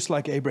Lord, just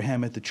like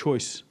Abraham had the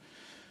choice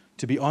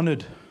to be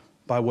honored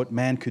by what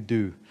man could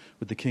do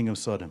with the king of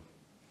Sodom,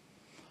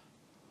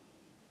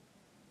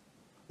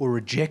 or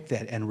reject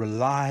that and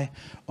rely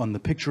on the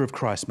picture of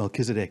Christ,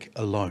 Melchizedek,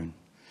 alone,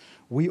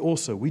 we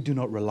do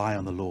not rely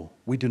on the law.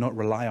 We do not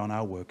rely on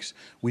our works.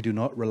 We do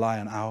not rely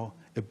on our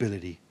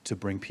ability to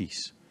bring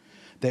peace.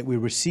 That we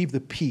receive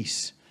the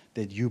peace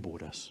that you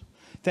brought us.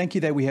 Thank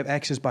you that we have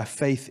access by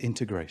faith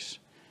into grace.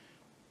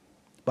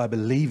 By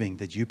believing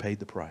that you paid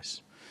the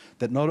price.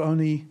 That not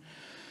only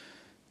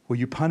were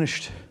you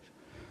punished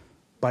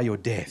by your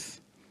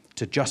death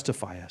to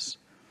justify us,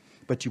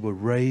 but you were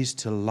raised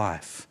to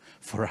life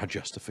for our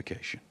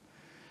justification.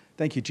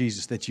 Thank you,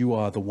 Jesus, that you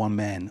are the one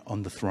man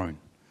on the throne,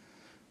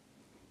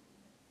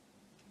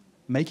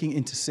 making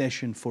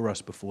intercession for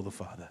us before the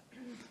Father.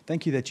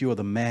 Thank you that you are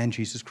the man,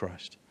 Jesus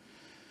Christ.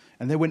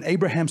 And that when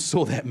Abraham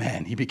saw that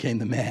man, he became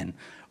the man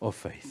of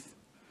faith.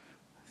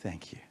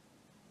 Thank you.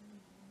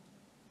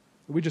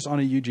 We just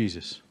honor you,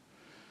 Jesus.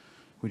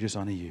 We just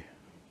honor you.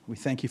 We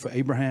thank you for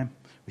Abraham.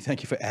 We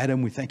thank you for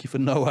Adam. We thank you for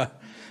Noah.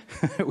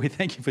 We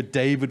thank you for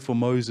David, for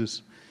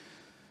Moses.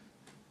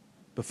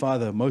 But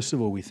Father, most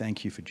of all, we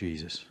thank you for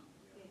Jesus.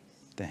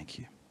 Thank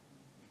you.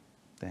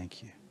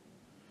 Thank you.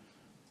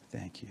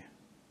 Thank you.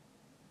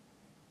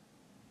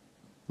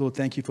 Lord,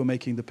 thank you for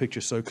making the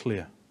picture so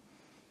clear.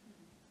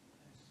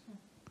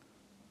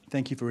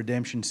 Thank you for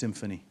Redemption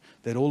Symphony,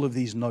 that all of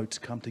these notes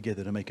come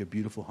together to make a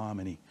beautiful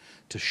harmony,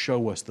 to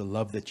show us the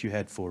love that you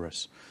had for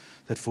us.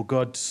 That for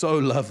God so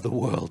loved the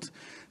world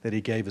that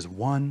he gave his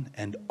one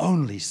and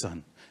only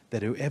Son,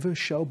 that whoever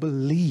shall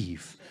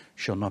believe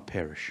shall not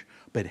perish,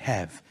 but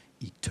have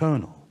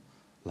eternal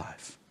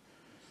life.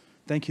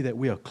 Thank you that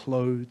we are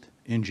clothed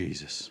in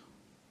Jesus.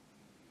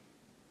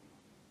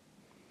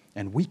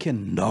 And we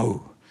can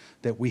know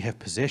that we have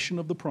possession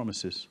of the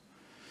promises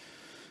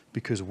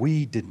because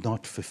we did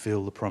not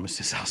fulfill the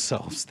promises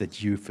ourselves,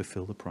 that you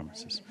fulfill the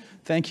promises.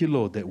 Thank you,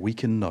 Lord, that we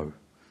can know,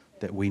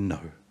 that we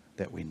know,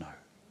 that we know.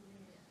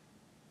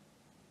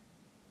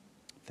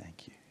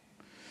 Thank you.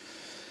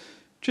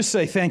 Just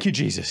say, thank you,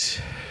 Jesus.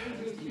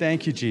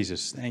 Thank you,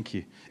 Jesus. Thank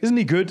you. Isn't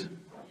he good?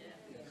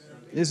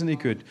 Isn't he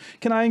good?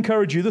 Can I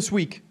encourage you this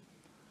week?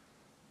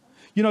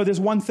 You know, there's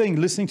one thing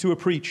listening to a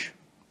preach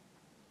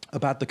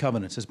about the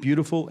covenants. It's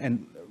beautiful,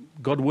 and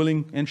God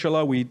willing,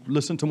 inshallah, we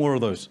listen to more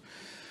of those.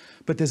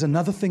 But there's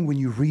another thing when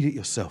you read it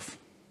yourself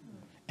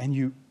and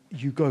you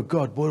you go,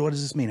 God, boy, what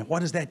does this mean?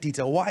 What is that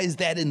detail? Why is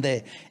that in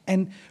there?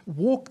 And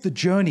walk the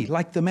journey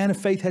like the man of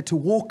faith had to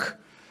walk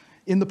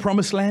in the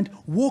promised land.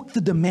 Walk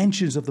the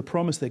dimensions of the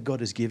promise that God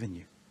has given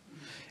you.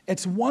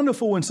 It's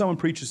wonderful when someone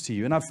preaches to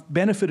you, and I've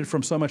benefited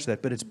from so much of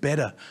that, but it's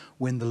better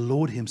when the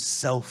Lord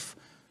himself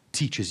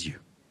teaches you.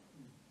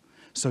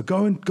 So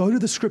go to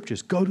the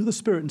scriptures, go to the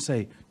Spirit and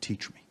say,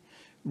 teach me.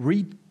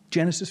 Read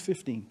Genesis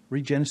 15.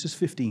 Read Genesis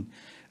 15.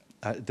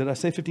 Did I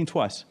say 15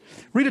 twice?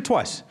 Read it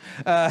twice.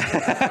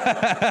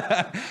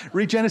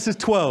 Read Genesis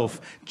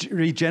 12.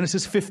 Read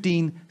Genesis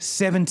 15,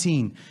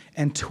 17.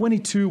 And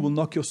 22 will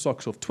knock your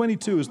socks off.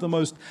 22 is the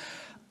most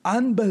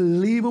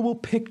unbelievable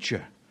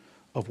picture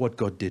of what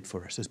God did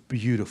for us. It's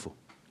beautiful.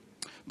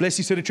 Bless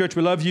you, City Church.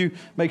 We love you.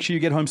 Make sure you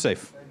get home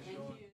safe.